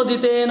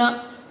ವಿಧಿನೋದಿತೇನ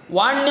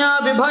ವಾಣ್ಯಾ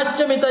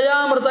ವಿಭಾಷ್ಯಮಿತಯಾ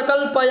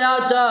ಮೃತಕಲ್ಪಯಾ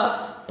ಚ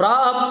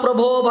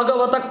ಪ್ರಾಪ್ರಭೋ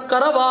ಭಗವತಃ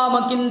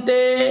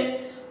ಕರವಾಮಕಿಂತೆ.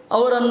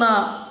 ಅವರನ್ನು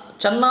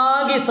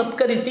ಚೆನ್ನಾಗಿ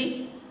ಸತ್ಕರಿಸಿ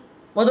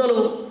ಮೊದಲು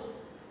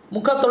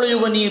ಮುಖ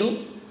ತೊಳೆಯುವ ನೀರು,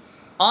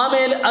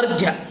 ಆಮೇಲೆ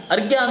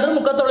ಅರ್ಘ್ಯ ಅಂದರೆ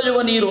ಮುಖ ತೊಳೆಯುವ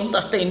ನೀರು ಅಂತ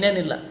ಅಷ್ಟೇ,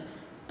 ಇನ್ನೇನಿಲ್ಲ.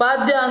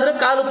 ಪಾದ್ಯ ಅಂದರೆ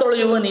ಕಾಲು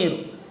ತೊಳೆಯುವ ನೀರು,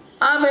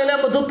 ಆಮೇಲೆ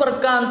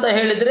ಮಧುಪರ್ಕ ಅಂತ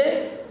ಹೇಳಿದರೆ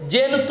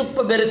ಜೇನುತುಪ್ಪ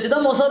ಬೆರೆಸಿದ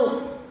ಮೊಸರು,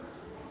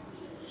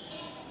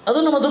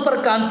 ಅದನ್ನು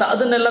ಮಧುಪರ್ಕ ಅಂತ.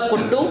 ಅದನ್ನೆಲ್ಲ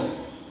ಕೊಟ್ಟು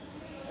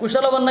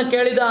ಕುಶಲವನ್ನು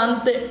ಕೇಳಿದ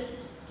ಅಂತೆ.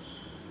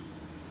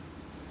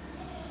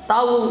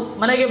 ತಾವು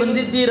ಮನೆಗೆ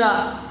ಬಂದಿದ್ದೀರಾ,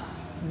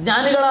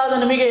 ಜ್ಞಾನಿಗಳಾದ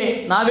ನಿಮಗೆ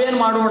ನಾವೇನು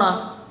ಮಾಡೋಣ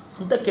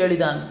ಅಂತ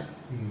ಕೇಳಿದ ಅಂತೆ.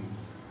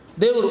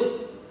 ದೇವರು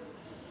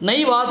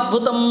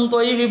ನೈವಾದ್ಭುತಂ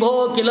ತ್ವಯಿ ವಿಭೋ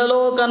ಕಿಲ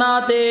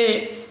ಲೋಕನಾಥೇ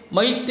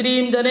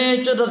ಮೈತ್ರೀಂ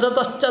ಜನೇಶು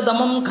ದಸತಶ್ಚ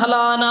ದಮಂ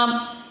ಖಲಾನಾಂ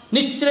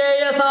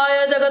ನಿಶ್ರೇಯಸಾಯ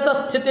ಜಗತ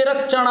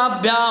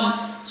ಸ್ಥಿತಿರಕ್ಷಣಾಭ್ಯಾಂ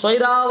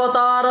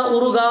ಸ್ವೈರಾವತಾರ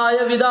ಉರುಗಾಯ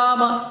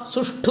ವಿಧಾಮ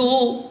ಸುಷ್ಠು.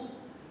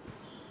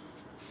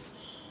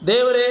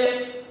 ದೇವರೇ,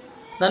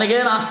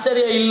 ನನಗೇನು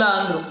ಆಶ್ಚರ್ಯ ಇಲ್ಲ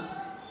ಅಂದರು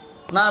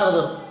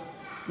ನಾರದರು.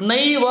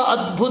 ನೈವ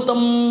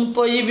ಅದ್ಭುತಂ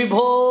ತ್ವಯಿ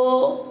ವಿಭೋ,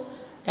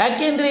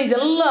 ಯಾಕೆಂದರೆ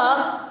ಇದೆಲ್ಲ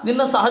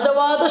ನಿನ್ನ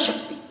ಸಹಜವಾದ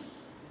ಶಕ್ತಿ,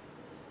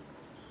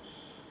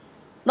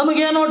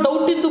 ನಮಗೇನೋ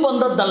ಡೌಟ್ ಇದ್ದು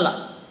ಬಂದದ್ದಲ್ಲ.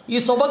 ಈ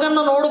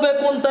ಸೊಬಗನ್ನು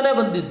ನೋಡಬೇಕು ಅಂತಲೇ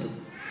ಬಂದಿದ್ದು.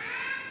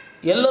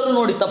 ಎಲ್ಲರೂ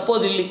ನೋಡಿ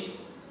ತಪ್ಪೋದಿಲ್ಲಿ.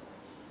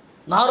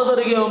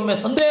 ನಾರದರಿಗೆ ಒಮ್ಮೆ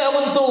ಸಂದೇಹ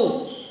ಬಂತು,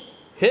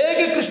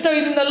 ಹೇಗೆ ಕೃಷ್ಣ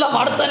ಇದನ್ನೆಲ್ಲ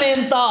ಮಾಡ್ತಾನೆ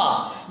ಅಂತ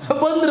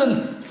ಬಂದ್ರು.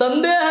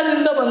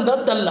 ಸಂದೇಹದಿಂದ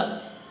ಬಂದದ್ದಲ್ಲ,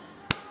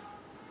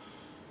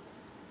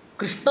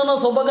 ಕೃಷ್ಣನ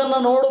ಸೊಬಗನ್ನು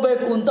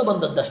ನೋಡಬೇಕು ಅಂತ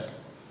ಬಂದದ್ದಷ್ಟೆ.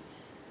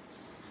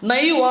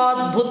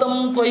 ನೈವಾದ್ಭುತಂ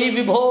ತ್ವಯಿ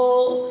ವಿಭೋ,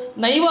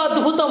 ನೈವ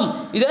ಅದ್ಭುತಂ,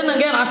 ಇದೇ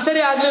ನನಗೇನು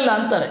ಆಶ್ಚರ್ಯ ಆಗಲಿಲ್ಲ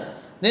ಅಂತಾರೆ.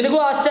 ನಿನಗೂ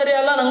ಆಶ್ಚರ್ಯ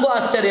ಅಲ್ಲ, ನನಗೂ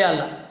ಆಶ್ಚರ್ಯ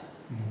ಅಲ್ಲ.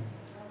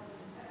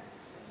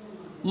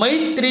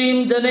 ಮೈತ್ರೀಂ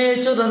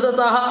ಜನೇಶು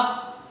ದಸತಃ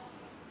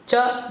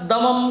ಚ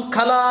ದಮಂ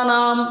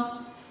ಖಲಾನಾಂ,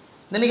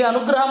 ನಿನಗೆ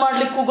ಅನುಗ್ರಹ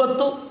ಮಾಡಲಿಕ್ಕೂ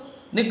ಗೊತ್ತು,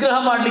 ನಿಗ್ರಹ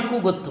ಮಾಡಲಿಕ್ಕೂ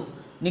ಗೊತ್ತು.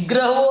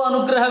 ನಿಗ್ರಹವೂ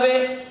ಅನುಗ್ರಹವೇ,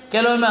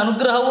 ಕೆಲವೊಮ್ಮೆ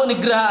ಅನುಗ್ರಹವೂ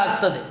ನಿಗ್ರಹ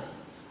ಆಗ್ತದೆ.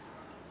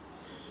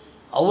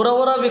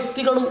 ಅವರವರ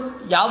ವ್ಯಕ್ತಿಗಳು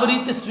ಯಾವ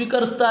ರೀತಿ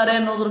ಸ್ವೀಕರಿಸ್ತಾರೆ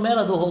ಅನ್ನೋದ್ರ ಮೇಲೆ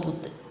ಅದು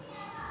ಹೋಗುತ್ತೆ.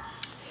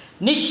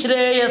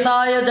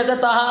 ನಿಶ್ರೇಯಸಾಯ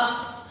ಜಗತಃ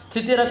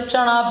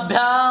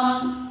ಸ್ಥಿತಿರಕ್ಷಣಾಭ್ಯಾಂ,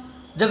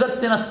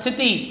 ಜಗತ್ತಿನ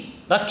ಸ್ಥಿತಿ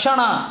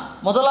ರಕ್ಷಣಾ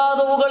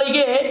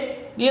ಮೊದಲಾದವುಗಳಿಗೆ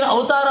ನೀನು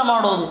ಅವತಾರ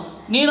ಮಾಡೋದು.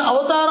 ನೀನು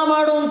ಅವತಾರ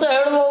ಮಾಡು ಅಂತ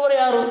ಹೇಳುವವರು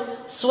ಯಾರು?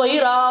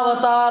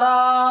 ಸ್ವೈರಾವತಾರ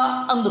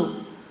ಅಂದರು.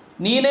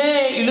 ನೀನೇ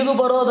ಇಳಿದು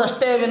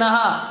ಬರೋದಷ್ಟೇ ವಿನಃ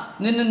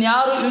ನಿನ್ನನ್ನು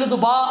ಯಾರು ಇಳಿದು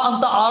ಬಾ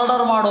ಅಂತ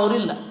ಆರ್ಡರ್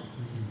ಮಾಡೋರಿಲ್ಲ.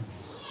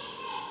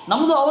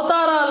 ನಮ್ಮದು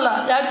ಅವತಾರ ಅಲ್ಲ,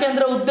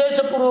 ಯಾಕೆಂದರೆ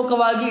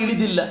ಉದ್ದೇಶಪೂರ್ವಕವಾಗಿ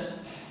ಇಳಿದಿಲ್ಲ,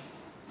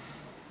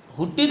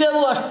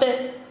 ಹುಟ್ಟಿದೆವು ಅಷ್ಟೇ.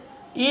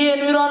 ಈ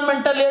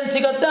ಎನ್ವಿರಾನ್ಮೆಂಟಲ್ಲಿ ಏನು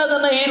ಸಿಗತ್ತೆ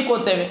ಅದನ್ನು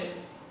ಹೀರ್ಕೋತೇವೆ.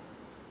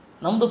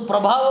 ನಮ್ಮದು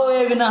ಪ್ರಭಾವವೇ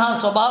ವಿನಃ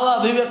ಸ್ವಭಾವ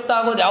ಅಭಿವ್ಯಕ್ತ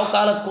ಆಗೋದು ಯಾವ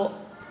ಕಾಲಕ್ಕೂ.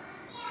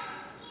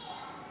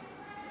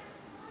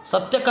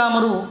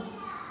 ಸತ್ಯಕಾಮರು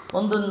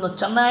ಒಂದನ್ನು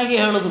ಚೆನ್ನಾಗಿ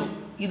ಹೇಳಿದ್ರು,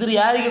 ಇದ್ರ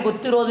ಯಾರಿಗೆ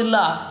ಗೊತ್ತಿರೋದಿಲ್ಲ.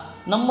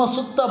 ನಮ್ಮ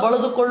ಸುತ್ತ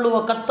ಬಳದುಕೊಳ್ಳುವ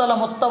ಕತ್ತಲ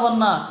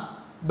ಮೊತ್ತವನ್ನು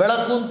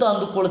ಬೆಳಕು ಅಂತ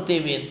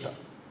ಅಂದುಕೊಳ್ತೇವೆ ಅಂತ.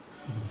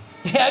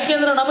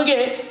 ಯಾಕೆಂದರೆ ನಮಗೆ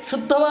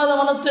ಶುದ್ಧವಾದ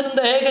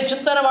ಮನಸ್ಸಿನಿಂದ ಹೇಗೆ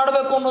ಚಿಂತನೆ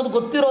ಮಾಡಬೇಕು ಅನ್ನೋದು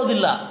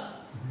ಗೊತ್ತಿರೋದಿಲ್ಲ.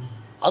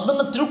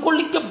 ಅದನ್ನು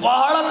ತಿಳ್ಕೊಳ್ಳಿಕ್ಕೆ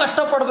ಬಹಳ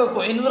ಕಷ್ಟಪಡಬೇಕು.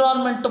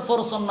 ಎನ್ವಿರಾನ್ಮೆಂಟ್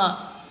ಫೋರ್ಸನ್ನು,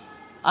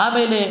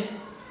 ಆಮೇಲೆ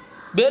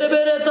ಬೇರೆ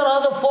ಬೇರೆ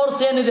ತರಹದ ಫೋರ್ಸ್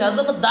ಏನಿದೆ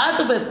ಅದನ್ನು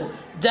ದಾಟಬೇಕು.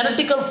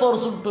 ಜೆನೆಟಿಕಲ್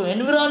ಫೋರ್ಸ್ ಉಂಟು,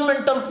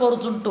 ಎನ್ವಿರಾನ್ಮೆಂಟಲ್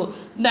ಫೋರ್ಸ್ ಉಂಟು,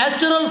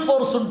 ನ್ಯಾಚುರಲ್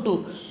ಫೋರ್ಸ್ ಉಂಟು.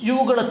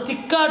 ಇವುಗಳ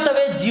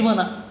ತಿಕ್ಕಾಟವೇ ಜೀವನ.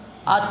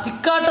 ಆ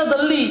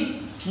ತಿಕ್ಕಾಟದಲ್ಲಿ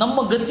ನಮ್ಮ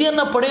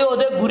ಗತಿಯನ್ನು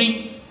ಪಡೆಯೋದೇ ಗುರಿ,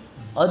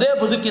 ಅದೇ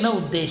ಬದುಕಿನ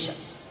ಉದ್ದೇಶ.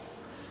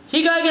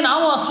 ಹೀಗಾಗಿ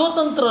ನಾವು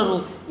ಅಸ್ವತಂತ್ರರು,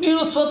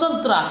 ನೀನು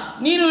ಸ್ವತಂತ್ರ,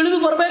 ನೀನು ಇಳಿದು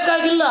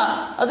ಬರಬೇಕಾಗಿಲ್ಲ.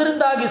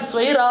 ಅದರಿಂದಾಗಿ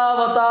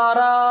ಸ್ವೈರಾವತಾರ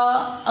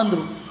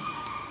ಅಂದರು.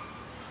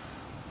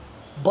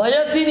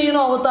 ಬಯಸಿ ನೀನು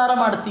ಅವತಾರ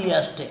ಮಾಡ್ತೀಯ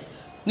ಅಷ್ಟೇ.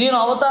 ನೀನು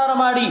ಅವತಾರ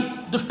ಮಾಡಿ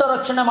ದುಷ್ಟ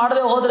ರಕ್ಷಣೆ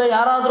ಮಾಡದೆ ಹೋದರೆ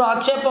ಯಾರಾದರೂ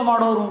ಆಕ್ಷೇಪ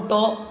ಮಾಡೋರುಂಟೋ?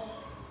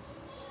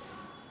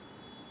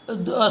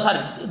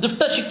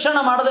 ದುಷ್ಟ ಶಿಕ್ಷಣ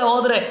ಮಾಡದೆ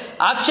ಹೋದರೆ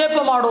ಆಕ್ಷೇಪ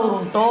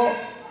ಮಾಡೋರುಂಟೋ?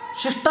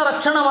 ಶಿಷ್ಟ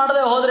ರಕ್ಷಣೆ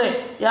ಮಾಡದೆ ಹೋದರೆ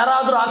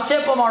ಯಾರಾದರೂ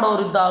ಆಕ್ಷೇಪ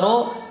ಮಾಡೋರಿದ್ದಾರೋ?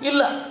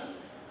 ಇಲ್ಲ.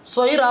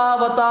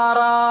 ಸ್ವೈರಾವತಾರ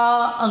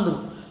ಅಂದರು.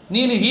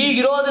 ನೀನು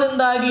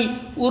ಹೀಗಿರೋದ್ರಿಂದಾಗಿ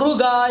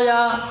ಉರುಗಾಯ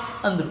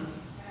ಅಂದರು.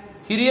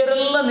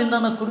 ಹಿರಿಯರೆಲ್ಲ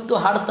ನಿನ್ನನ್ನು ಕುರಿತು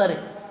ಹಾಡ್ತಾರೆ.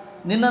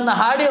 ನಿನ್ನನ್ನು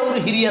ಹಾಡಿ ಅವರು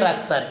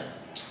ಹಿರಿಯರಾಗ್ತಾರೆ.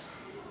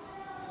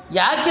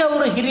 ಯಾಕೆ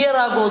ಅವರು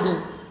ಹಿರಿಯರಾಗೋದು?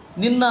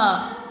 ನಿನ್ನ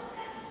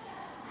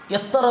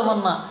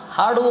ಎತ್ತರವನ್ನು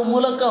ಹಾಡುವ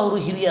ಮೂಲಕ ಅವರು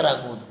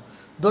ಹಿರಿಯರಾಗುವುದು.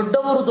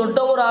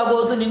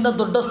 ದೊಡ್ಡವರಾಗೋದು ನಿನ್ನ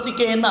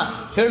ದೊಡ್ಡಸ್ತಿಕೆಯನ್ನು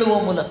ಹೇಳುವ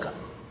ಮೂಲಕ.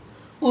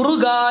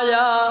 ಉರುಗಾಯ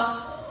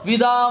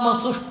ವಿಧಾಮ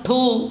ಸುಷ್ಠು,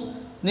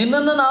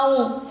 ನಿನ್ನನ್ನು ನಾವು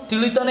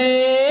ತಿಳಿತನೇ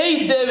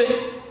ಇದ್ದೇವೆ,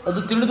 ಅದು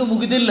ತಿಳಿದು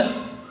ಮುಗಿದಿಲ್ಲ.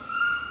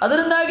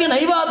 ಅದರಿಂದಾಗಿ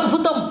ನೈವ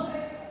ಅದ್ಭುತಂ,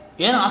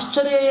 ಏನು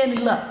ಆಶ್ಚರ್ಯ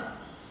ಏನಿಲ್ಲ.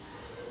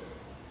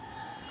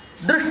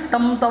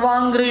 ದೃಷ್ಟಂ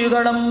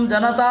ತವಾಂಗ್ರಿಯುಗಳಂ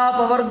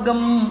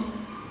ಜನತಾಪವರ್ಗಂ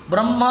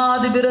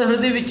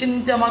ಬ್ರಹ್ಮಾದಿಭಿರ್ಹೃದಿ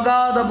ವಿಚಿಂತ್ಯ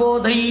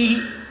ಮಗಾಧಬೋಧೈ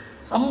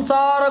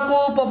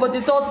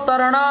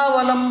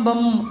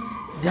ಸಂಸಾರಕೂಪಪತಿತೋತ್ತರಣಾವಲಂಬಂ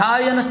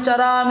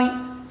ಧ್ಯಾಯನಶ್ಚರಾಮಿ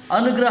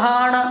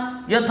ಅನುಗ್ರಹಾಣ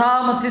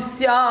ಯಥಾಮತಿ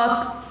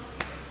ಸ್ಯಾತ್.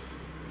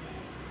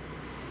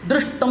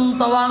 ದೃಷ್ಟಂ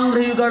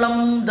ತವಾಂಗ್ರಿಯುಗಳಂ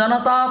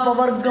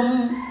ಜನತಾಪವರ್ಗಂ,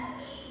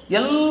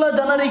 ಎಲ್ಲ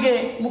ಜನರಿಗೆ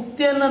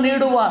ಮುಕ್ತಿಯನ್ನು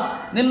ನೀಡುವ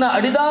ನಿನ್ನ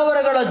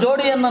ಅಡಿದಾವರಗಳ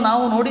ಜೋಡಿಯನ್ನು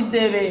ನಾವು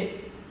ನೋಡಿದ್ದೇವೆ.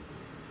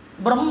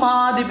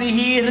 ಬ್ರಹ್ಮಾದಿಭಿ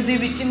ಹೃದಯ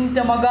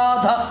ವಿಚಿಂತ್ಯ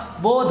ಮಗಾಧ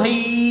ಬೋಧೈ,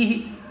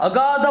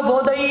 ಅಗಾಧ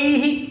ಬೋಧೈ,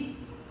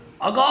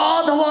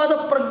 ಅಗಾಧವಾದ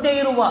ಪ್ರಜ್ಞೆ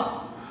ಇರುವ,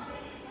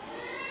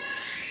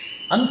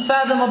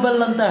 ಅನ್ಫ್ಯಾದಮಬಲ್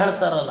ಅಂತ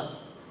ಹೇಳ್ತಾರಲ್ಲ,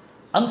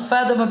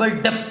 ಅನ್ಫ್ಯಾದಮಬಲ್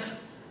ಡೆಪ್ತ್,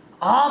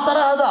 ಆ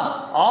ತರಹದ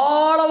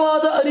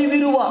ಆಳವಾದ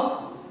ಅರಿವಿರುವ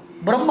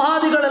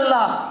ಬ್ರಹ್ಮಾದಿಗಳೆಲ್ಲ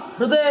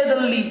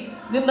ಹೃದಯದಲ್ಲಿ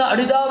ನಿನ್ನ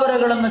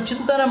ಅಡಿದಾವರಗಳನ್ನು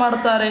ಚಿಂತನೆ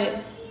ಮಾಡ್ತಾರೆ.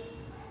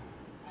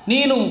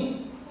 ನೀನು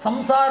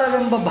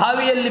ಸಂಸಾರವೆಂಬ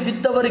ಬಾವಿಯಲ್ಲಿ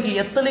ಬಿದ್ದವರಿಗೆ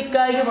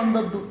ಎತ್ತಲಿಕ್ಕಾಗಿ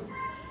ಬಂದದ್ದು.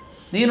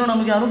 ನೀನು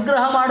ನಮಗೆ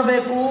ಅನುಗ್ರಹ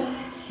ಮಾಡಬೇಕು.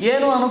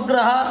 ಏನು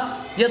ಅನುಗ್ರಹ?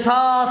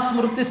 ಯಥಾ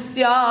ಸ್ಮೃತಿ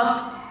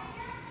ಸ್ಯಾತ್,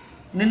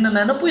 ನಿನ್ನ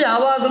ನೆನಪು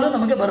ಯಾವಾಗಲೂ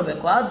ನಮಗೆ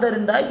ಬರಬೇಕು.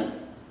 ಆದ್ದರಿಂದಾಗಿ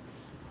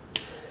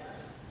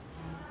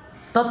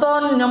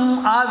ತಥೋನ್ಯಂ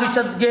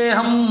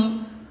ಆವಿಶದ್ಗೇಹಂ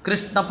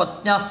ಕೃಷ್ಣ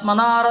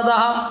ಪತ್ನ್ಯಾಸ್ಮನಾರದ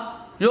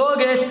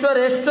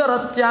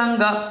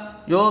ಯೋಗೇಶ್ವರೇಶ್ವರಸ್ಯಾಂಗ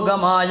ಯೋಗ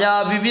ಮಾಯಾ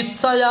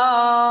ವಿವಿತ್ಸಯ.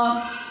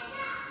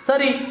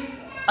 ಸರಿ,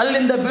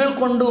 ಅಲ್ಲಿಂದ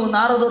ಬೀಳ್ಕೊಂಡು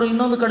ನಾರದರು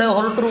ಇನ್ನೊಂದು ಕಡೆ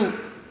ಹೊರಟರು.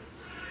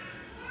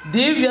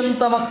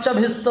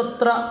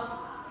 ದಿವ್ಯಂತಮಕ್ಷಭಿಸ್ತತ್ರ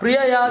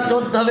ಪ್ರಿಯಯ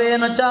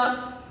ಚೋದ್ಧವೇನ ಚ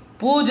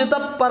ಪೂಜಿತ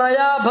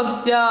ಪರಯಾ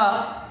ಭಕ್ತ್ಯ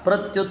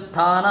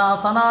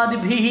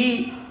ಪ್ರತ್ಯುತ್ಥಾನಾಸನಾದಿಭಿ.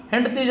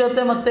 ಹೆಂಡತಿ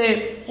ಜೊತೆ ಮತ್ತು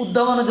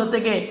ಉದ್ಧವನ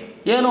ಜೊತೆಗೆ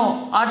ಏನೋ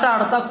ಆಟ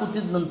ಆಡ್ತಾ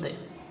ಕೂತಿದ್ದಂತೆ.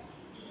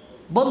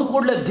 ಬಂದು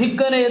ಕೂಡಲೇ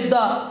ದಿಗ್ಗನೆ ಎದ್ದ,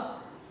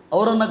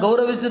 ಅವರನ್ನು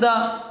ಗೌರವಿಸಿದ.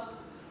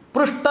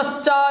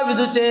 ಪೃಷ್ಟಶ್ಚ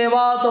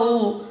ವಿದುಚೇವಾತೌ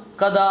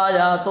ಕದಾ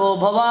ಯಾತೋ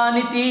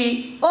ಭವಾನಿತಿ.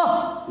 ಓಹ್,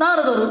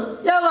 ನಾರದರು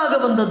ಯಾವಾಗ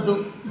ಬಂದದ್ದು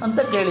ಅಂತ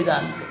ಕೇಳಿದ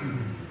ಅಂತೆ.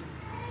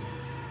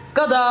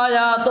 ಕದಾ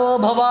ಯಾತೋ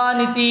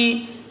ಭವಾನಿತಿ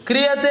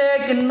ಕ್ರಿಯತೆ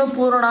ಕಿನ್ನು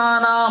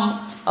ಪೂರ್ಣಾನಾಂ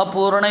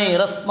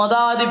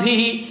ಅಪೂರ್ಣೈರಸ್ಮದಾದಿಭಿ.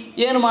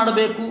 ಏನು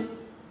ಮಾಡಬೇಕು?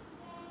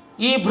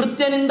 ಈ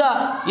ಭೃತ್ಯನಿಂದ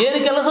ಏನು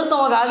ಕೆಲಸ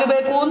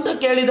ನಮಗಾಗಬೇಕು ಅಂತ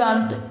ಕೇಳಿದ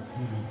ಅಂತೆ.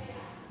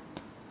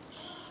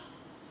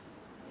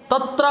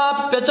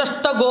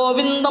 ತತ್ರಾಪ್ಯಚಷ್ಟ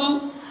ಗೋವಿಂದಂ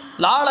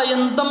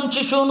ಲಾಳಯಂತಂ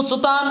ಶಿಶೂನ್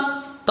ಸುತಾನ್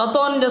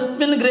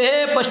ತಥೋನ್ಯಸ್ಮಿನ್ ಗೃಹೇ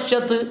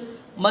ಪಶ್ಯತ್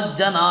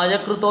ಮಜ್ಜನಾಯ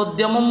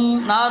ಕೃತೋದ್ಯಮಂ.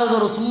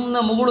 ನಾರದರು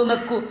ಸುಮ್ಮನೆ ಮುಗುಳು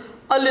ನಕ್ಕು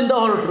ಅಲ್ಲಿಂದ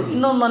ಹೊರಟರು.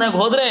 ಇನ್ನೊಂದು ಮನೆಗೆ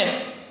ಹೋದರೆ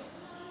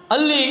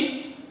ಅಲ್ಲಿ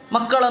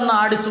ಮಕ್ಕಳನ್ನು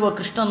ಆಡಿಸುವ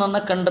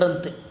ಕೃಷ್ಣನನ್ನು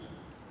ಕಂಡ್ರಂತೆ.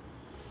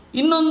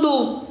 ಇನ್ನೊಂದು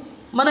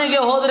ಮನೆಗೆ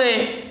ಹೋದರೆ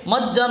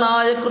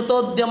ಮಜ್ಜನಾಯ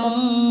ಕೃತೋದ್ಯಮಂ,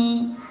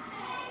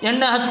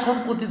 ಎಣ್ಣೆ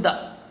ಹಚ್ಕೊಂಡು ಕೂತಿದ್ದ,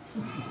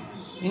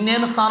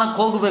 ಇನ್ನೇನು ಸ್ನಾನಕ್ಕೆ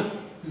ಹೋಗಬೇಕು.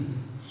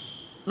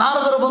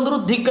 ನಾರದರು ಬಂದರು,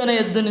 ದಿಗ್ಗನೆ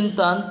ಎದ್ದು ನಿಂತ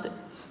ಅಂತೆ.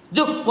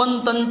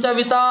 ಜುಹ್ವಂತಂಚ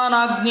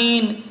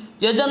ವಿತಾನಾಗ್ನೀನ್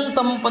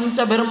ಯಜಂತಂ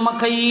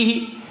ಪಂಚಭಿರ್ಮಖೈ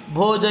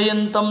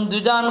ಭೋಜಯಂತಂ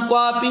ದ್ವಿಜಾನ್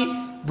ಕ್ವಾಪಿ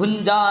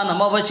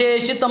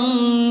ಭುಂಜಾನಮವಶೇಷಿತಂ.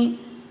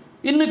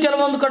 ಇನ್ನು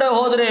ಕೆಲವೊಂದು ಕಡೆ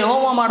ಹೋದರೆ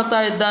ಹೋಮ ಮಾಡ್ತಾ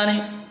ಇದ್ದಾನೆ.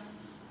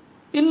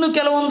 ಇನ್ನು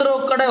ಕೆಲವೊಂದರ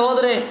ಕಡೆ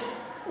ಹೋದರೆ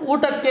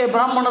ಊಟಕ್ಕೆ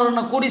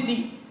ಬ್ರಾಹ್ಮಣರನ್ನು ಕೂಡಿಸಿ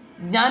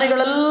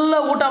ಜ್ಞಾನಿಗಳೆಲ್ಲ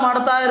ಊಟ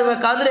ಮಾಡ್ತಾ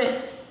ಇರಬೇಕಾದ್ರೆ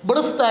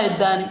ಬಡಿಸ್ತಾ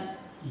ಇದ್ದಾನೆ.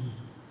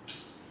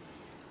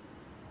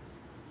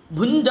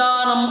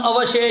 ಭುಂಜಾನಂ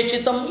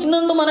ಅವಶೇಷಿತಂ.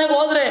 ಇನ್ನೊಂದು ಮನೆಗೆ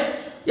ಹೋದರೆ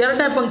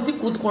ಎರಡನೇ ಪಂಕ್ತಿ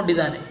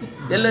ಕೂತ್ಕೊಂಡಿದ್ದಾನೆ,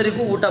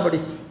 ಎಲ್ಲರಿಗೂ ಊಟ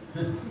ಬಡಿಸಿ.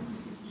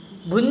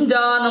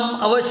 ಭುಂಜಾನಂ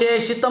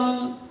ಅವಶೇಷಿತಂ,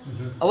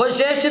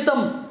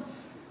 ಅವಶೇಷಿತಂ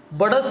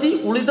ಬಡಿಸಿ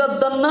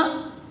ಉಳಿದದ್ದನ್ನು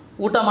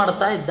ಊಟ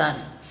ಮಾಡ್ತಾ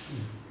ಇದ್ದಾನೆ.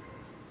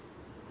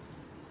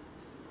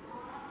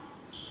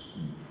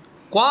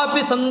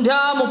 ಕ್ವಾಪಿ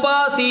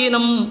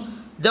ಸಂಧ್ಯಾಮುಪಾಸೀನಂ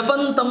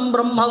ಜಪಂತಂ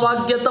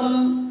ಬ್ರಹ್ಮವಾಗ್ಯತಂ.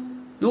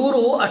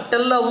 ಇವರು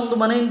ಅಷ್ಟೆಲ್ಲ ಒಂದು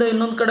ಮನೆಯಿಂದ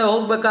ಇನ್ನೊಂದು ಕಡೆ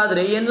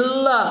ಹೋಗಬೇಕಾದ್ರೆ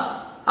ಏನೆಲ್ಲ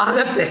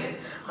ಆಗತ್ತೆ,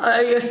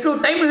 ಎಷ್ಟು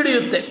ಟೈಮ್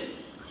ಹಿಡಿಯುತ್ತೆ.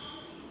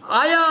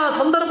 ಆಯಾ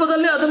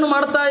ಸಂದರ್ಭದಲ್ಲಿ ಅದನ್ನು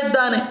ಮಾಡ್ತಾ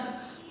ಇದ್ದಾನೆ.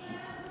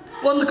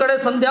 ಒಂದು ಕಡೆ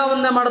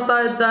ಸಂಧ್ಯಾವಂದನೆ ಮಾಡ್ತಾ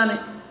ಇದ್ದಾನೆ,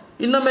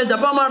 ಇನ್ನೊಮ್ಮೆ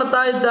ಜಪ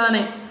ಮಾಡ್ತಾ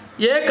ಇದ್ದಾನೆ.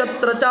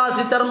 ಏಕತ್ರ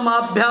ಚಾಸಿ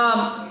ಚರ್ಮಾಭ್ಯಾಂ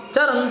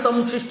ಚರಂತಂ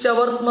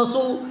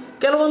ಶಿಷ್ಯವರ್ತ್ಮಸು.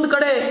 ಕೆಲವೊಂದು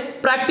ಕಡೆ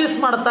ಪ್ರಾಕ್ಟೀಸ್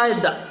ಮಾಡ್ತಾ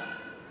ಇದ್ದ,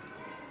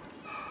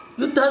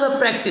 ಯುದ್ಧದ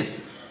ಪ್ರಾಕ್ಟೀಸ್.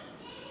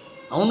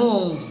 ಅವನು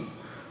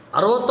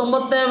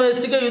 69ನೇ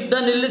ವಯಸ್ಸಿಗೆ ಯುದ್ಧ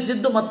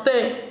ನಿಲ್ಲಿಸಿದ್ದು, ಮತ್ತೆ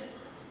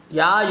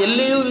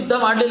ಎಲ್ಲಿಯೂ ಯುದ್ಧ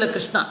ಮಾಡಲಿಲ್ಲ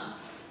ಕೃಷ್ಣ.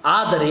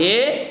 ಆದರೆ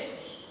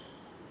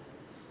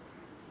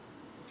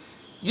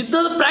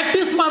ಯುದ್ಧದ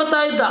ಪ್ರಾಕ್ಟೀಸ್ ಮಾಡ್ತಾ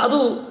ಇದ್ದ. ಅದು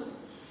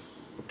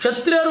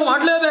ಕ್ಷತ್ರಿಯರು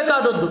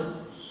ಮಾಡಲೇಬೇಕಾದದ್ದು,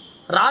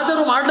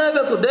 ರಾಜರು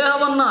ಮಾಡಲೇಬೇಕು.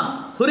 ದೇಹವನ್ನು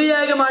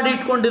ಹುರಿಯಾಗಿ ಮಾಡಿ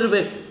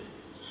ಇಟ್ಕೊಂಡಿರಬೇಕು.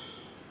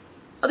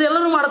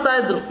 ಅದೆಲ್ಲರೂ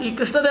ಮಾಡ್ತಾಯಿದ್ರು. ಈ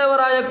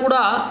ಕೃಷ್ಣದೇವರಾಯ ಕೂಡ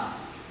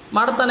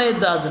ಮಾಡ್ತಾನೇ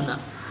ಇದ್ದ, ಅದನ್ನು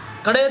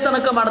ಕಡೆಯ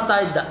ತನಕ ಮಾಡ್ತಾ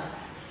ಇದ್ದ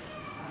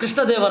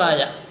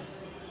ಕೃಷ್ಣದೇವರಾಯ.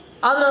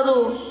 ಆದರೆ ಅದು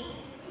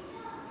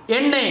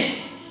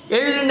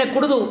ಎಳ್ಳೆಣ್ಣೆ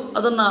ಕುಡಿದು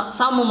ಅದನ್ನು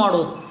ಸಾಮು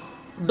ಮಾಡೋದು,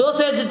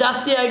 ಡೋಸೇಜ್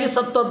ಜಾಸ್ತಿಯಾಗಿ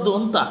ಸತ್ತದ್ದು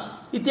ಅಂತ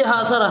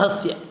ಇತಿಹಾಸ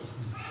ರಹಸ್ಯ.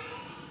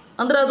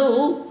 ಅಂದರೆ ಅದು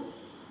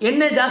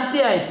ಎಣ್ಣೆ ಜಾಸ್ತಿ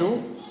ಆಯಿತು,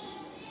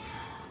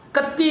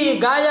 ಕತ್ತಿ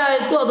ಗಾಯ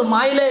ಆಯಿತು, ಅದು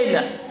ಮಾಯಲೇ ಇಲ್ಲ,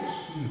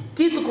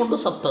 ಕೀತುಕೊಂಡು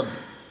ಸತ್ತದ್ದು.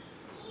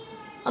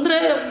 ಅಂದರೆ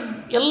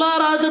ಎಲ್ಲ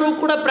ರಾಜರು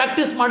ಕೂಡ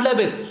ಪ್ರಾಕ್ಟೀಸ್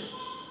ಮಾಡಲೇಬೇಕು,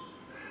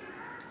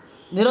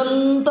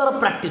 ನಿರಂತರ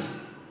ಪ್ರಾಕ್ಟೀಸ್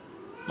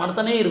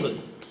ಮಾಡ್ತಾನೇ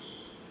ಇರಬೇಕು.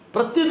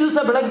 ಪ್ರತಿ ದಿವಸ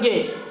ಬೆಳಗ್ಗೆ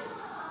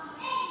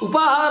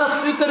ಉಪಾಹಾರ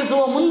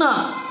ಸ್ವೀಕರಿಸುವ ಮುನ್ನ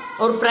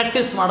ಅವರು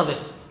ಪ್ರಾಕ್ಟೀಸ್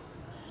ಮಾಡಬೇಕು.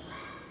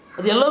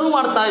 ಅದು ಎಲ್ಲರೂ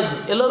ಮಾಡ್ತಾಯಿದ್ರು,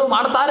 ಎಲ್ಲರೂ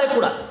ಮಾಡ್ತಾರೆ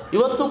ಕೂಡ.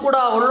 ಇವತ್ತು ಕೂಡ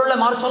ಒಳ್ಳೊಳ್ಳೆ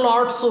ಮಾರ್ಷಲ್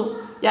ಆರ್ಟ್ಸು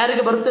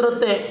ಯಾರಿಗೆ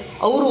ಬರ್ತಿರುತ್ತೆ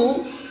ಅವರು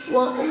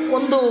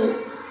ಒಂದು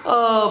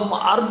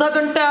ಅರ್ಧ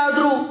ಗಂಟೆ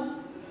ಆದರೂ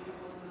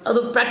ಅದು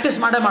ಪ್ರಾಕ್ಟೀಸ್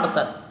ಮಾಡೇ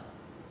ಮಾಡ್ತಾರೆ.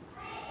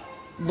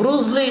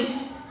 ಬ್ರೂಸ್ಲಿ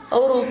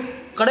ಅವರು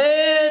ಕಡೇ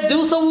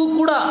ದಿವಸವೂ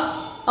ಕೂಡ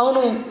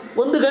ಅವನು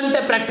 1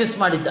 ಗಂಟೆ ಪ್ರಾಕ್ಟೀಸ್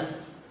ಮಾಡಿದ್ದ.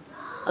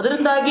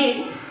 ಅದರಿಂದಾಗಿ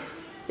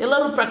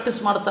ಎಲ್ಲರೂ ಪ್ರಾಕ್ಟೀಸ್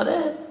ಮಾಡ್ತಾರೆ,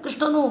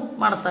 ಕೃಷ್ಣನೂ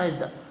ಮಾಡ್ತಾ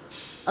ಇದ್ದ.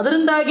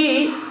 ಅದರಿಂದಾಗಿ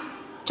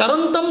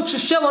ಚರಂತಂ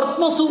ಶಿಷ್ಯ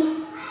ವರ್ತ್ಮಸು,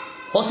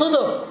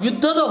 ಹೊಸದು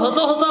ಯುದ್ಧದ ಹೊಸ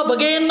ಹೊಸ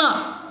ಬಗೆಯನ್ನು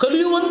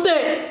ಕಲಿಯುವಂತೆ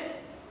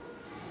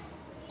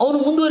ಅವನು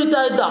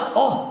ಮುಂದುವರಿತಾ ಇದ್ದ.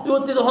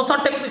 ಇವತ್ತಿದು ಹೊಸ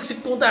ಟೆಕ್ನಿಕ್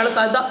ಸಿಕ್ತು ಅಂತ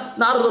ಹೇಳ್ತಾ ಇದ್ದ.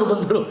 ನಾರದರು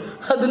ಬಂದರು,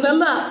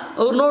 ಅದನ್ನೆಲ್ಲ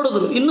ಅವ್ರು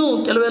ನೋಡಿದ್ರು. ಇನ್ನೂ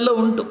ಕೆಲವೆಲ್ಲ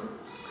ಉಂಟು.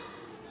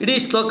 ಇಡೀ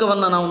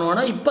ಶ್ಲೋಕವನ್ನು ನಾವು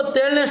ನೋಡೋಣ.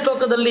 27ನೇ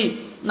ಶ್ಲೋಕದಲ್ಲಿ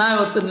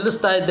ನಾವಿವತ್ತು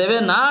ನಿಲ್ಲಿಸ್ತಾ ಇದ್ದೇವೆ.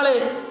 ನಾಳೆ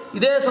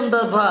ಇದೇ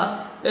ಸಂದರ್ಭ,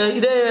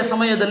 ಇದೇ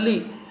ಸಮಯದಲ್ಲಿ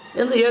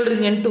 7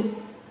 ರಿಂದ 8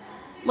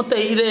 ಮತ್ತು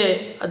ಇದೇ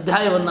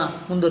ಅಧ್ಯಾಯವನ್ನು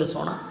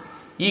ಮುಂದುವರಿಸೋಣ.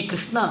 ಈ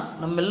ಕೃಷ್ಣ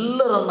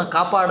ನಮ್ಮೆಲ್ಲರನ್ನು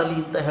ಕಾಪಾಡಲಿ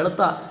ಅಂತ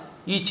ಹೇಳ್ತಾ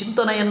ಈ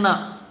ಚಿಂತನೆಯನ್ನು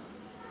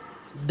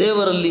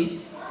ದೇವರಲ್ಲಿ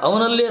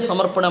ಅವನಲ್ಲೇ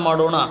ಸಮರ್ಪಣೆ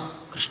ಮಾಡೋಣ.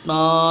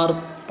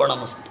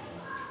 ಕೃಷ್ಣಾರ್ಪಣಮಸ್ತು.